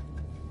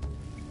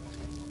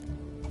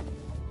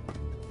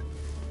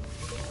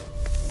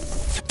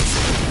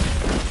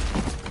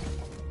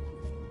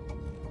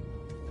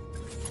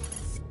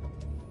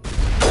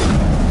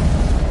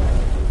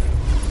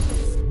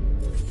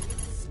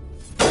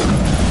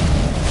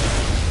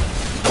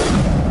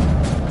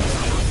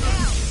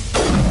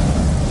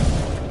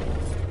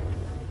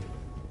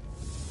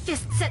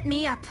 Fist set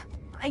me up.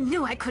 I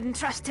knew I couldn't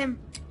trust him.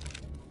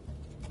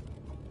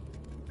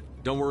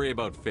 Don't worry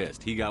about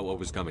Fist. He got what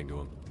was coming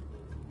to him.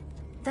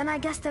 Then I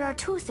guess there are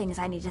two things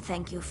I need to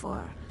thank you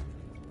for.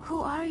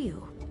 Who are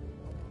you?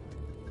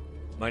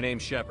 My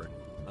name's Shepard.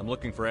 I'm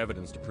looking for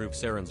evidence to prove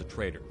Saren's a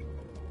traitor.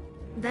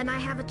 Then I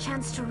have a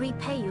chance to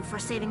repay you for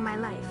saving my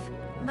life.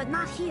 But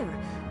not here.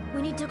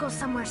 We need to go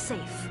somewhere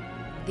safe.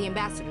 The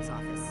ambassador's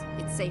office.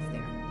 It's safe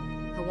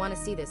there. He'll want to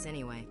see this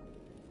anyway.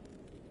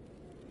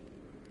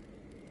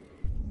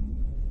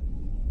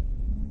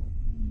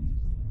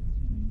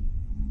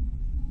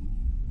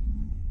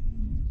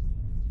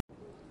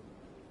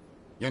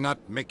 You're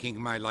not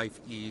making my life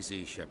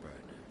easy,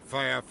 Shepard.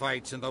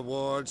 Firefights in the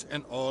wards,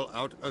 an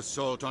all-out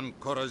assault on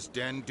Korra's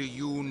Den. Do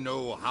you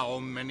know how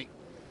many...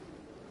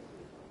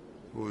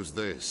 Who's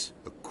this?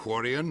 A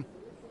Quarian?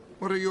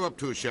 What are you up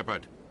to,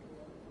 Shepard?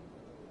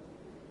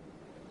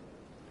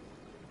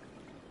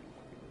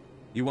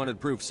 You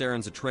wanted proof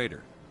Saren's a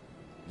traitor.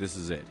 This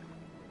is it.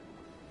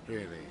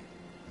 Really?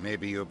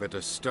 Maybe you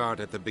better start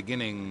at the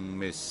beginning,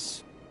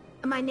 Miss...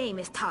 My name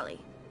is Tali.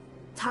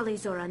 Tali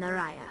Zora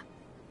Naraya.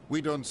 We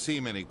don't see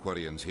many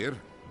Quarians here.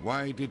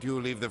 Why did you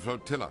leave the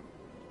flotilla?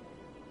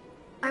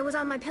 I was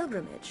on my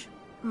pilgrimage.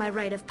 My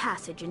rite of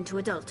passage into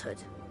adulthood.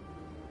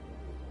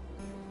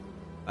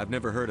 I've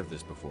never heard of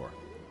this before.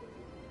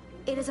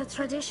 It is a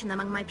tradition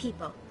among my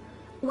people.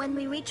 When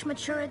we reach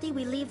maturity,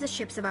 we leave the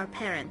ships of our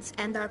parents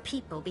and our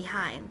people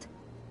behind.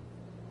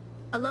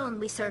 Alone,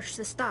 we search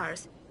the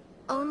stars,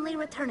 only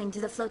returning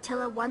to the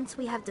flotilla once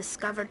we have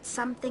discovered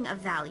something of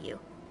value.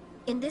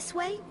 In this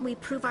way, we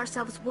prove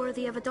ourselves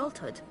worthy of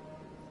adulthood.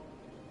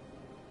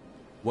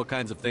 What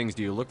kinds of things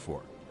do you look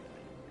for?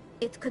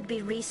 It could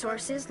be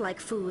resources like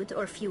food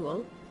or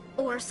fuel,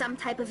 or some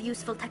type of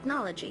useful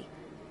technology,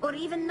 or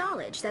even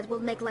knowledge that will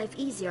make life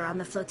easier on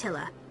the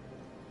flotilla.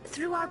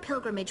 Through our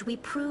pilgrimage, we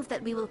prove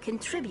that we will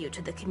contribute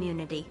to the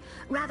community,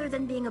 rather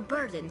than being a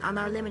burden on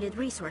our limited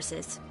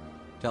resources.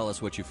 Tell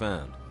us what you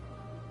found.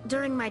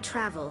 During my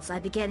travels, I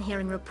began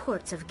hearing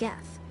reports of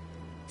Geth.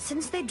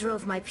 Since they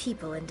drove my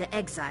people into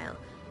exile,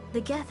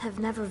 the Geth have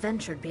never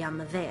ventured beyond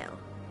the Veil.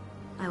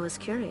 I was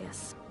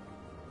curious.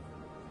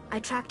 I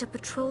tracked a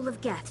patrol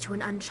of Geth to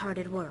an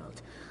uncharted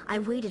world. I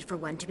waited for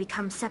one to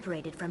become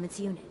separated from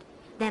its unit.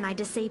 Then I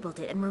disabled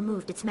it and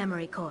removed its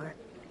memory core.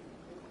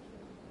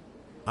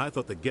 I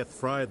thought the Geth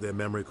fried their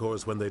memory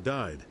cores when they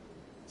died.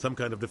 Some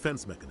kind of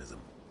defense mechanism.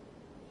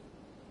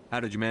 How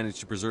did you manage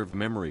to preserve the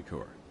memory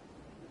core?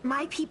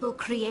 My people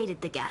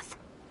created the Geth.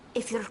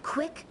 If you're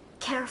quick,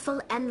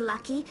 careful, and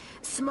lucky,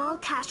 small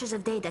caches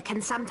of data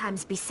can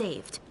sometimes be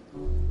saved.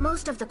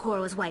 Most of the core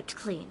was wiped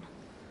clean.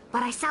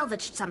 But I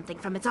salvaged something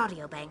from its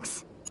audio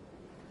banks.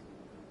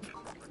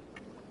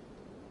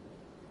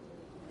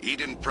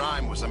 Eden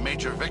Prime was a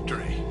major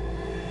victory.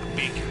 The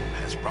beacon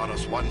has brought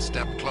us one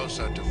step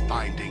closer to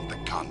finding the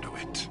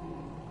conduit.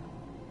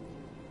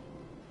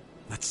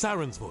 That's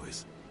Saren's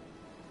voice.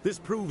 This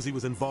proves he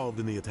was involved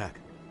in the attack.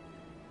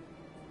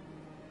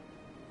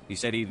 He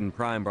said Eden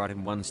Prime brought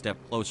him one step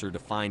closer to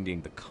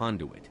finding the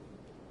conduit.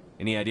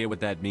 Any idea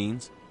what that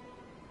means?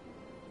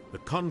 The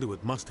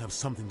conduit must have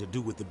something to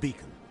do with the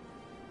beacon.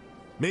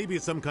 Maybe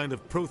it's some kind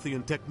of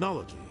Prothean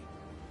technology.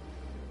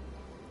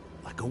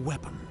 Like a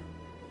weapon.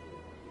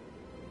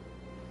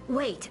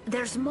 Wait,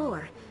 there's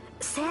more.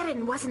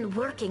 Saren wasn't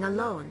working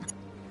alone.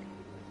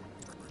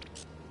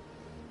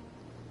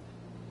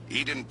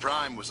 Eden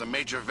Prime was a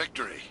major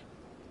victory.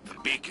 The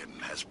beacon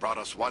has brought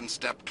us one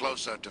step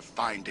closer to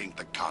finding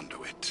the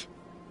conduit.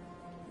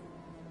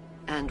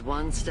 And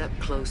one step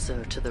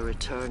closer to the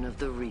return of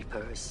the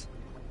Reapers.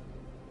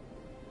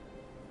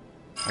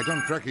 I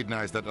don't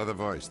recognize that other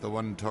voice, the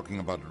one talking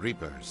about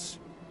Reapers.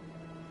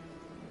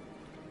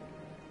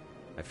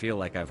 I feel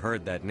like I've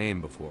heard that name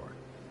before.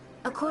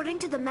 According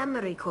to the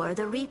memory core,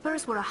 the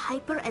Reapers were a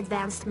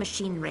hyper-advanced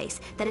machine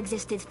race that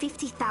existed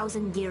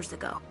 50,000 years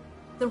ago.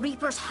 The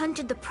Reapers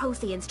hunted the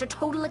Protheans to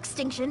total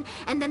extinction,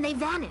 and then they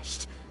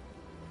vanished.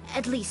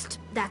 At least,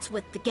 that's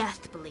what the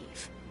Geth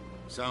believe.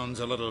 Sounds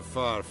a little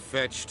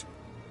far-fetched.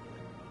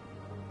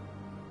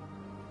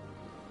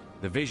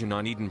 The vision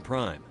on Eden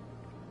Prime.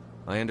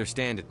 I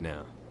understand it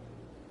now.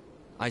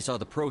 I saw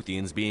the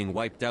Protheans being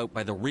wiped out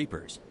by the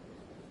Reapers.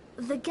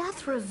 The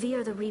Geth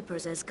revere the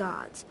Reapers as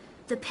gods,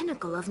 the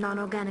pinnacle of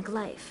non-organic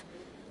life.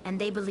 And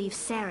they believe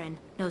Saren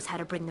knows how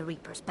to bring the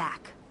Reapers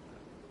back.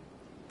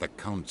 The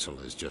Council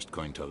is just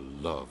going to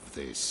love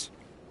this.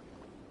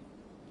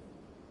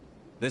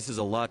 This is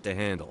a lot to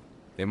handle.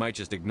 They might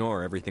just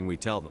ignore everything we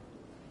tell them.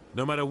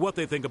 No matter what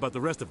they think about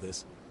the rest of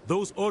this,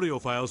 those audio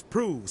files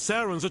prove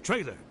Saren's a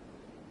traitor.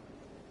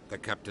 The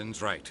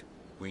Captain's right.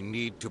 We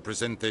need to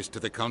present this to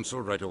the Council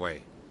right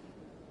away.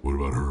 What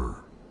about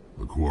her?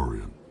 The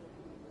Quarian?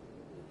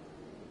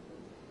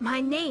 My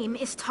name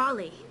is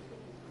Tali.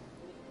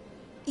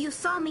 You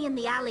saw me in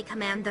the alley,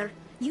 Commander.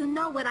 You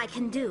know what I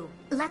can do.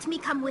 Let me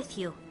come with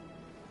you.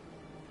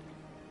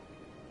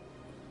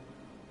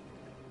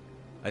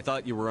 I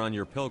thought you were on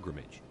your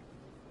pilgrimage.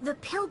 The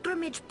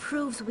pilgrimage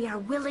proves we are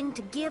willing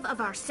to give of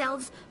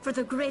ourselves for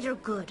the greater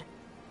good.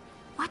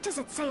 What does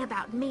it say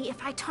about me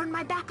if I turn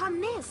my back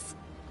on this?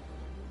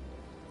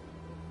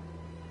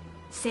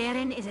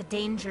 Saren is a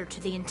danger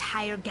to the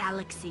entire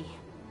galaxy.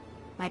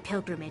 My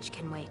pilgrimage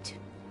can wait.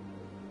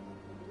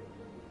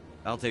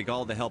 I'll take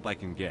all the help I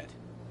can get.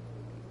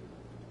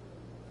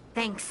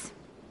 Thanks.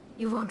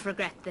 You won't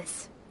regret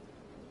this.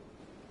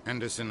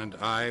 Anderson and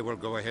I will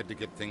go ahead to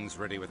get things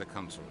ready with the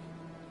Council.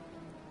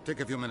 Take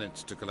a few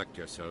minutes to collect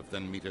yourself,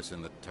 then meet us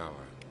in the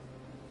tower.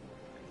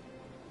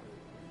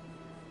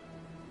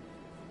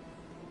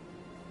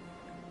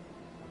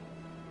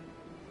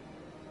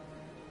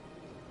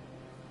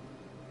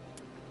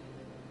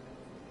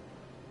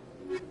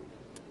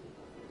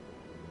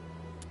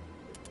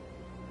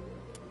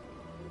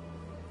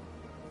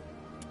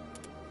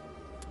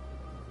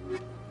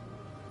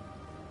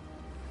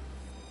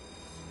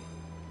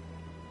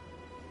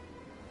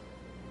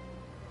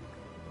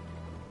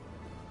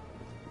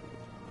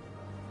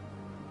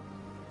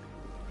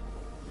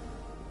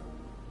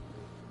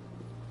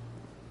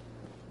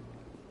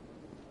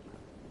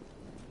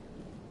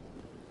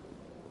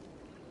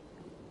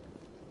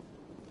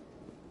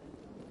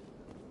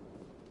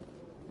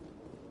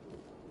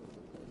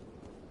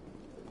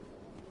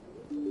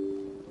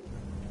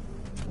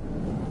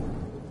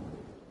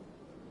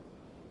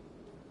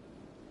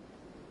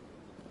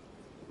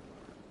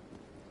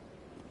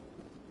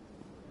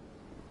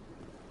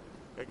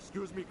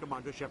 Excuse me,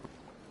 Commander Shepard.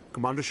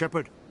 Commander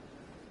Shepard,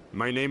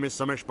 my name is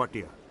Samesh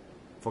Bhatia.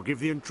 Forgive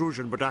the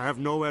intrusion, but I have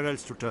nowhere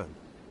else to turn.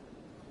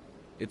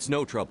 It's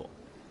no trouble.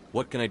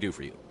 What can I do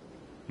for you?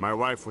 My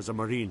wife was a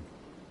Marine.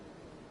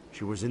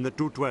 She was in the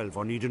 212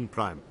 on Eden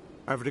Prime.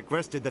 I've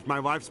requested that my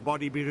wife's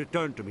body be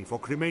returned to me for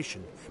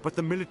cremation, but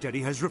the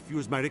military has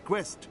refused my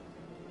request.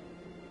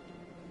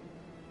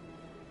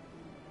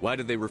 Why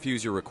did they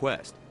refuse your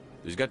request?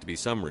 There's got to be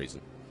some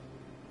reason.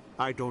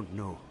 I don't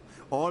know.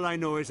 All I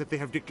know is that they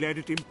have declared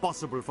it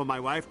impossible for my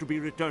wife to be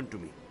returned to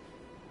me.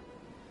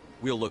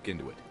 We'll look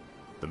into it.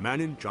 The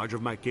man in charge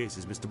of my case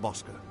is Mr.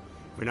 Bosker.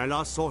 When I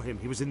last saw him,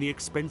 he was in the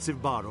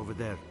expensive bar over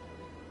there.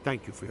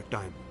 Thank you for your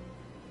time.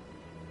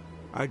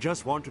 I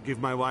just want to give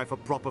my wife a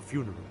proper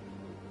funeral,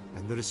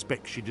 and the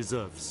respect she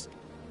deserves.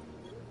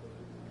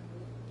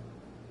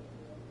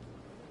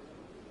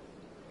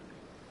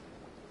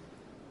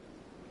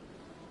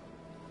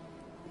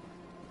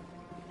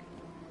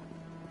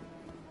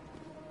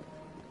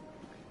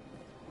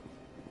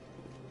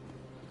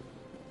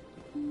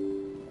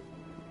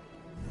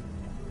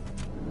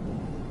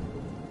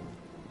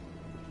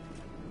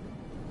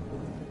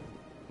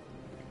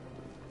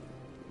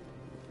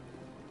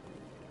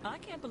 I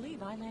can't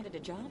believe I landed a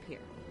job here.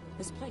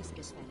 This place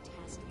is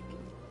fantastic.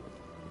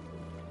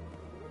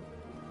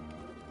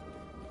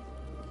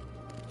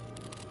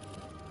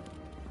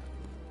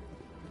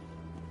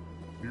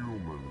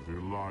 Human,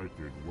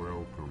 delighted,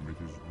 welcome.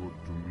 It is good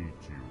to meet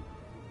you.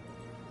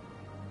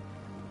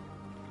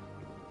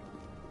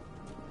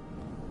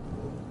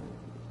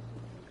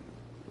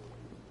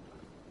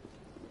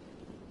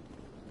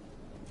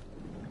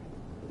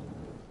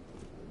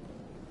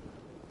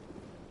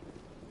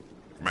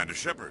 Commander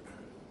Shepard,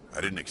 I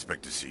didn't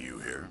expect to see you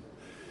here.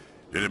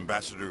 Did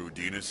Ambassador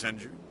Udina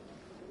send you?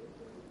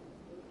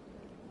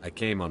 I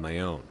came on my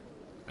own.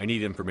 I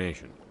need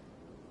information.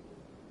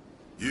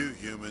 You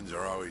humans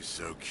are always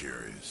so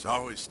curious,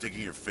 always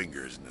sticking your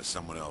fingers into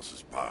someone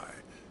else's pie.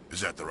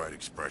 Is that the right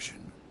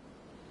expression?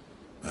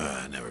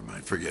 Never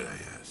mind. Forget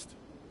I asked.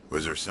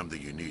 Was there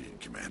something you needed,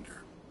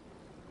 Commander?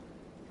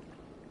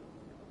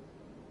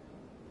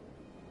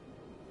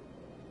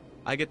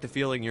 I get the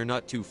feeling you're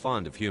not too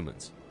fond of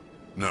humans.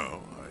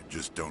 No, I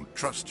just don't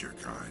trust your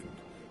kind.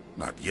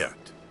 Not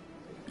yet.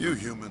 You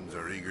humans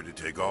are eager to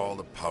take all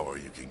the power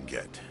you can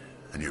get,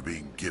 and you're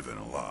being given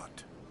a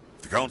lot.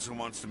 If the Council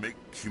wants to make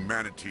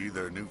humanity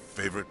their new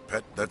favorite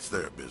pet, that's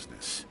their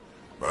business.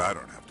 But I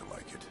don't have to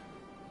like it.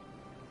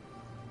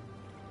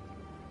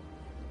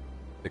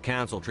 The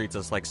Council treats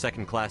us like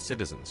second-class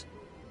citizens.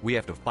 We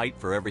have to fight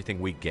for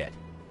everything we get.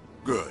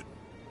 Good.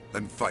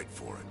 Then fight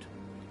for it.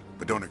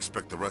 But don't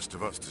expect the rest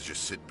of us to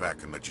just sit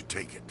back and let you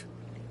take it.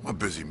 I'm a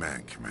busy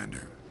man,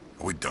 Commander.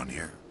 Are we done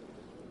here?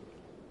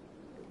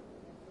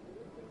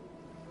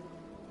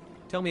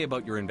 Tell me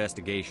about your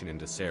investigation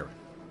into Saren.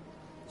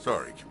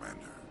 Sorry,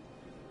 Commander.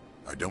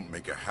 I don't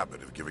make a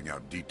habit of giving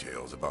out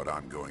details about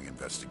ongoing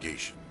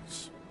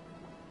investigations.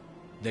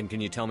 Then can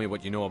you tell me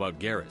what you know about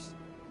Garrus?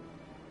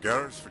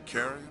 Garrus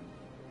Vakarian?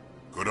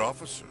 Good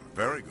officer.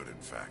 Very good, in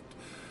fact.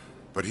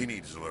 But he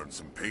needs to learn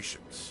some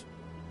patience.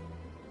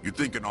 You'd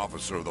think an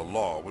officer of the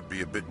law would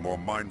be a bit more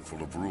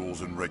mindful of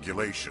rules and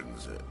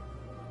regulations.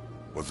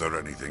 Was there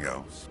anything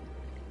else?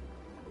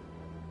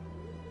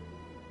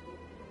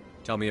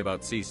 Tell me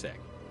about C-Sec.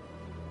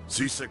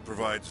 C-Sec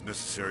provides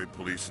necessary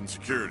police and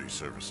security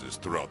services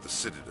throughout the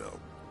Citadel.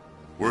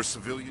 We're a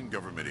civilian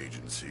government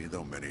agency,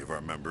 though many of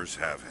our members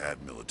have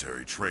had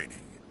military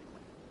training.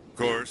 Of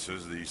course,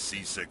 as the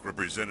C-Sec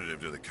representative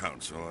to the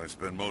Council, I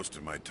spend most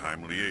of my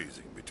time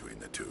liaising between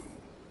the two.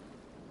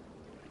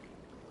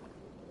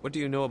 What do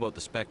you know about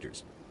the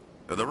Spectres?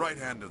 They're the right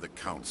hand of the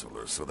Council,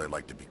 or so they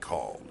like to be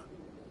called.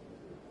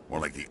 More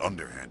like the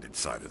underhanded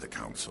side of the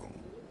Council.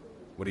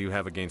 What do you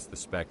have against the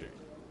Spectre?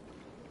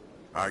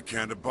 I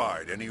can't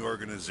abide any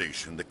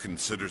organization that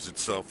considers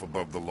itself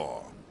above the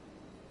law.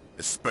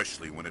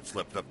 Especially when it's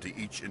left up to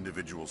each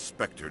individual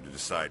Spectre to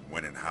decide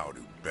when and how to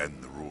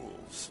bend the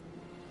rules.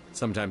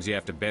 Sometimes you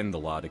have to bend the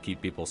law to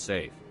keep people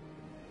safe.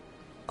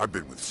 I've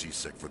been with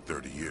CSEC for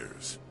 30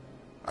 years.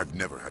 I've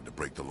never had to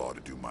break the law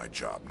to do my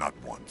job, not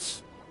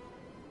once.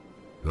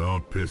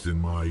 Don't piss in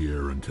my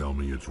ear and tell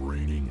me it's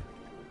raining.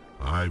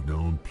 I've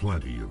known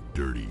plenty of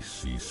dirty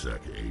CSEC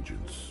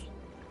agents.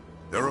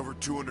 There are over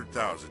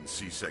 200,000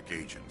 CSEC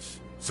agents.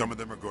 Some of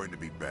them are going to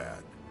be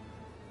bad.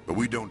 But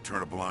we don't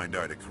turn a blind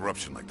eye to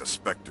corruption like the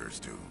Spectres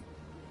do.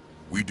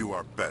 We do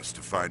our best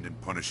to find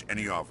and punish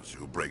any officer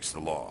who breaks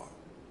the law.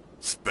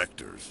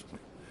 Spectres?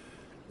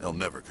 They'll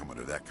never come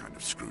under that kind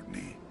of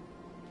scrutiny.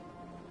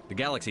 The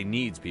Galaxy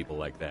needs people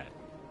like that.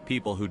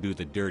 People who do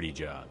the dirty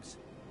jobs.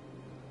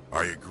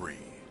 I agree.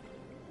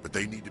 But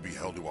they need to be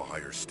held to a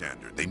higher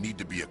standard. They need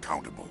to be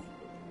accountable.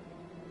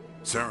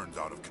 Saren's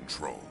out of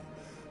control.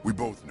 We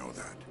both know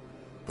that.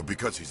 But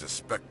because he's a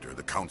Spectre,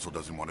 the Council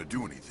doesn't want to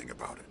do anything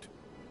about it.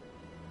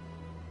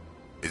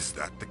 Is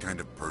that the kind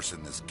of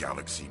person this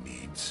galaxy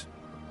needs?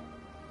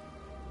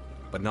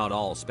 But not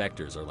all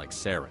Spectres are like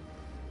Saren.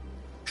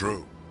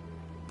 True.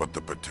 But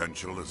the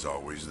potential is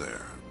always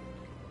there.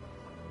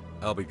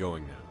 I'll be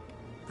going now.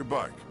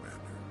 Goodbye, Commander.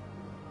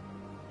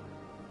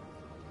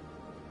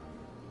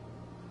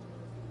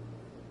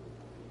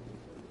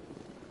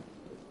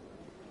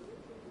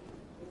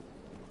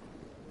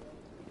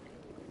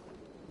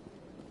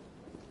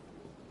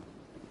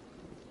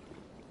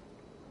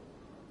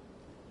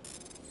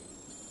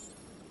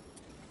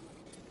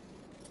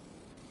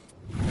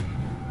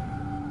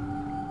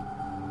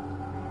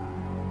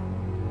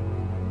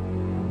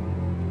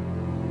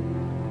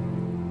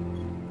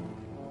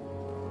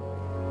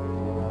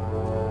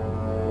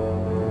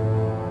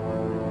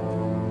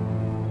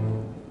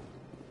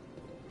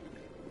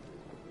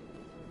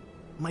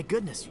 My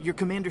goodness, you're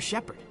Commander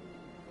Shepard.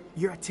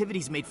 Your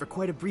activities made for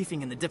quite a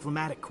briefing in the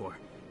Diplomatic Corps.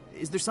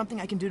 Is there something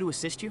I can do to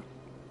assist you?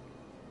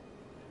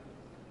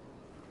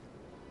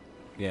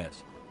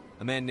 Yes.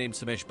 A man named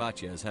Samesh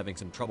Bhatia is having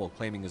some trouble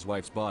claiming his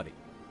wife's body.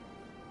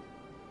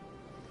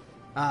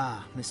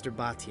 Ah, Mr.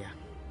 Bhatia.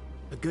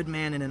 A good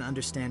man in an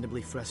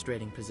understandably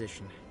frustrating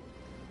position.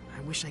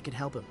 I wish I could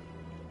help him.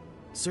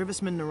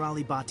 Serviceman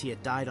Nirali Bhatia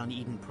died on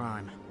Eden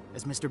Prime,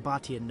 as Mr.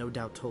 Bhatia no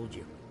doubt told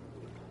you.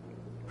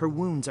 Her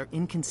wounds are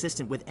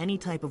inconsistent with any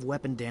type of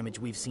weapon damage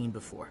we've seen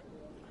before.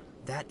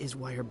 That is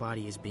why her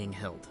body is being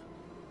held.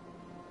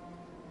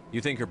 You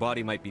think her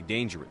body might be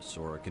dangerous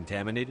or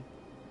contaminated?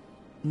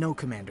 No,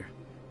 Commander.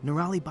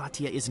 Nirali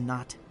Bhatia is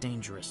not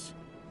dangerous.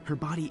 Her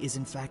body is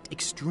in fact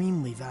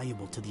extremely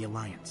valuable to the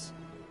Alliance.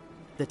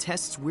 The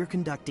tests we're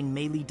conducting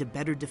may lead to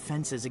better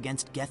defenses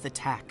against Geth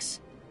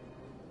attacks.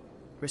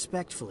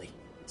 Respectfully,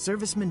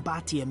 Serviceman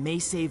Bhatia may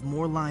save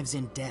more lives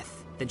in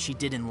death than she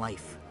did in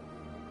life.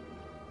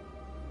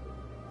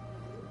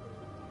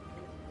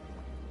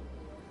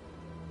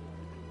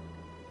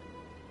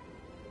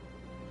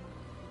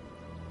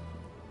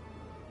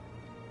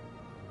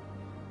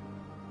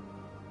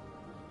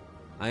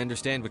 I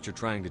understand what you're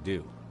trying to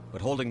do, but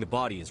holding the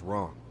body is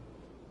wrong.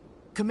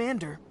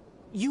 Commander,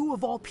 you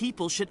of all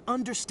people should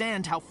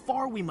understand how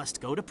far we must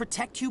go to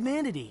protect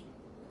humanity.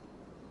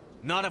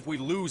 Not if we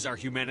lose our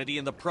humanity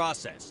in the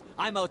process.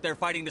 I'm out there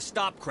fighting to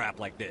stop crap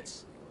like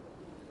this.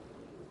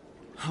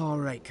 All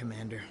right,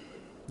 Commander.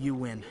 You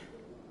win.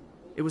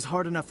 It was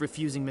hard enough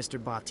refusing Mr.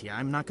 Bhatia.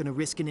 I'm not going to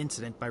risk an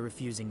incident by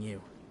refusing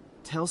you.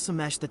 Tell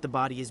Samesh that the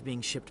body is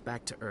being shipped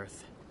back to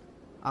Earth.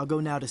 I'll go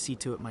now to see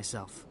to it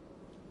myself.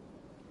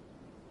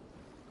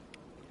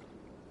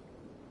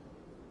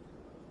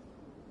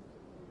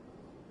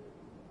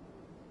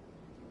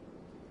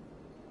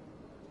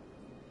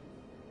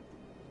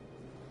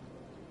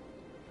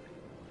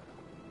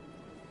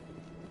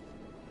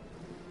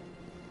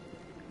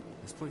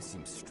 This place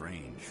seems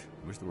strange.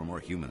 I wish there were more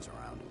humans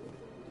around.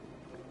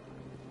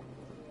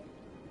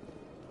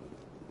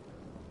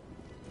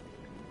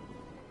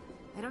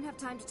 I don't have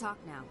time to talk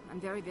now.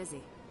 I'm very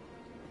busy.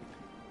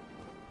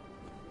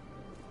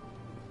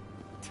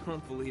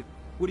 Don't believe...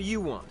 What do you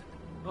want?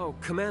 Oh,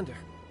 Commander.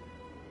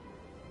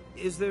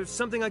 Is there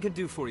something I can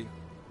do for you?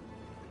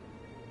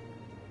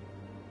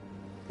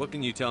 What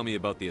can you tell me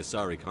about the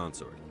Asari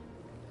consort?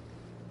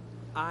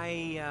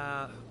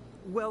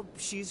 Well,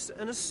 she's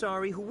an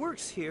Asari who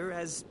works here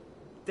as...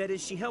 That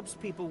is, she helps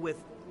people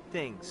with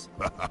things.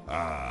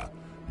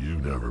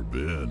 You've never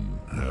been,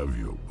 have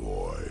you,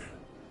 boy?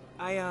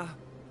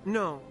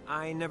 No,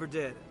 I never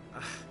did.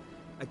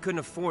 I couldn't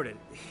afford it.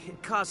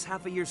 It costs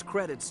half a year's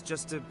credits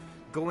just to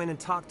go in and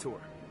talk to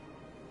her.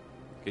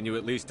 Can you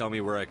at least tell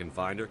me where I can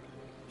find her?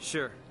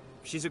 Sure.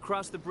 She's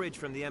across the bridge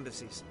from the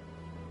embassies.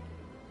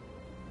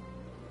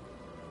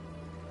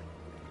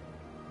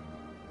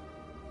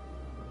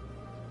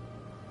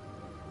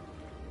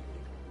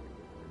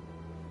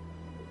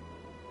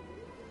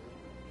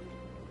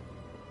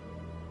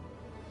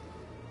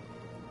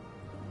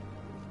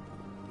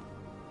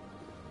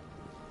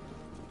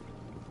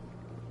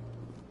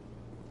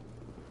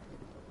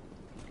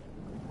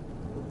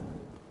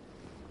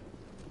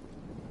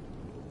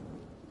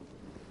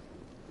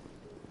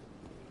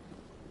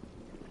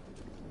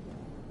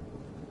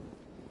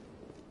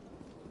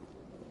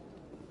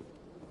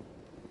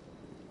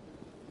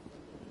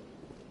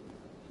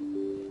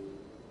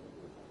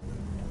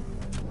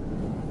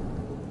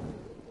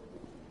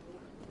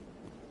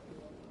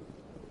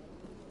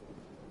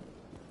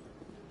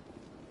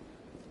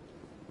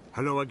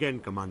 Hello again,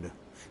 Commander.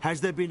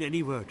 Has there been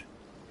any word?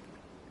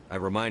 I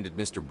reminded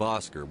Mr.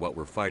 Bosker what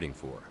we're fighting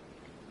for.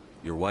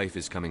 Your wife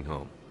is coming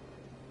home.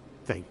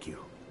 Thank you.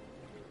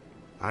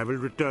 I will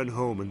return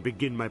home and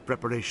begin my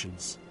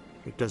preparations.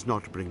 It does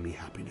not bring me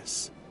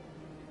happiness,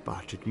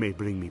 but it may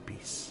bring me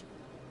peace.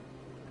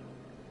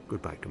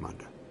 Goodbye,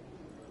 Commander.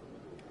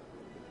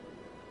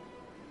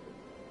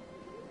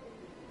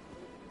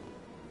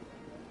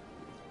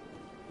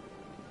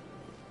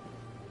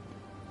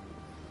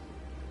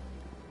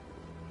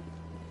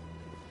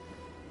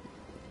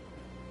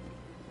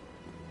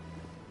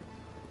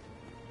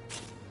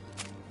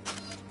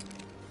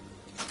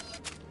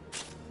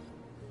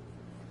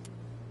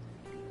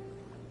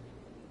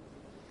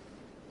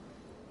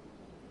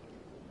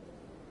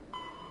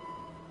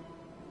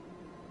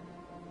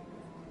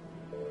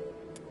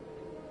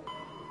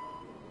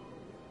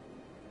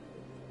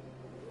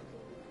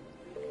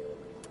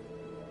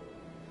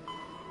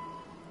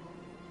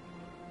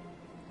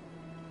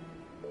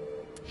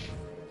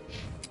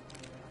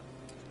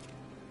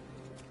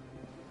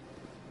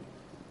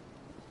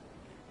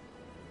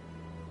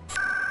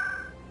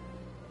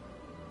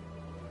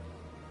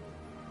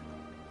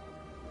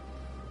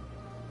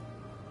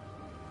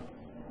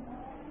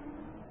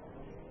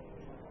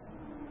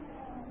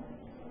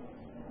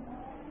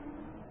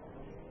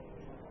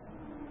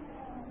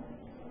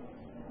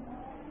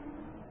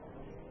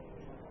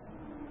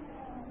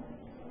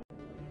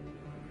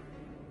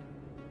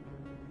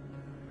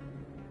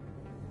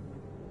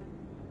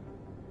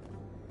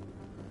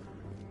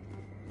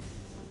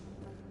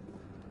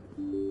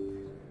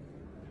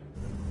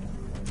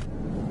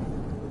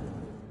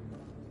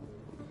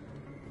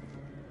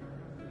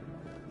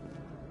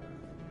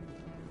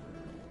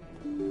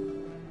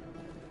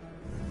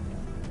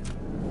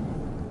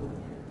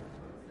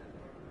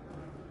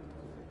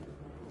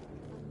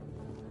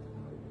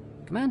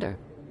 Commander,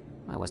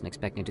 I wasn't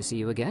expecting to see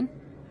you again.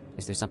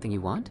 Is there something you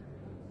want?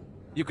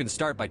 You can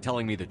start by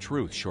telling me the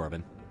truth,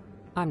 Shorban.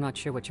 I'm not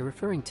sure what you're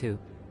referring to.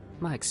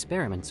 My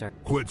experiments are...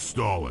 Quit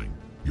stalling.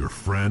 Your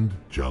friend,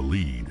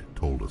 Jalid,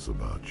 told us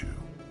about you.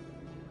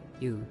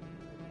 You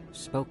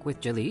spoke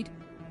with Jalid?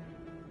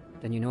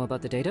 Then you know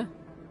about the data?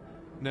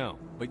 No,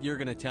 but you're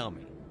gonna tell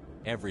me.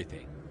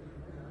 Everything.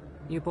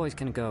 You boys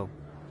can go.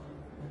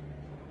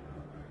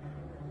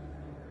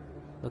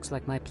 Looks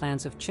like my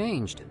plans have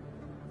changed.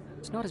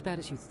 It's not as bad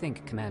as you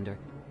think, Commander.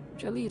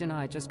 Jalid and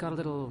I just got a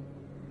little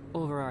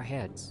over our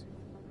heads.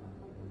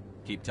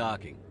 Keep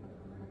talking.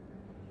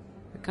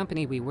 The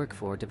company we work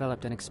for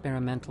developed an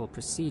experimental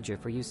procedure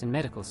for use in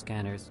medical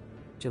scanners.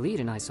 Jalid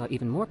and I saw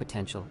even more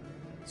potential,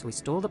 so we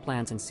stole the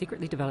plans and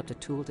secretly developed a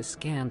tool to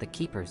scan the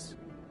Keepers.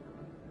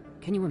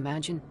 Can you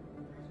imagine?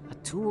 A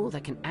tool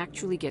that can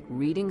actually get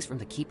readings from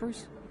the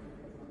Keepers?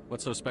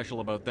 What's so special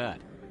about that?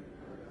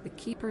 The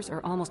Keepers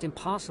are almost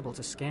impossible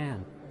to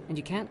scan, and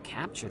you can't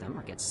capture them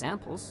or get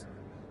samples.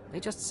 They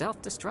just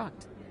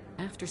self-destruct.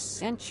 After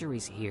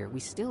centuries here, we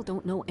still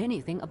don't know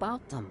anything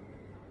about them.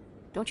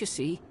 Don't you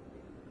see?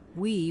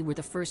 We were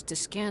the first to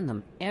scan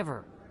them,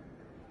 ever.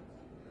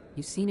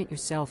 You've seen it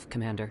yourself,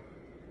 Commander.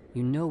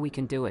 You know we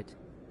can do it.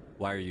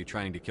 Why are you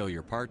trying to kill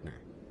your partner?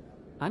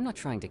 I'm not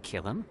trying to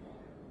kill him.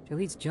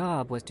 Jalid's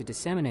job was to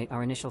disseminate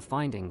our initial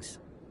findings.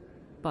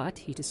 But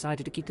he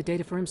decided to keep the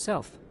data for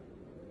himself.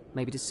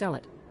 Maybe to sell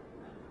it.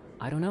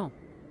 I don't know.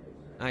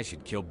 I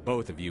should kill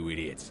both of you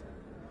idiots.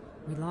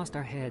 We lost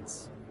our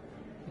heads.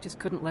 We just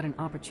couldn't let an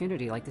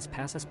opportunity like this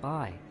pass us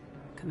by.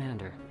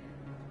 Commander,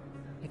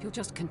 if you'll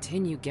just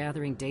continue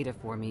gathering data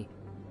for me,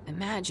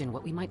 imagine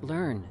what we might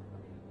learn.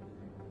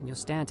 And you'll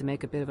stand to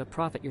make a bit of a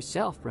profit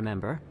yourself,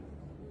 remember?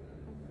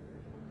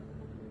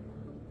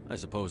 I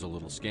suppose a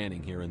little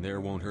scanning here and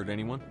there won't hurt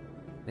anyone?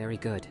 Very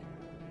good.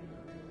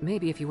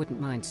 Maybe if you wouldn't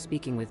mind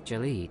speaking with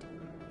Jalid.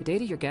 The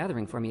data you're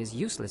gathering for me is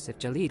useless if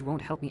Jalid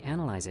won't help me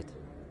analyze it.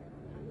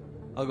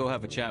 I'll go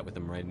have a chat with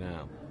him right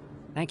now.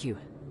 Thank you.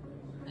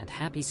 And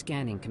happy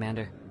scanning,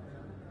 Commander.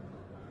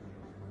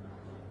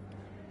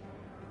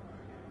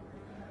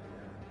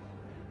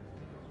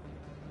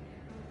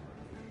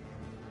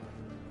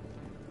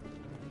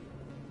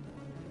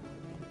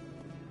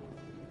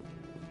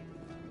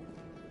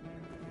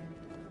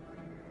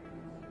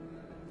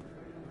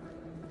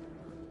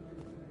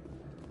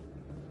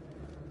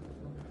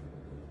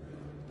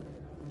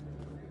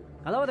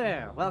 Hello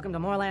there. Welcome to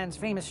Moorland's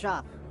famous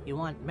shop. You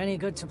want many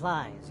good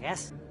supplies,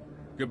 yes?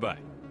 Goodbye.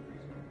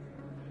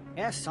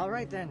 Yes, all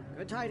right then.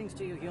 Good tidings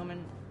to you,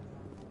 human.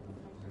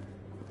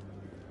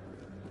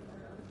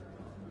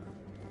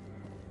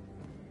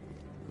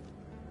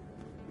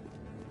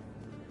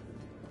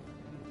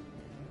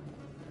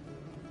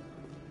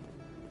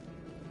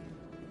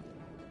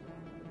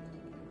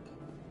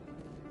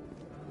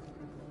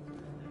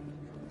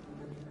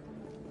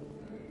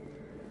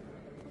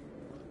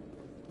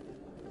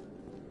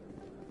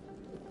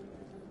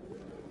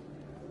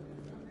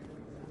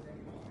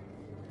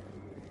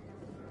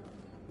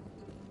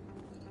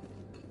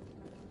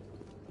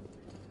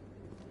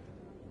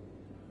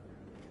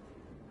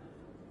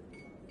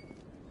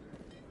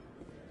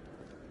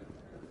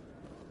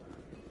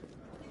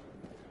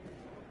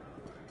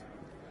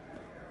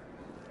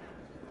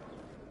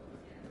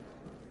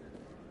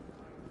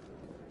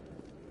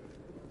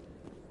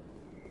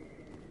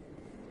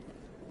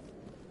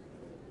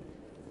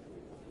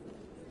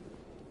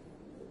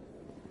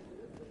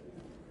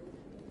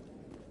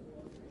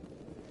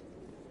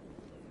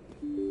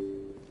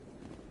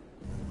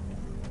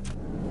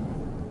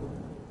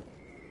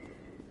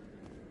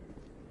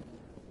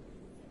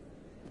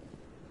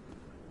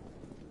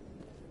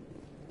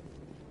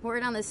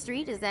 word on the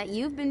street is that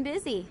you've been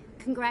busy.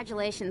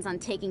 Congratulations on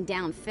taking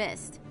down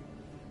Fist.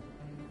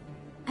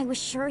 I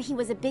was sure he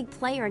was a big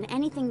player in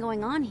anything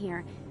going on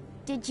here.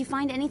 Did you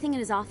find anything in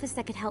his office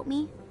that could help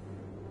me?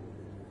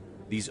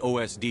 These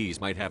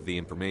OSDs might have the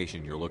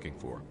information you're looking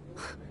for.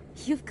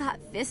 You've got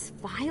Fist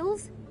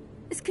files?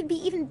 This could be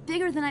even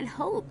bigger than I'd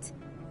hoped.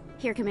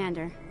 Here,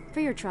 Commander, for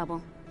your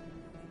trouble.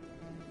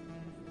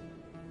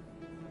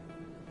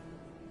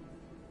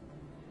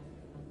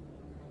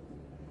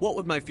 What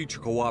would my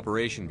future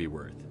cooperation be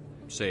worth?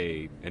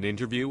 Say, an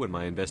interview when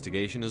my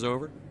investigation is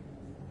over?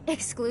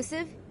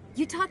 Exclusive?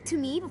 You talk to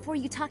me before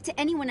you talk to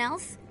anyone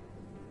else?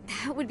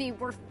 That would be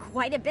worth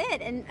quite a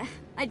bit, and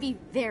I'd be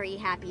very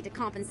happy to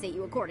compensate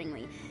you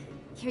accordingly.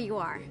 Here you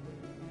are.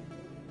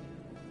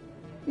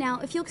 Now,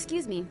 if you'll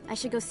excuse me, I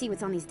should go see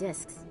what's on these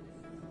discs.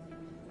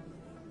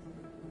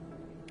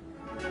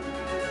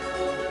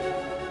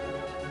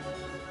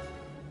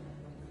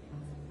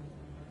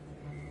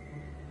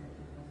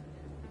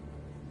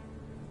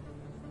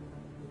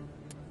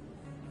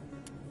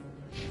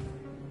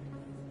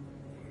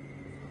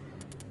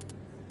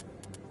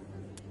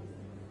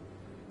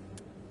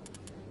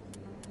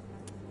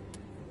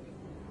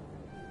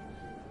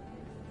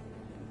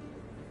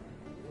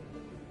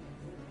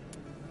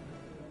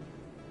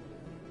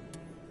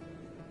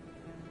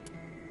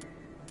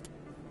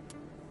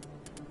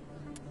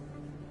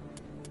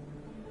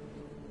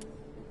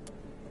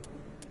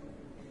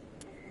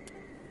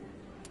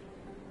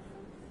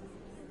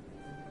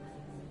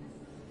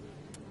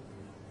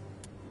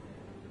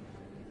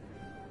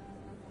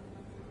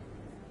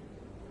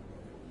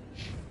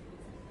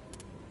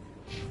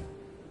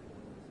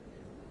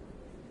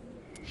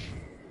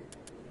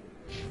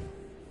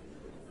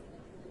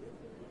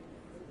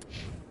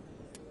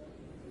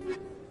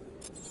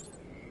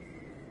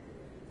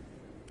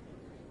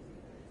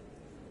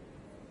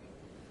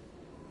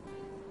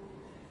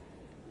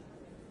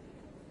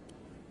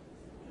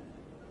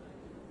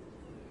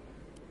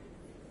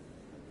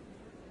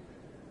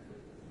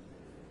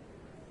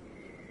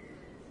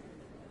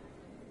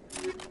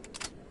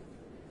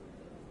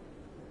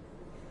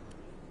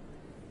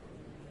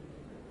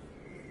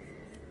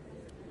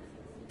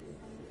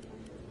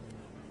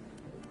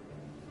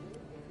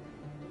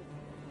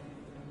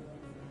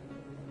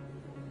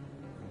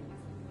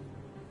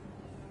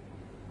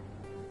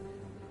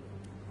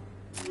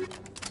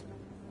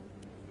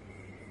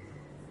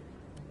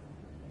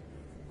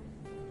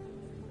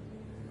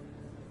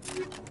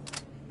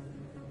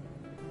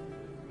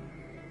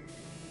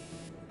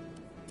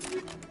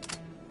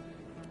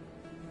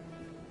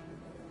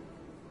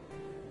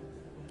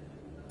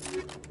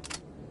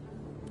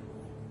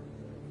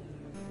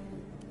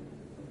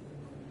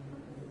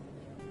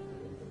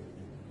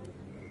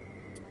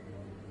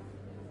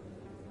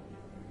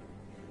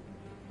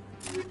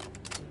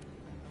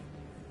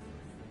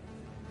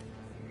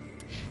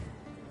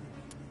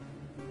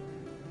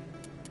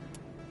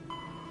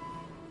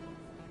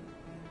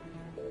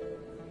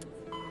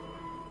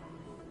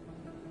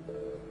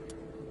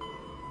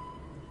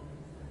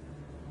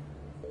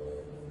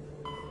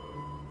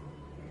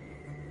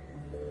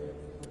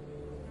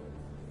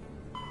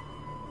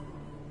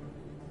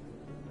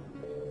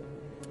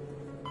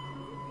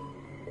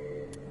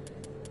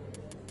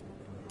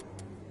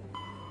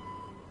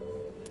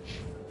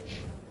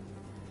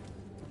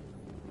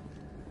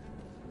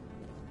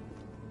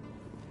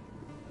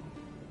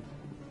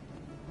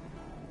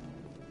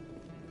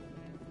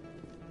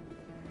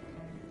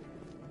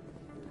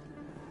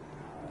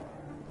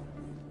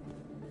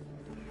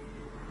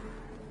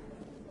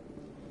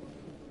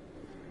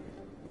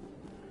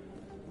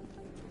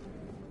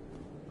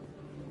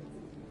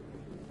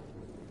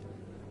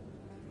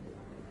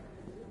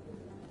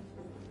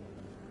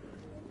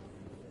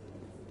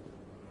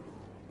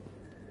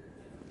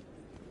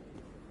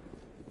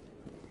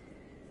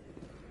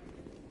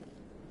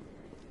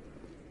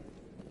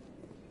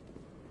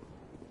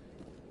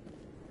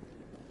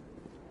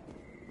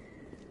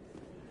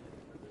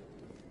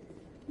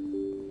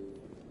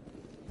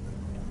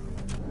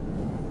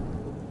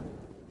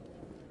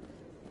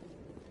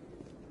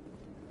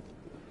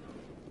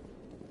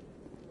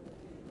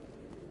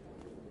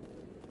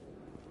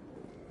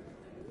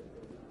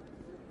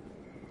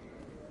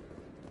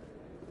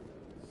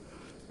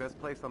 Best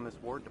place on this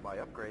ward to buy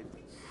upgrades.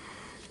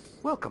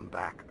 Welcome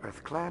back,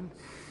 EarthClan.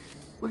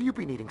 Will you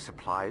be needing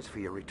supplies for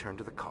your return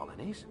to the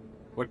colonies?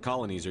 What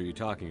colonies are you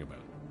talking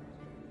about?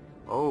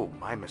 Oh,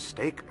 my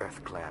mistake,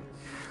 EarthClan.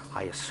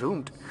 I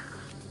assumed...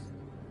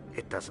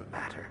 It doesn't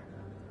matter.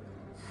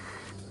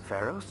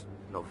 Pharos?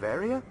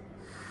 Noveria?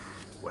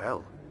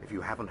 Well, if you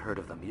haven't heard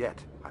of them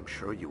yet, I'm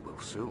sure you will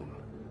soon.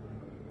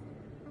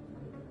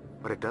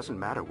 But it doesn't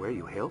matter where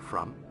you hail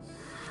from.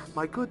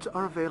 My goods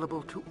are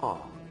available to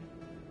all.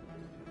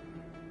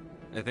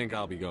 I think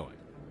I'll be going.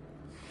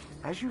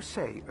 As you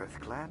say,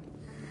 EarthClan.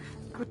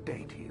 Good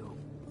day to you.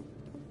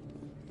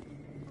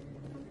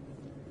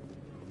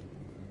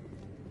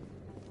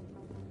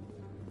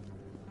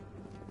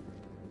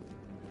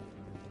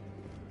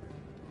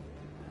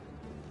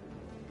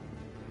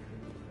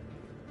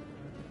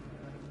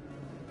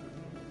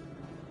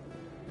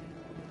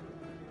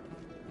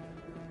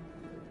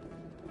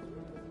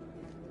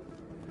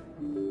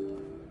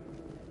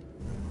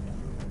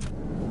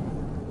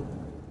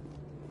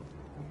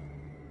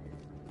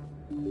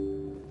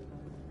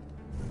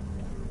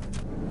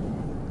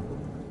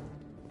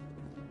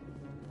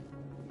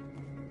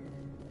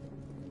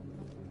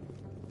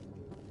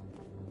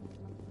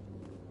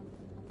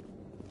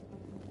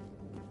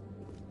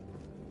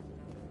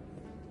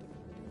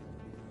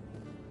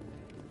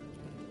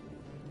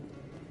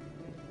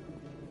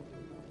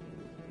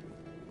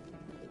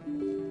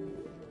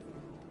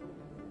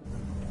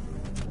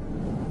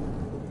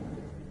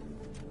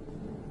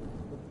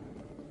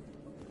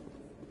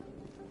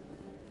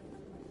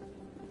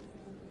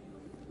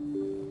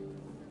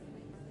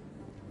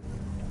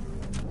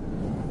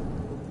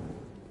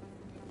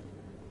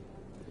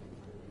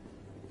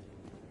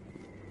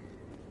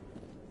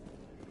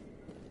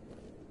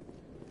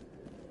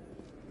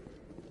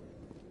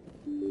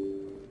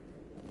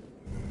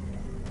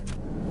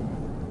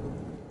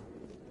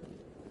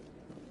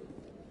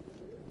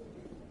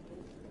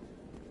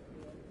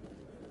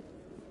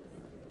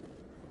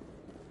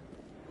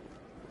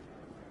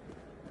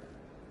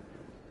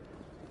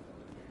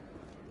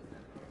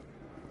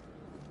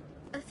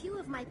 A few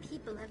of my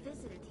people have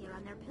visited here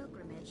on their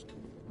pilgrimage,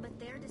 but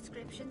their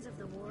descriptions of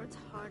the wards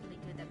hardly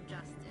do them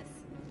justice.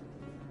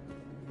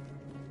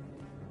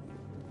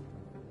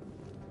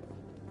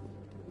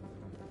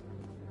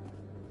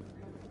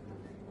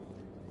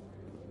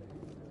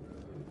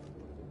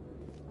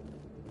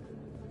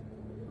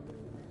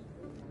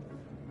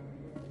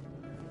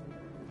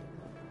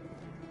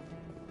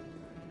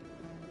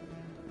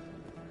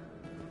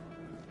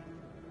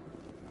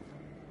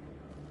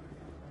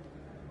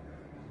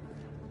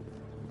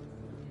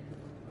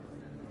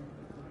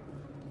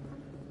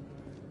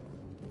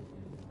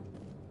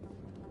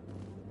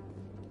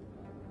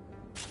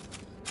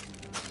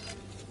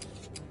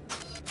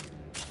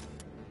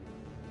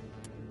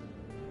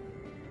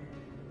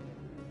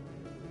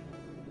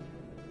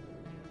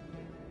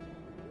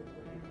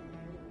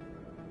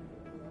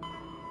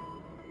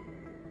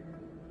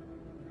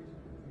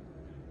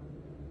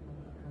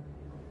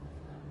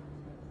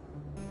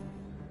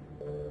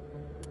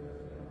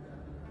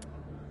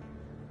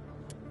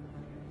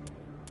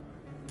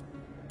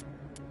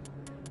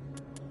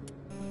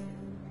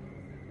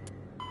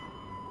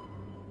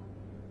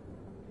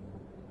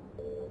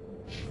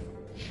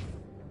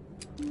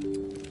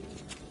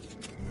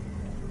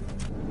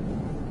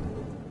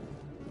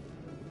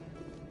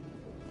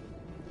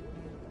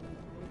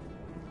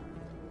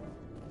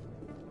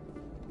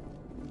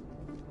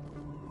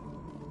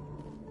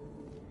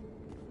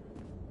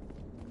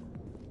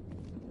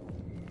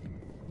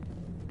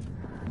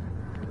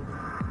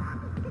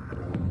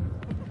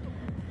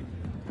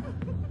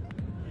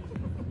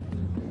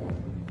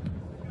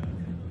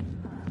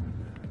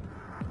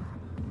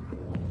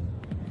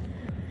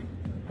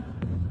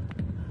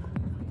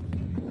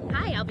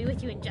 I'll be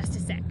with you in just a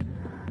sec.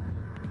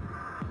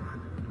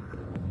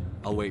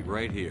 I'll wait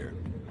right here.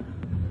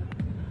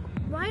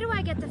 Why do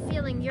I get the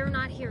feeling you're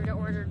not here to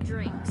order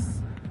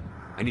drinks?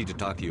 I need to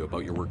talk to you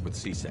about your work with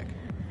C-Sec.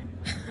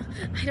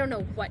 I don't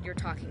know what you're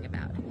talking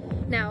about.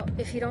 Now,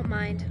 if you don't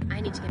mind,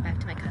 I need to get back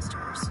to my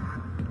customers.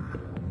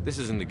 This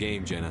isn't a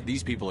game, Jenna.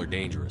 These people are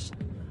dangerous.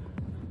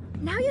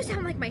 Now you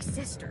sound like my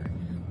sister.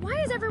 Why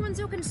is everyone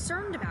so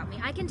concerned about me?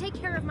 I can take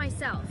care of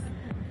myself.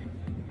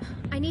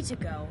 I need to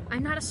go.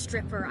 I'm not a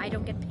stripper. I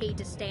don't get paid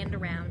to stand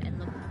around and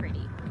look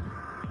pretty.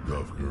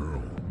 Tough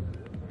girl.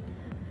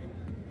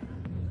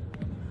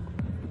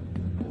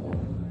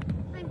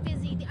 I'm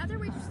busy. The other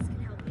waitresses can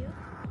help you.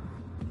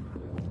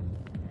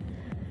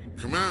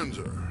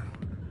 Commander.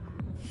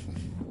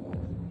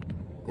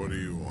 What do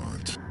you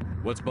want?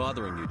 What's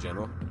bothering you,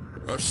 General?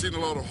 I've seen a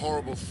lot of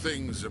horrible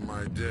things in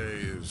my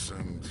days,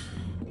 and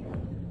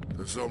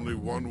there's only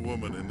one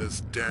woman in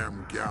this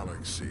damn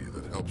galaxy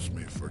that helps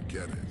me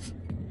forget it.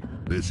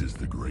 This is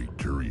the great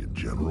Turian,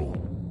 General.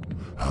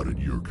 How did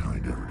your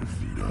kind ever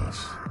defeat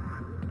us?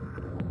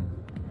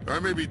 I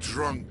may be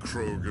drunk,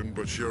 Krogan,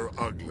 but you're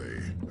ugly.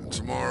 And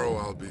tomorrow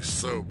I'll be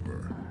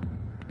sober.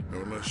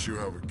 Unless you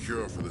have a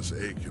cure for this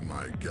ache in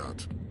my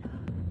gut.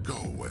 Go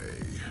away.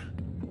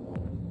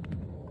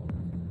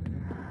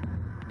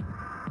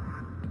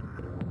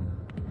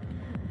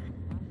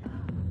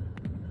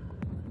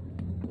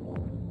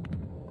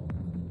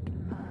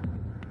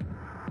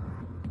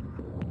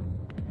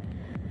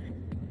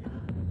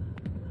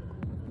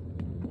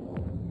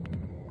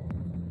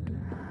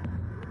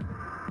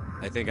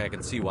 I think I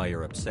can see why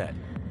you're upset,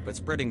 but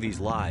spreading these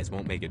lies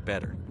won't make it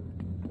better.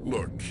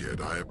 Look, kid,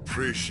 I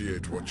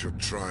appreciate what you're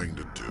trying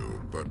to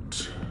do,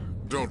 but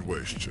don't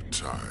waste your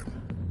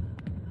time.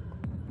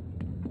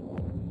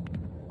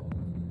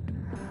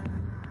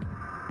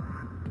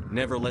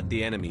 Never let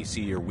the enemy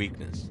see your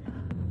weakness.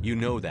 You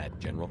know that,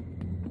 General.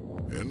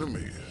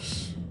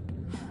 Enemies?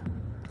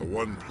 The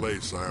one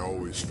place I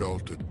always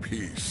felt at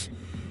peace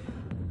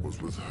was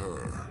with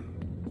her.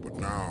 But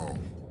now,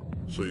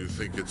 so you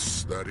think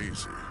it's that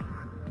easy?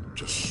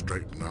 Just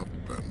straighten up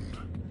and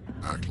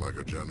act like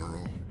a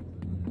general?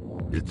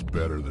 It's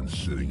better than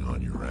sitting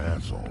on your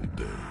ass all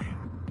day.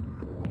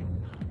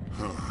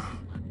 Huh.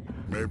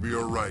 Maybe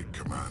you're right,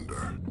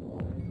 Commander.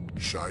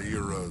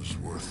 Sha'ira's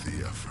worth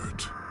the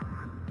effort.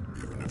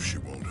 Even if she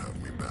won't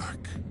have me back.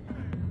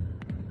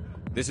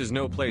 This is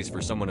no place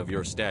for someone of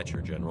your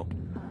stature, General.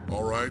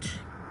 All right.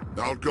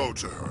 I'll go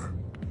to her.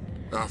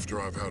 After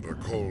I've had a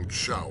cold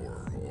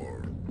shower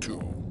or two.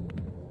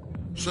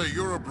 Say,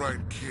 you're a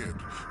bright kid.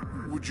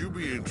 Would you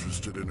be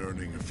interested in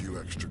earning a few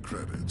extra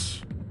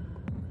credits?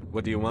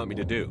 What do you want me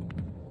to do?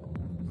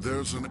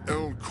 There's an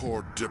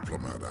Elcor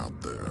diplomat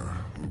out there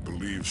who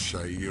believes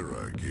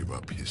Sha'ira gave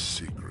up his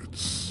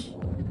secrets.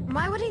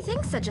 Why would he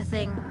think such a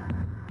thing?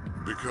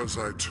 Because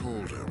I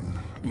told him.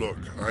 Look,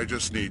 I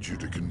just need you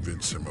to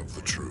convince him of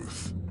the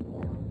truth.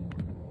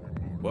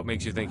 What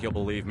makes you think he'll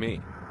believe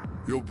me?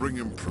 You'll bring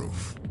him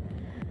proof.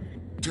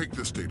 Take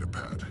this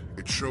datapad.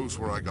 It shows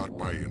where I got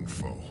my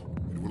info.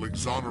 It will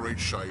exonerate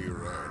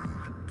Sha'ira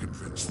and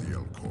convince the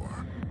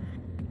Elcor.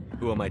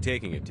 Who am I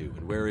taking it to,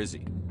 and where is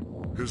he?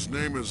 His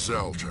name is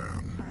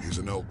Zaltan. He's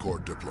an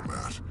Elcor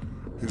diplomat.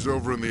 He's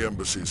over in the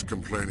embassies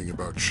complaining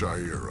about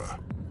Sha'ira.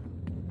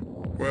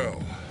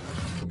 Well,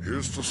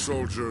 here's to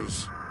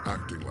soldiers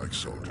acting like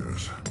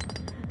soldiers.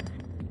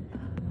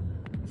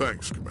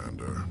 Thanks,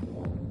 Commander.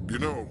 You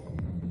know,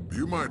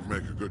 you might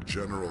make a good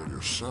general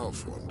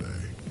yourself one day.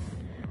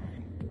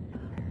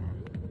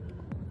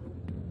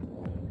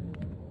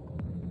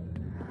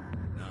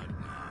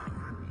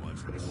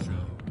 Watch the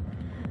show.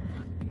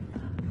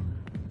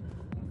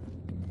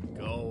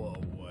 Go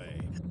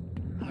away.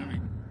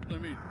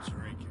 Let me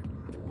drink it.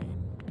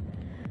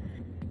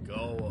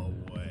 Go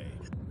away.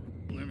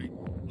 Let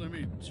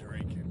me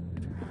drink it.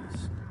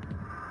 Please.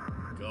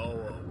 Go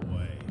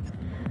away.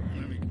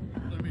 Let me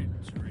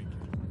drink it.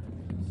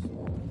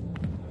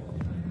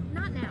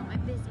 Not now,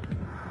 I'm busy.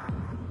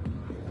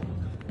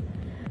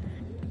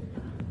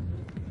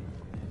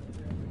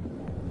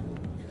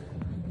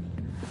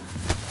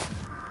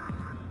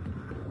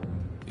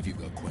 If you've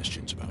got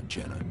questions about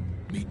Jenna,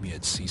 meet me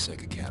at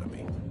C-Sec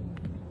Academy.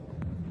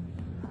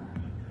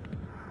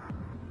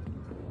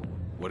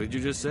 What did you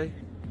just say?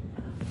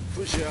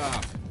 Push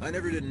off. I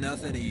never did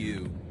nothing to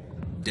you.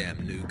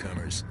 Damn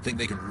newcomers. Think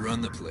they can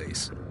run the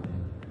place.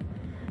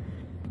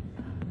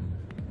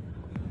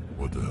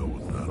 What the hell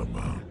was that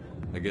about?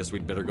 I guess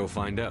we'd better go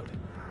find out.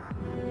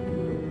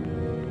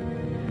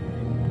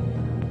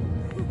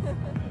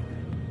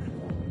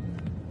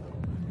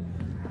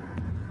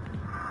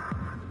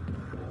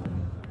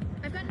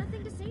 I've got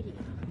nothing to say to you.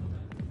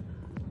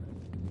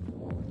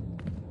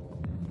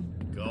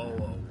 Go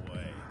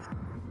away.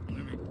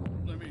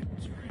 Let me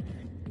drink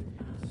it.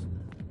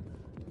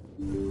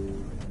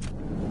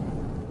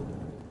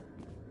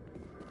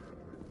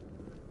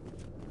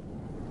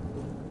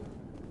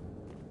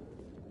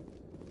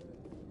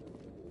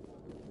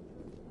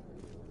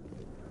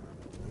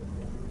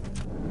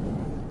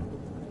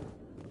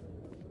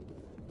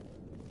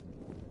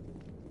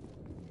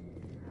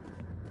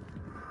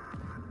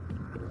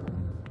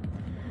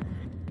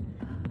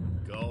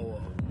 Go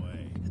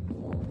away.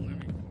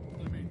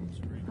 Let me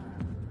drink it.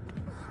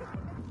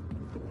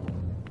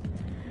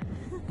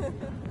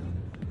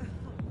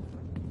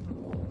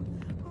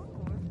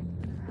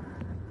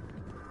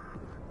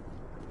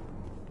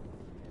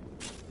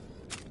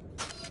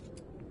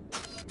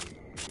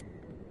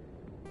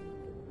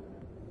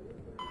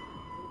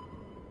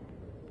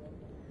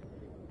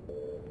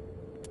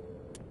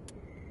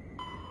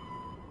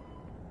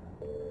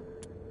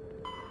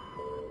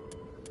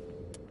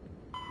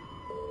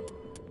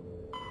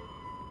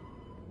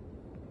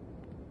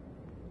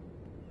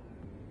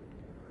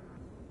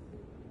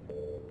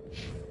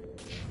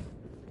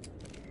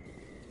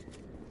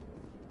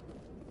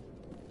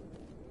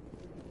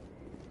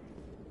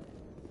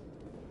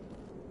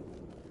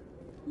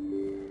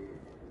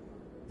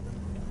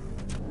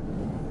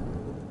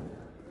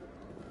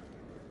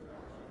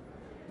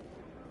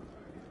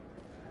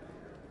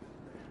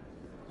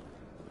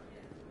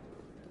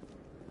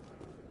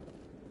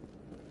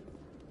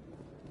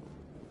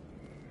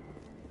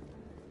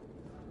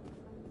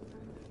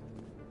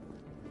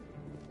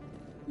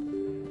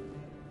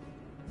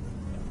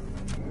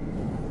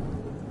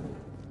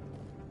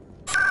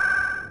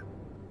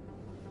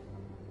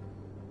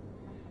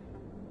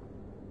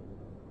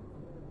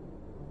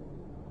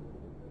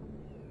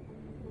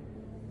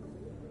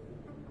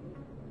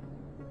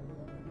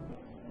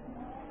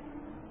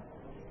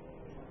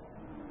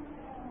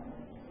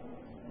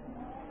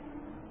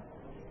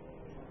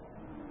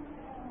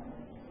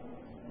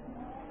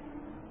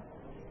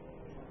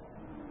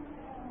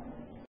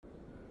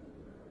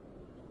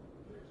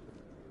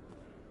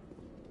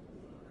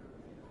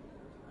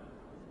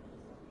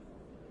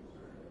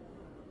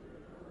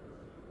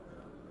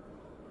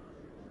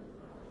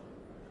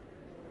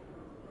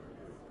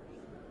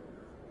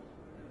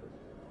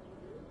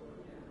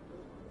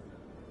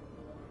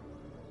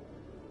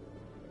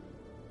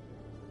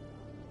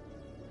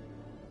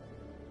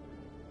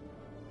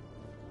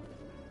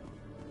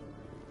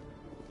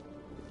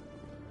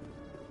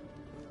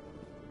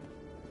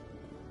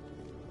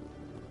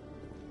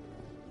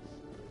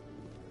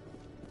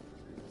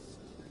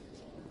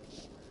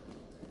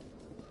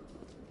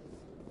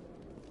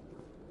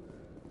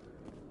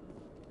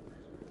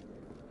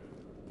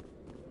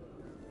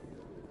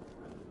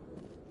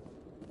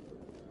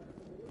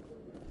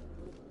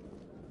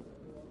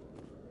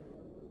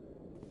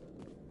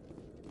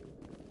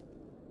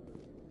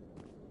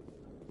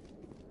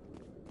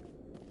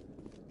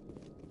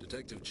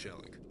 Detective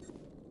Chelik.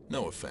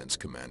 No offense,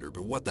 Commander,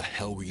 but what the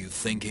hell were you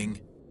thinking?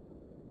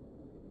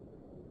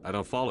 I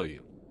don't follow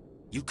you.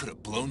 You could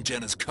have blown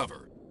Jenna's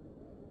cover.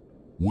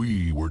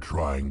 We were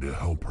trying to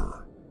help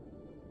her.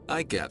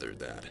 I gathered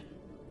that.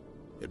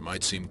 It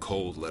might seem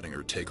cold letting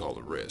her take all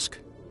the risk,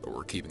 but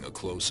we're keeping a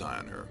close eye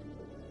on her.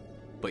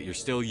 But you're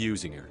still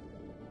using her.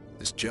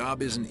 This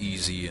job isn't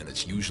easy and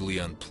it's usually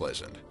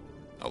unpleasant.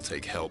 I'll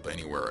take help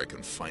anywhere I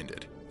can find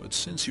it. But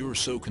since you're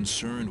so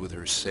concerned with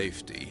her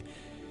safety,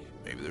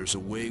 maybe there's a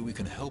way we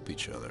can help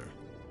each other.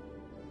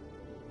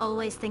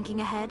 Always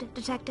thinking ahead,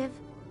 Detective?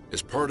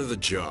 It's part of the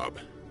job.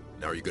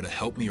 Now are you gonna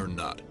help me or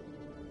not?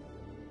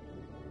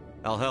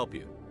 I'll help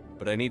you,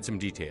 but I need some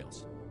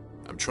details.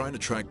 I'm trying to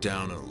track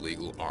down an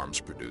illegal arms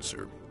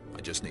producer.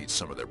 I just need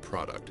some of their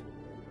product.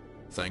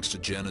 Thanks to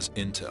Jenna's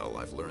intel,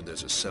 I've learned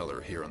there's a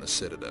cellar here on the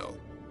Citadel.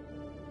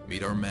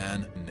 Meet our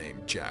man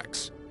named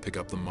Jax. Pick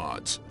up the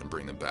mods and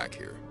bring them back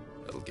here.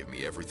 That'll give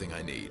me everything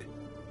I need.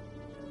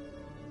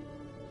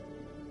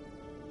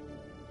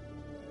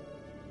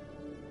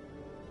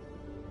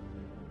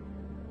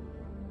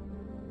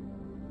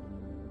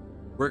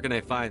 Where can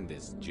I find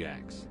this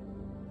Jax?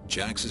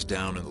 Jax is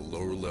down in the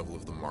lower level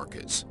of the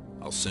markets.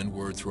 I'll send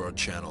word through our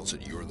channels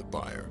that you're the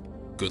buyer.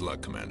 Good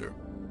luck, Commander.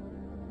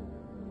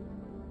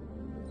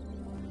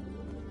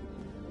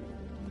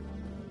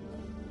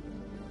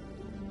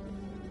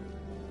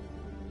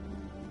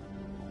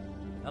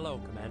 Hello,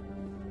 Commander.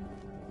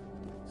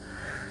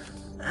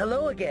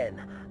 Hello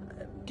again.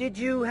 Did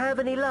you have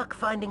any luck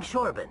finding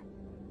Shorben?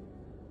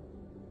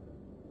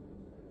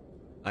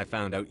 I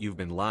found out you've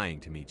been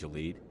lying to me,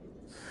 Jalid.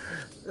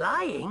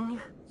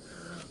 Lying?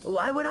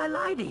 Why would I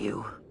lie to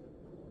you?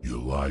 You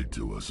lied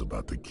to us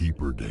about the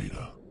Keeper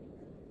data.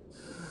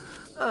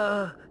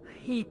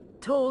 He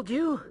told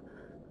you?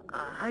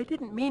 I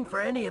didn't mean for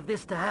any of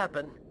this to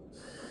happen.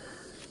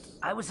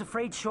 I was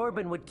afraid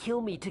Shorben would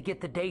kill me to get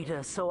the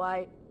data,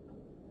 so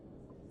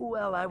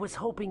well, I was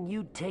hoping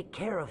you'd take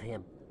care of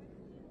him.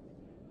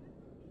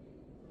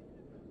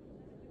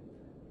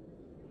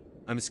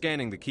 I'm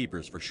scanning the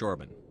Keepers for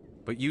Shorben,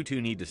 but you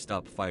two need to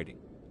stop fighting.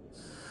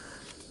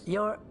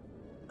 You're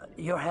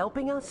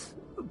helping us?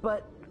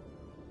 But,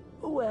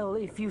 well,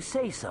 if you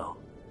say so.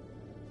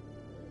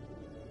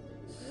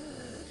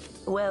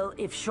 Well,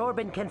 if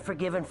Shorben can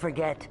forgive and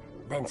forget,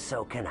 then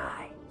so can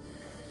I.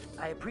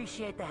 I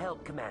appreciate the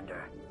help,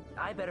 Commander.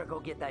 I better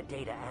go get that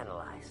data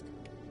analyzed.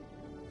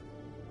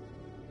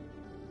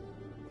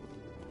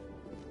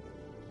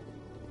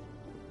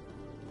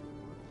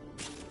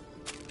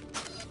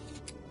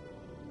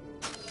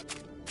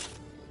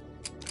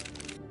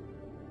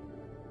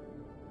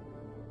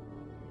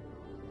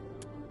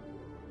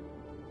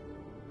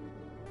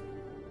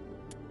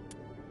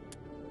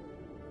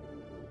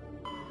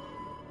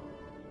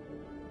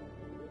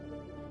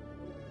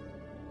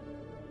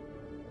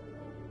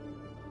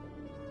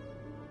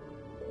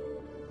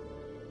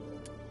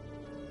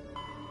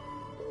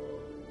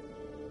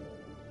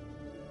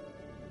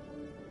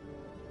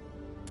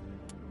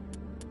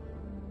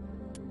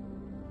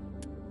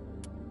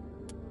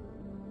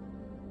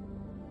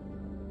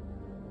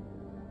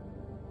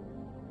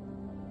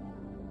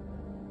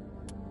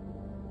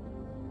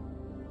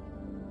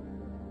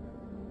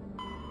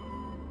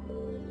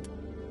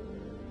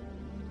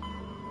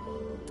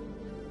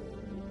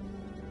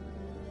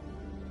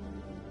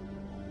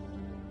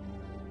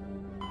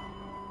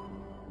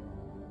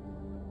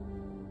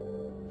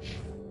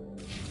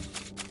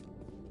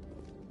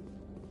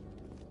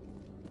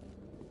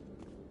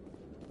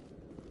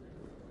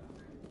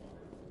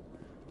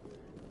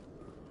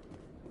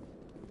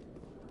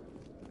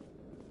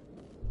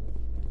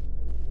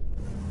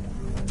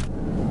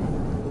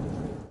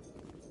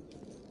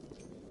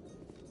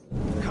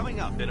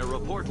 In a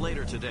report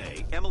later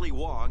today, Emily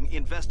Wong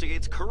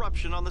investigates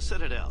corruption on the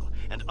Citadel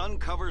and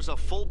uncovers a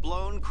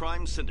full-blown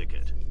crime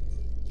syndicate.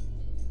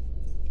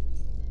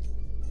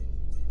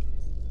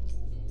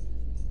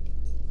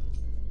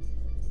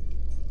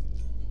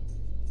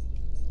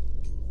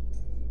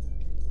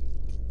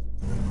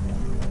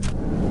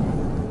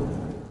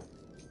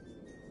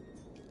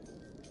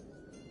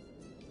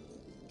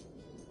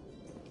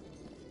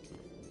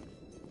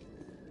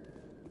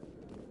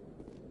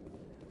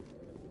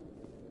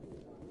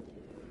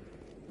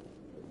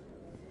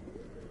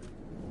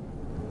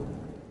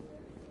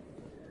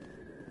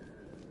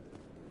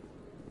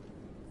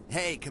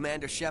 Hey,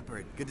 Commander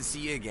Shepard. Good to see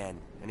you again.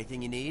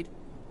 Anything you need?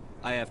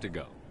 I have to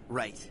go.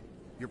 Right.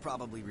 You're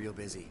probably real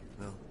busy.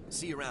 Well,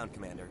 see you around,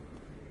 Commander.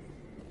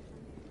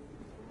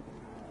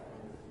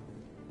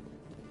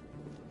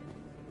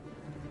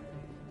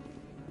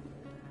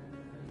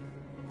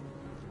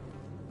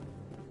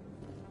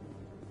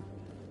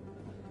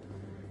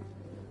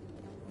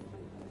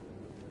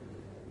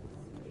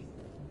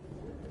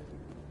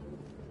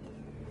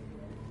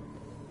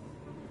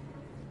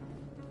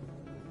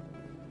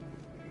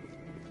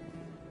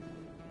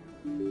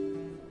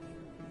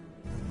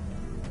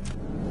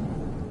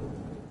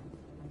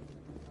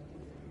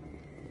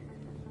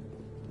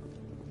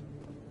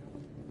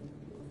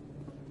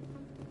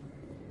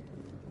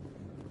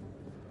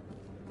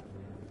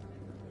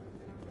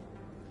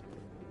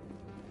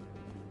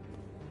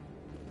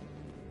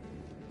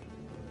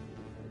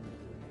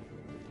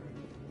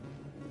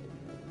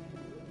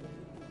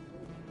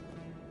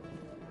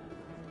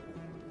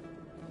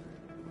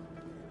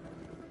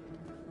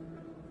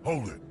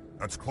 Hold it.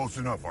 That's close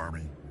enough,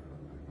 Army.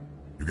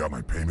 You got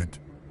my payment?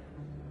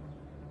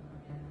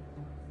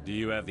 Do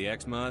you have the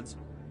X-Mods?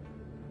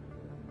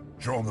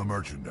 Show them the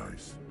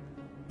merchandise.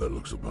 That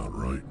looks about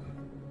right.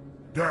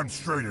 Damn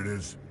straight it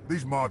is.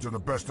 These mods are the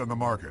best on the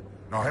market.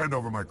 Now hand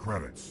over my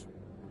credits.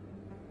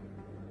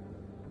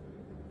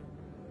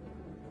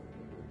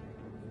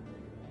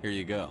 Here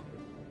you go.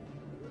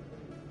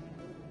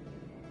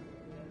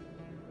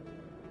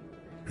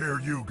 Here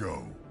you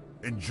go.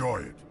 Enjoy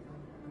it.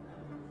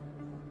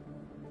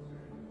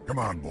 Come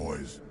on,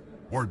 boys.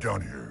 We're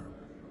done here.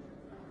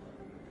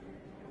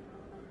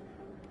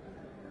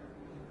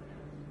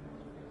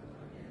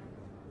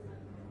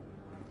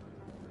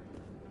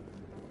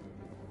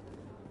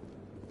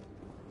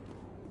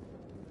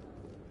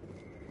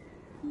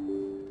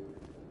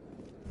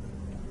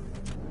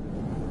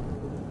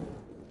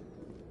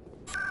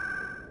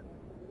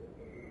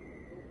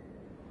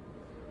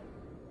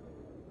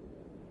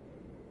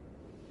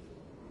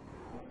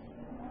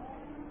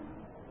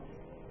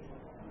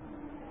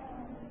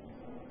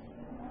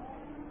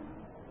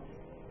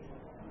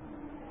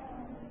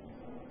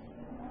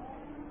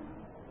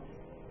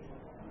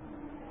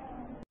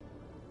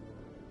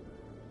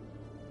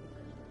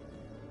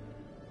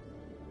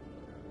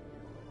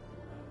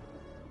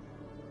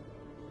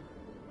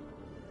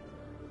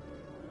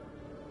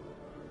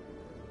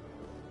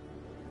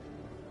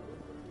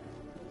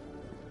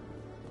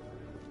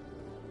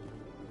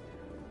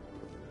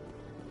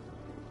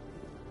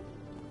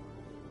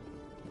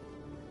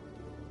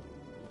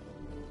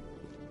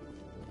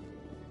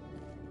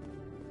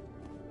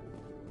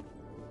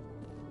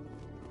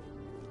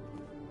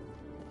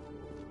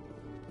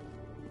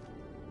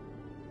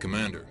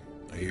 Commander,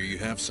 I hear you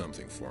have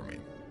something for me.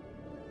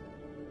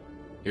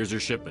 Here's your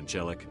shipment,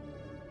 Chelik.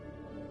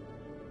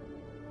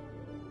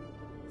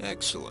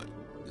 Excellent.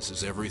 This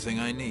is everything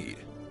I need.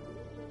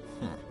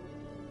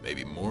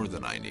 Maybe more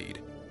than I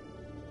need.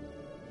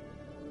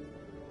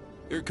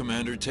 Here,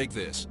 Commander, take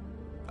this.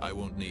 I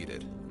won't need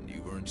it, and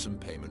you've earned some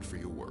payment for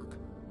your work.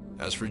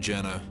 As for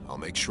Jenna, I'll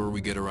make sure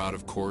we get her out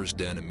of Kor's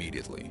den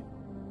immediately.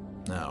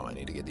 Now, I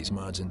need to get these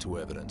mods into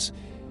evidence.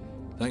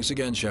 Thanks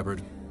again,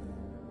 Shepard.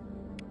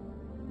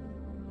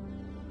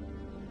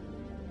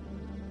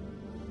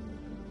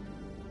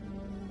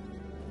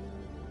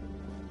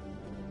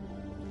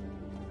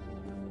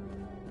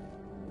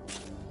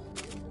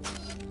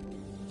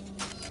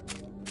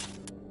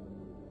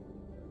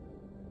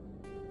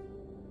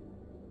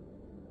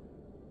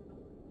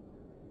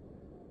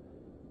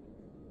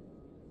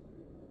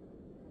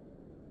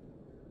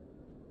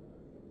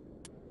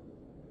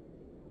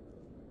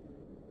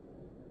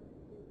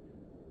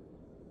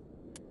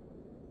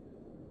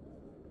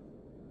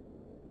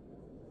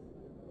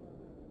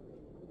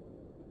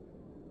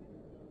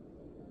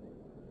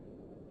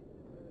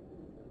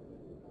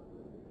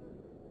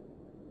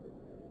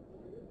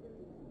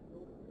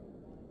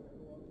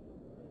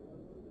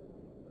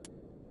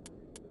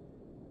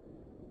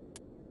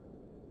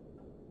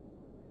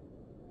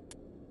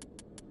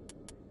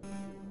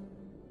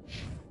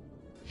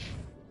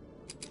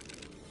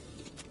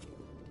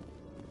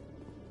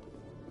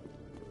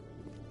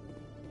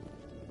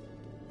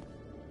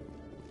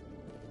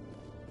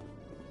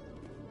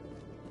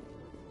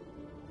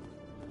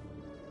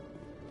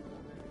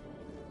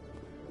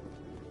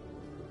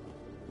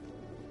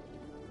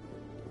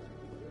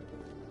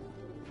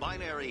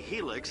 Binary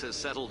Helix has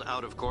settled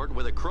out of court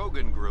with a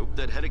Krogan group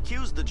that had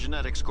accused the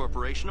Genetics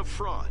Corporation of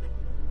fraud.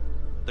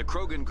 The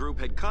Krogan group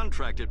had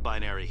contracted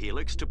Binary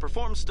Helix to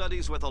perform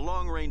studies with a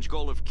long-range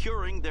goal of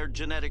curing their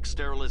genetic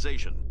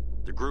sterilization.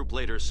 The group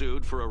later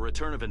sued for a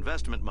return of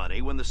investment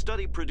money when the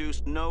study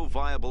produced no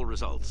viable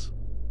results.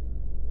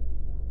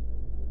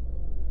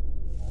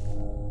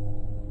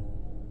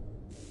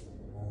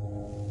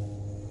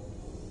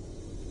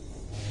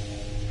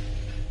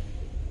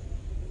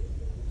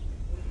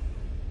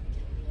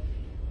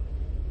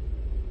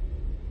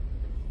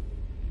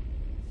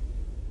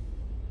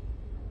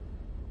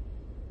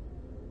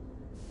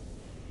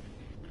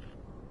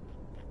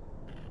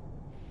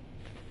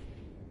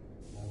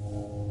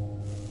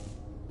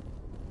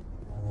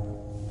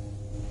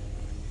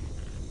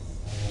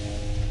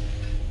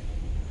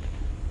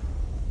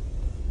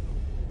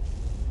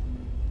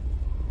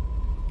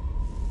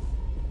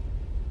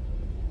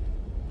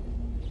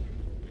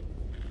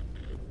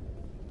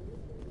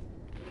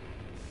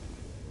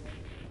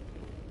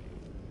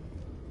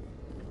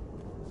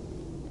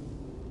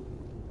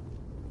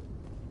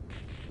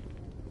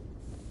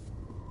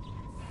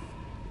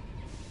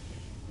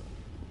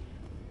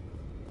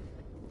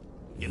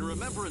 In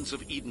remembrance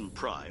of Eden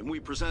Prime, we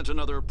present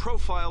another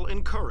Profile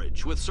in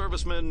Courage with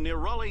serviceman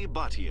Nirali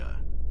Bhatia.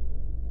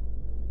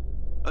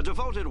 A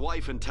devoted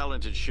wife and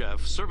talented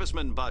chef,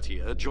 Serviceman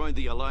Bhatia joined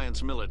the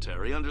Alliance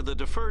military under the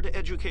Deferred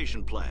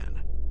Education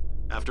Plan.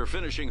 After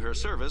finishing her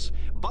service,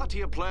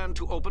 Bhatia planned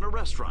to open a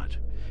restaurant.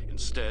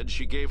 Instead,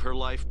 she gave her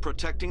life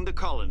protecting the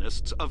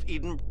colonists of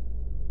Eden.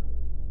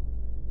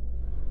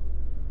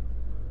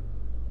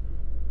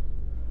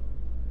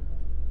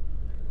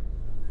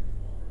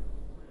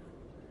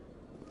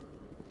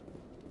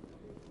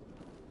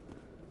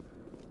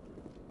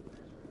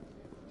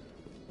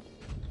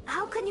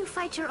 How can you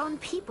fight your own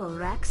people,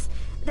 Rex?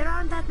 There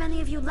aren't that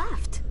many of you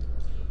left.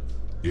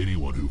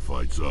 Anyone who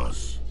fights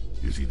us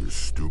is either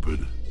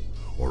stupid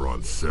or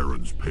on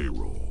Saren's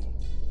payroll.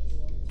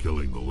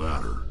 Killing the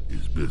latter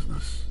is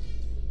business.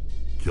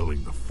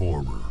 Killing the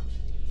former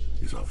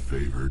is a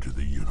favor to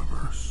the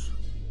universe.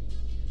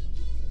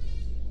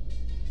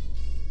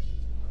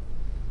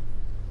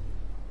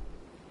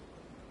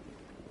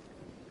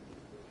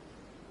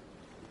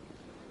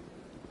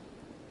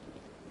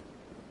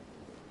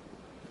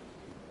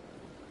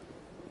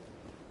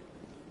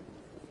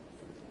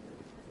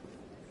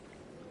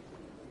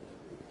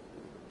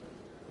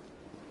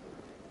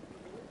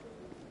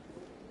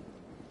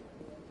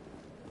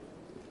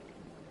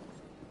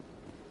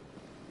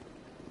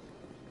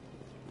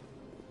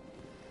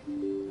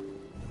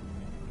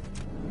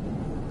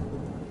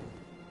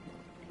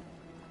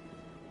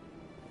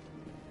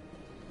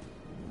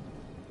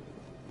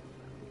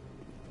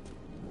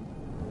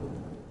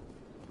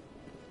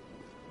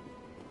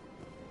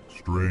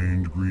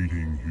 Strange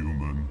greeting,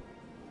 human.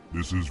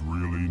 This is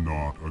really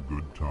not a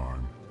good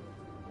time.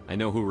 I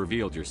know who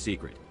revealed your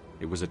secret.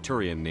 It was a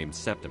Turian named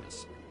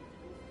Septimus.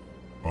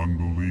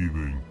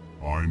 Unbelieving.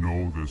 I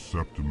know this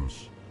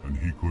Septimus, and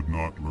he could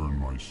not learn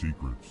my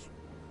secrets.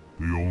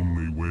 The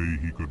only way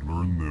he could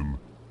learn them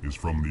is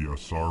from the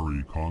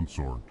Asari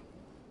consort.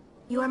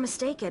 You are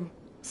mistaken.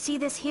 See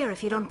this here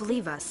if you don't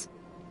believe us.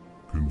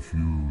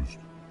 Confused.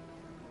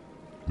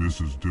 This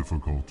is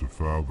difficult to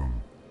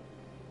fathom.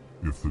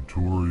 If the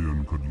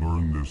Turian could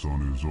learn this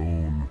on his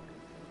own,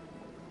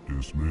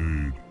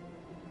 dismayed,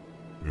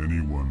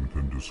 anyone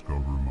can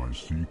discover my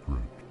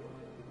secret.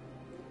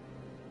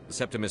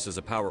 Septimus is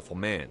a powerful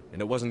man,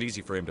 and it wasn't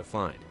easy for him to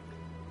find.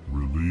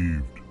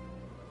 Relieved.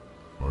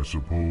 I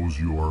suppose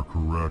you are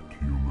correct,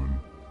 human.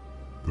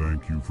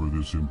 Thank you for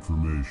this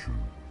information.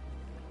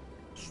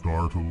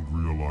 Startled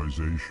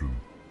realization.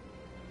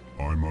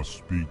 I must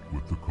speak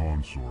with the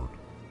consort.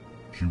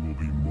 She will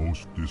be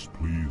most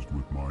displeased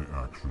with my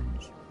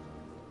actions.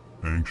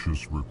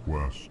 Anxious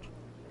request.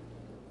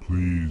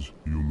 Please,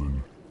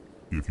 human,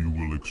 if you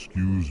will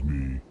excuse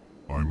me,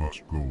 I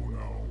must go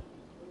now.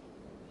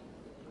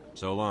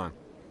 So long.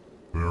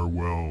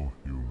 Farewell,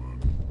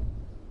 human.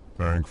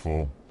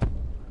 Thankful.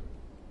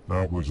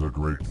 That was a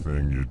great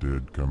thing you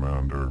did,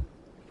 Commander.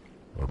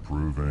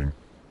 Approving.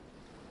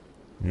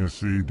 You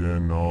see,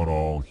 Din, not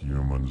all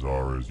humans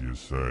are as you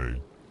say.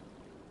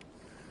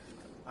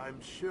 I'm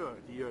sure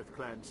the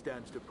EarthClan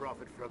stands to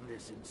profit from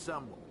this in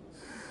some way.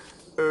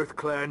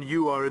 EarthClan,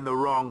 you are in the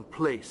wrong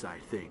place, I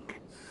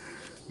think.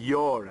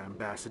 Your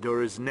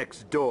ambassador is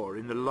next door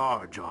in the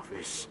large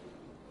office.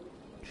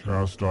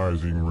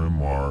 Chastising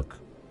remark.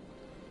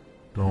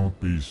 Don't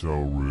be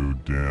so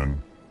rude,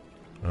 Din.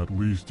 At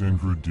least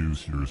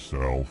introduce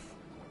yourself.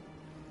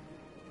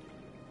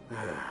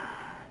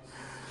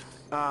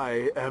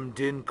 I am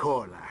Din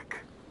Korlak,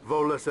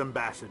 Volus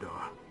ambassador.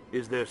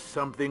 Is there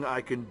something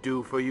I can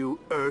do for you,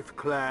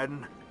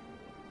 EarthClan?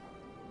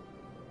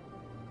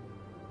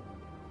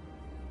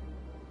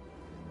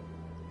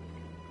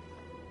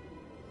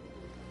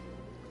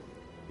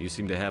 You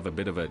seem to have a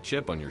bit of a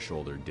chip on your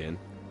shoulder, Din.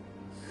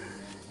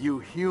 You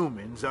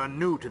humans are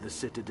new to the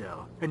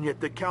Citadel, and yet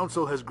the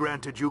Council has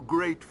granted you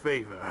great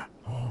favor.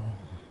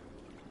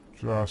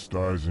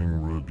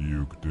 Chastising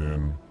rebuke,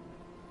 Din.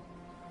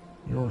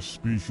 Your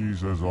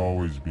species has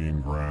always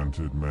been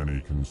granted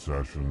many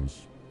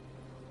concessions.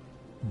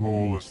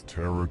 Volus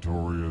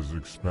territory has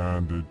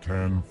expanded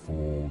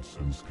tenfold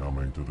since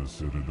coming to the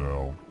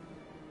Citadel.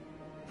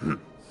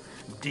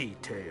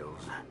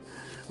 Details.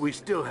 We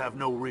still have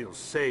no real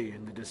say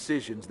in the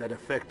decisions that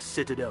affect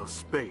Citadel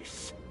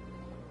space.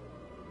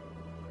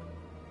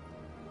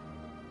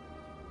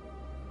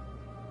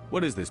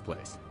 What is this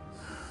place?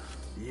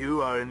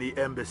 You are in the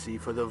embassy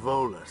for the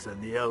Volus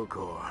and the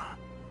Elcor.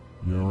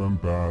 Your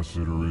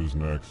ambassador is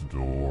next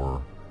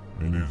door,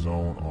 in his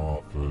own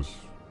office.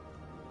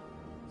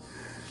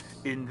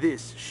 In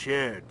this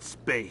shared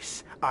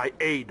space, I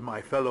aid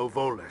my fellow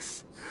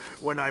Volus,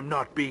 when I'm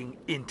not being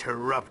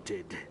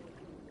interrupted.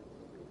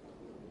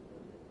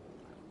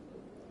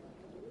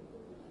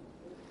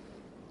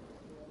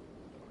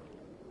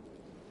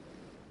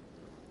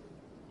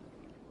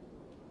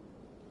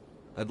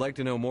 I'd like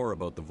to know more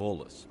about the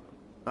Volus.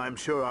 I'm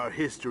sure our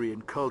history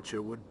and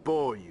culture would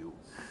bore you,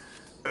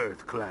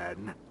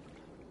 EarthClan.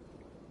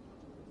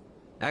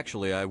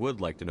 Actually, I would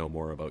like to know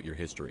more about your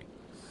history.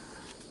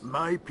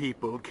 My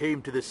people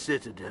came to the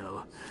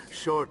Citadel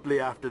shortly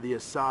after the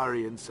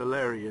Asari and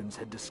Salarians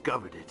had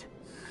discovered it.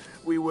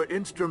 We were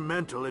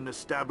instrumental in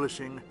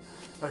establishing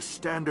a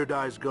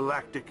standardized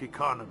galactic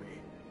economy.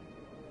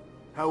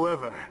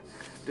 However,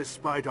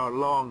 despite our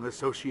long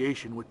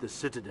association with the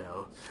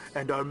Citadel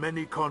and our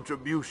many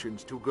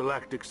contributions to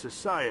galactic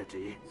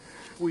society,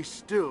 we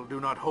still do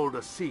not hold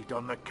a seat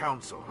on the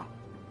Council.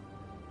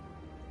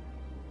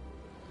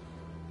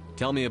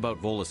 Tell me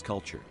about Volus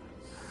culture.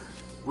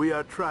 We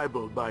are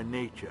tribal by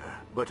nature,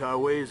 but our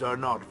ways are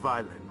not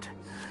violent.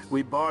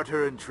 We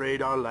barter and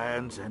trade our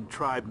lands and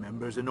tribe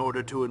members in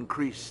order to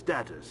increase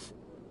status.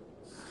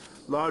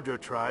 Larger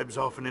tribes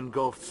often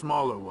engulf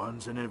smaller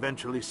ones and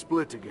eventually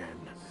split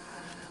again.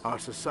 Our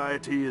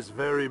society is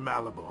very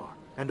malleable,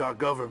 and our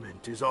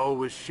government is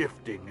always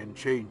shifting and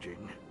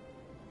changing.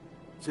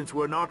 Since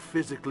we're not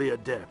physically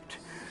adept,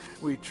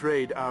 we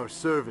trade our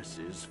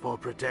services for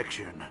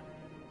protection.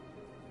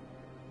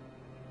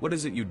 What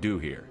is it you do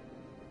here?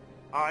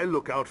 I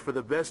look out for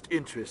the best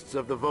interests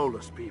of the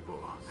Volus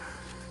people.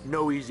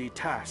 No easy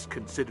task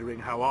considering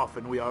how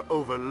often we are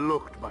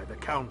overlooked by the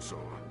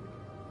Council.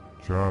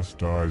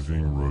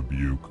 Chastising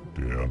rebuke,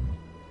 Din.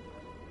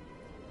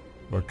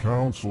 The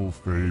Council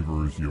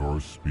favors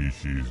your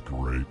species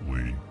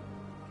greatly.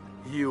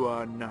 You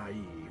are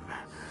naive.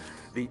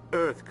 The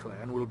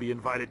EarthClan will be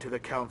invited to the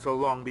Council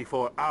long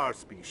before our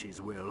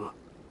species will.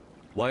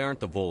 Why aren't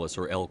the Volus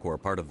or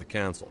Elcor part of the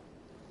Council?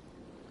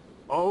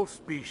 All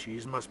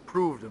species must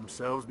prove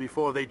themselves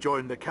before they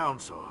join the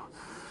Council.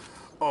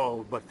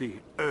 All but the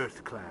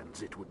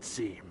EarthClans, it would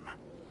seem.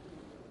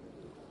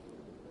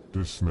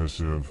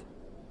 Dismissive.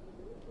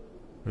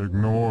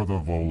 Ignore the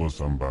Volus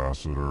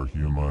ambassador,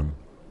 human.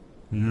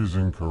 He is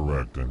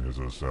incorrect in his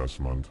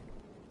assessment.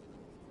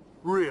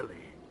 Really?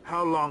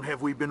 How long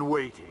have we been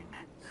waiting?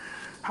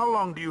 How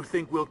long do you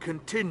think we'll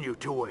continue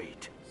to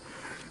wait?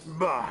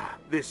 Bah,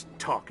 this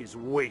talk is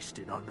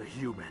wasted on the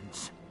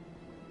humans.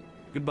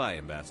 Goodbye,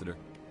 Ambassador.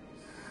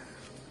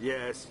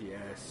 Yes,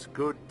 yes.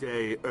 Good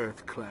day,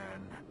 Earth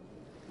Clan.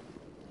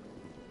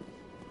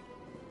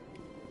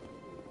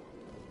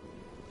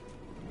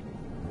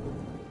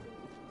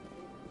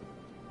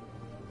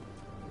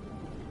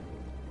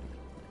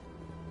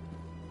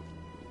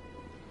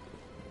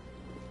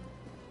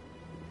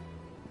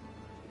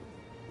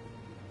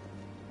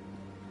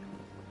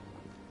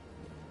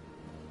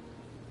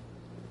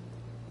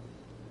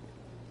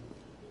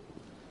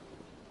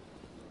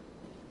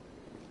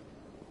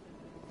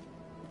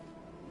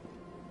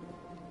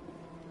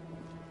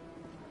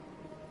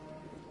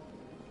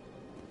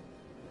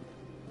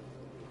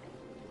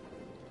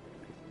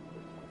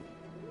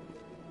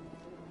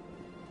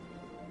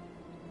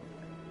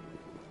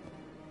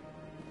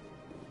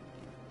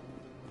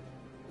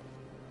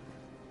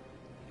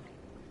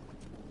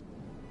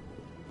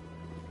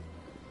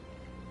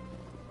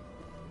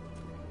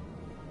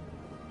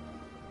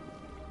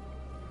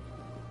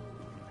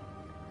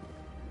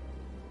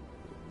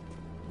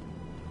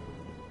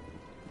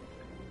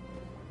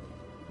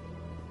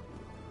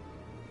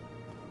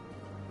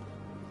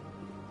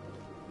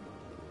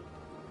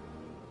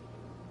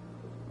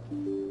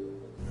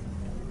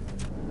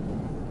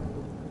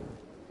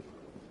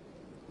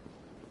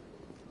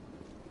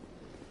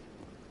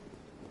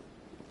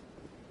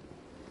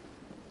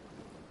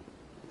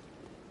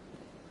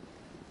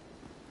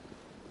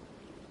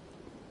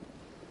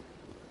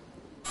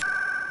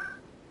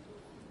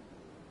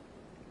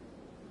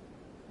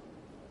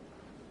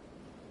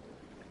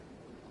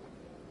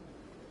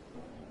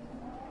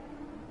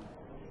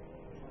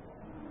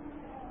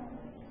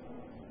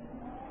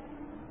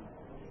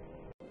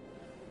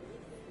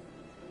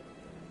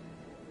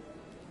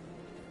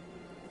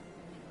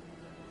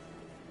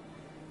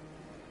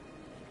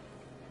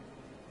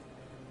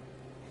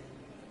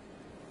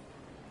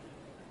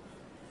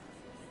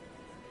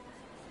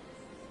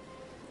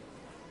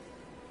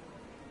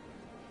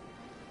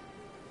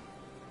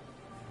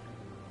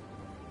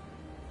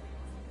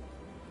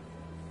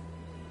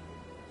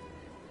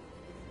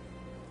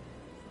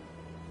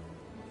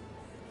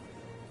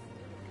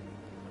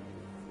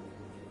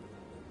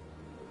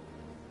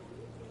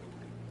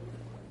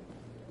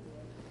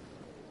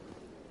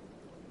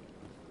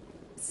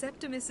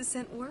 Septimus has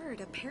sent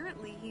word.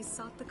 Apparently, he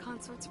sought the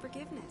consort's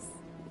forgiveness.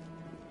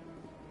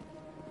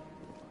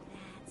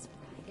 That's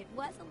right. It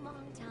was a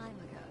long time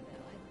ago,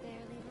 though. I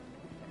barely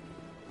remember.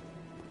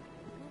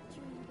 What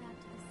drew you back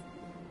to the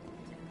city?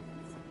 I don't know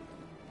exactly.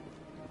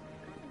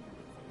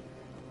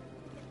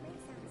 It may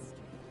sound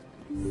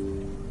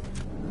strange.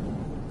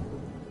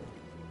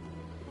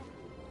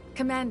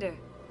 Commander,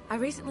 I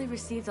recently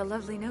received a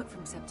lovely note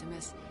from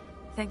Septimus.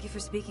 Thank you for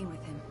speaking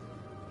with him.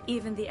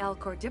 Even the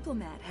Alcor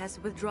diplomat has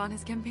withdrawn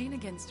his campaign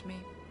against me.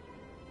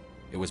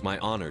 It was my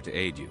honor to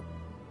aid you.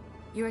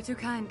 You are too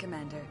kind,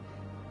 Commander,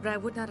 but I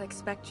would not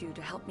expect you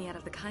to help me out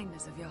of the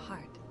kindness of your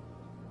heart.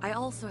 I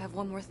also have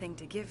one more thing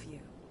to give you,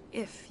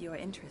 if you are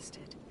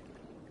interested.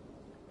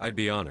 I'd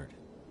be honored.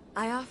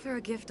 I offer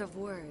a gift of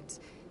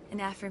words, an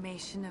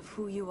affirmation of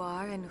who you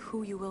are and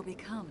who you will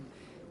become.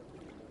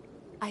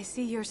 I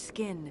see your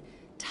skin,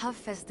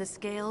 tough as the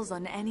scales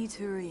on any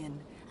Turian,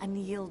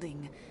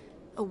 unyielding,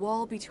 a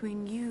wall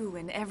between you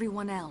and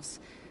everyone else,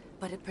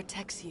 but it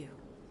protects you,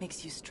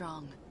 makes you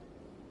strong.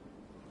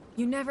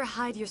 You never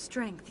hide your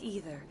strength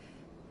either.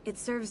 It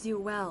serves you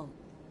well,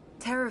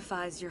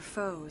 terrifies your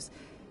foes.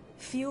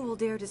 Few will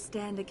dare to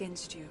stand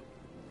against you.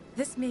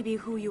 This may be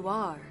who you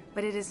are,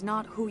 but it is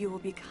not who you will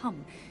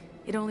become.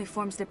 It only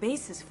forms the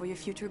basis for your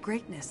future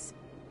greatness.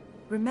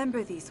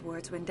 Remember these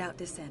words when doubt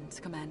descends,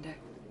 Commander.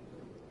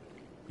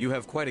 You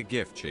have quite a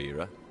gift,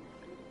 Sheira.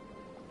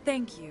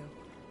 Thank you.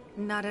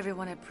 Not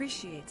everyone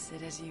appreciates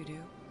it as you do.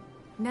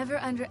 Never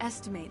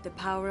underestimate the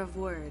power of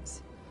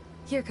words.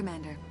 Here,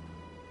 Commander.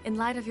 In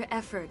light of your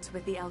efforts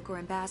with the Alcor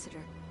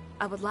ambassador,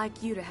 I would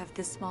like you to have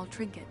this small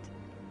trinket.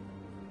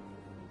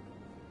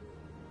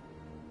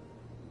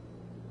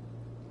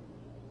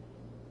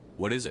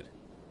 What is it?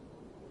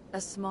 A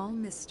small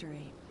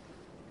mystery.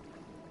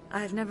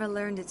 I have never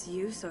learned its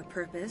use or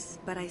purpose,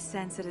 but I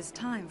sense it is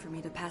time for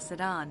me to pass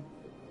it on.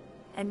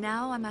 And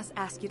now I must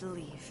ask you to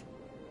leave.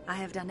 I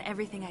have done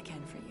everything I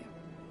can for you.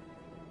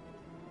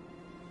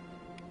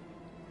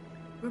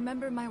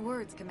 Remember my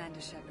words, Commander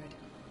Shepard.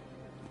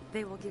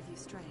 They will give you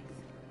strength.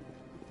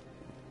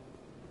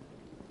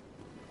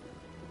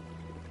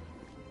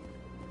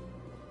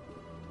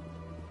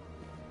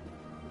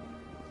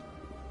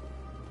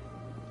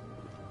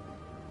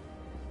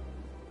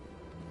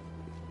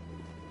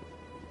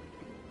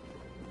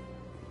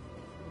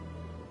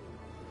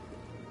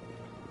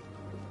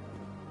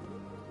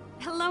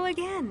 Hello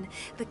again.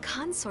 The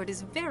consort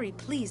is very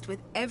pleased with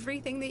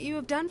everything that you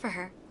have done for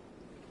her.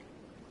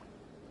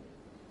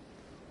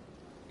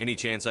 Any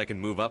chance I can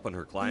move up on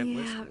her client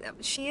list? Yeah,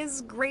 she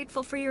is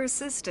grateful for your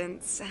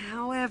assistance.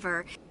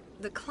 However,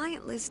 the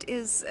client list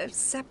is a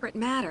separate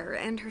matter,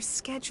 and her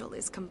schedule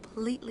is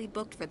completely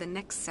booked for the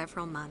next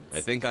several months. I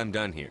think I'm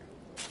done here.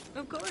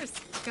 Of course.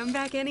 Come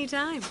back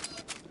anytime.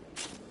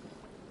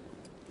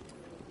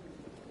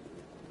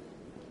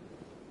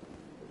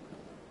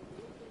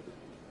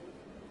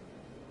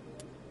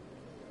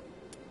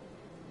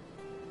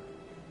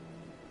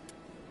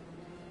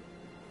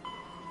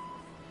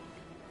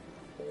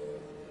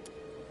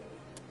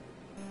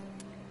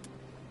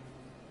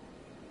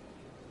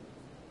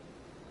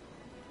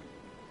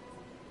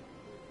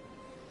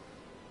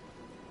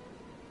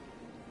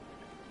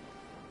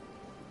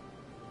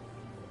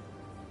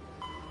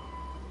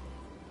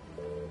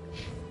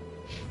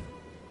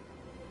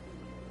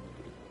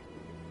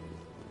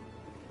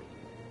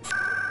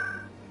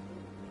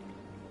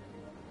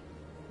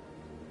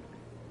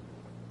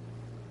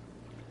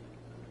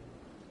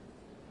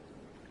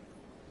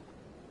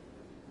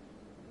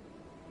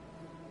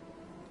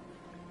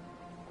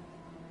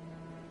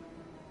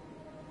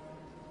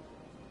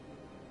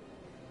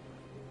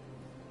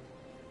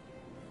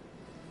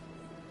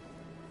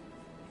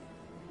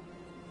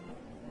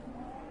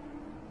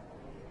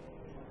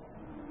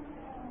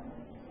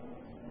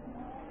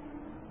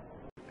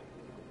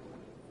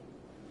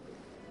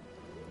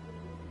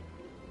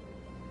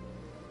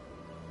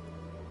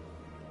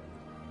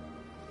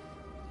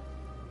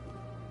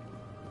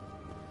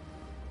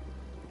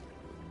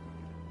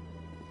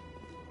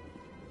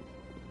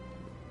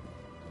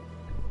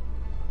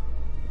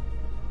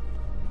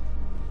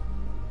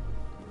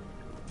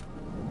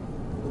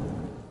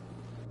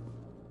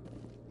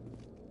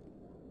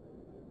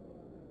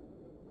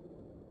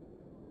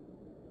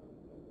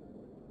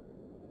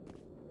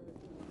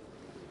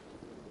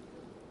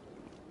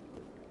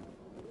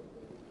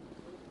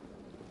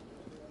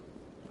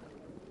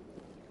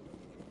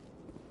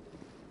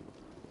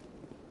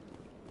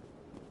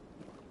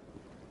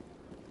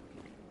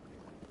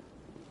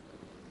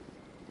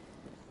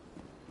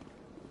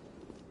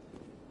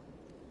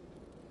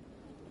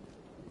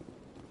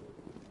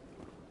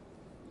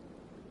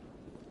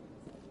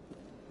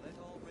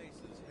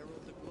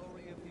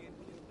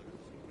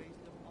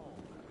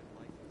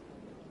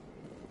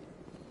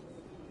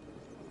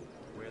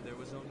 There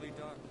was only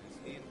darkness,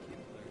 the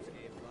enkindlers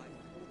gave light.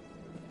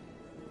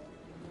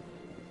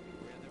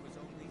 Where there was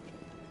only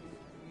ignorance, the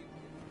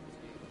enkindlers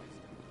gave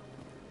wisdom.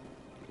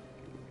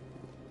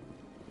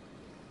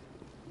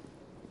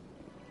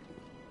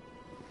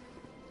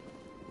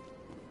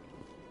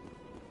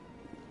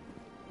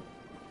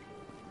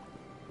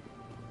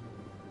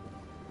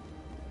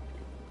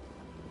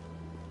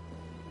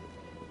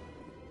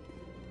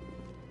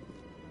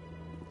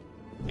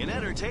 In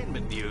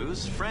entertainment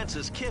news,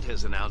 Francis Kitt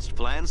has announced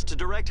plans to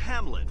direct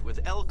Hamlet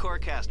with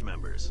Elcor cast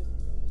members.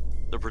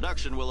 The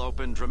production will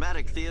open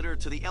dramatic theater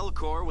to the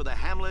Elcor with a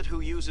Hamlet who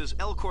uses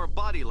Elcor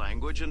body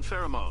language and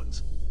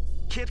pheromones.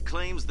 Kitt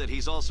claims that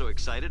he's also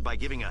excited by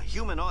giving a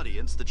human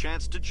audience the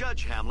chance to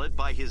judge Hamlet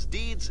by his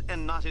deeds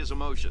and not his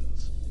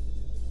emotions.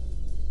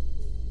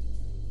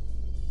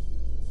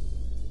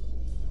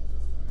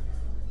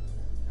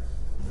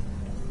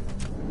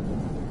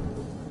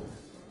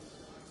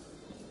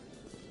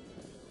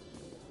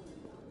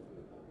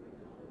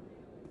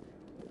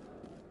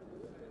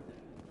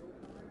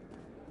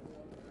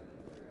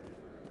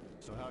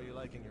 So how are you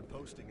liking your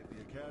posting at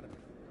the academy?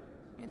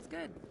 It's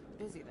good.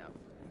 Busy, though.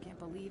 I can't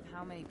believe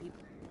how many people...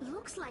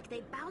 Looks like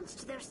they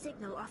bounced their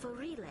signal off a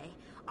relay.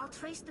 I'll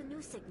trace the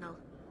new signal.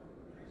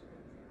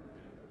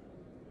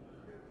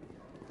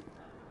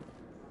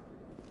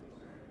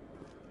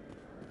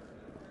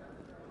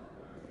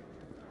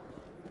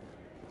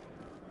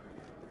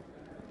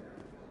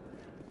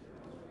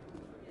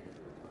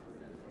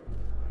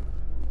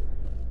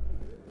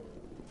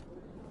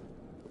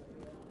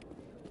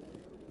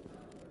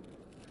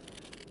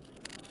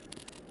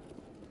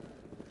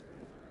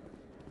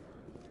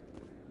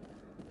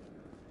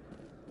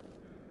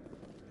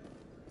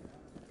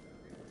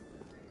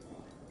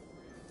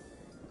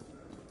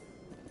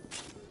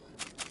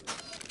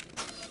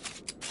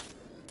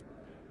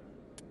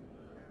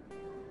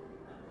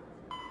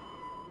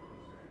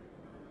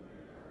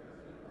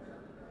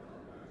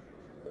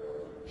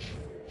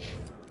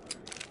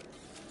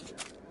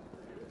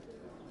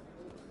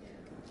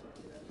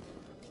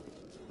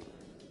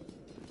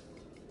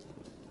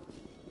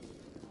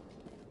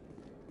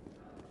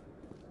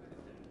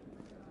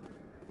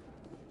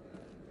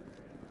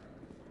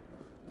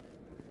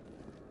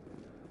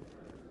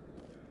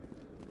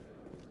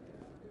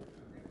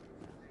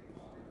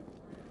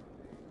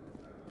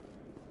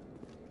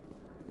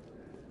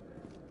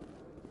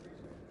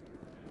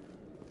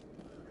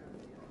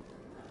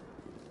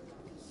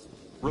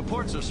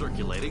 Reports are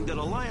circulating that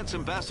Alliance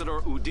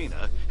Ambassador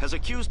Udina has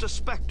accused a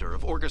Spectre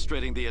of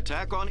orchestrating the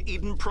attack on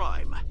Eden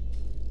Prime.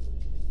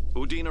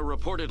 Udina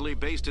reportedly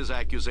based his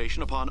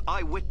accusation upon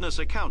eyewitness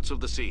accounts of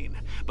the scene,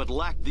 but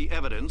lacked the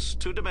evidence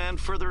to demand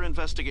further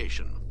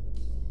investigation.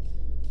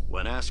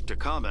 When asked to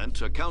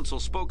comment, a council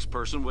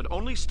spokesperson would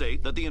only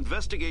state that the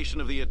investigation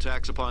of the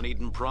attacks upon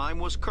Eden Prime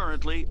was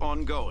currently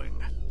ongoing.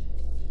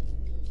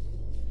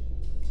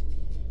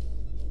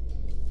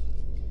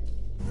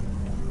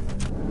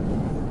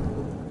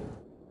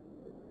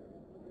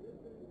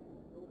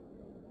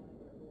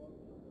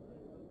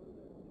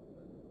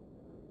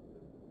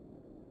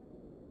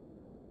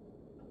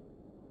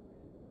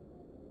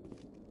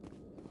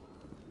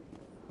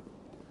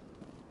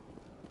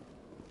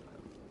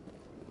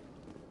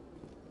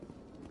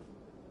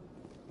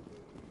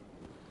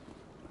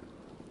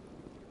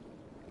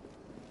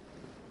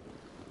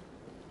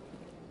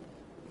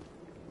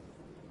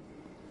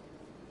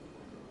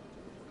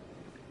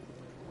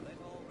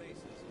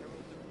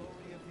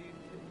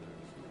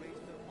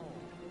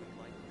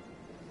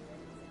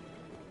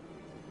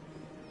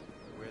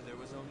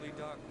 Only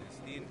darkness,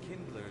 the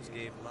Enkindlers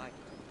gave light.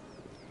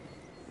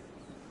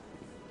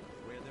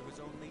 Where there was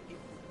only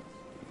ignorance,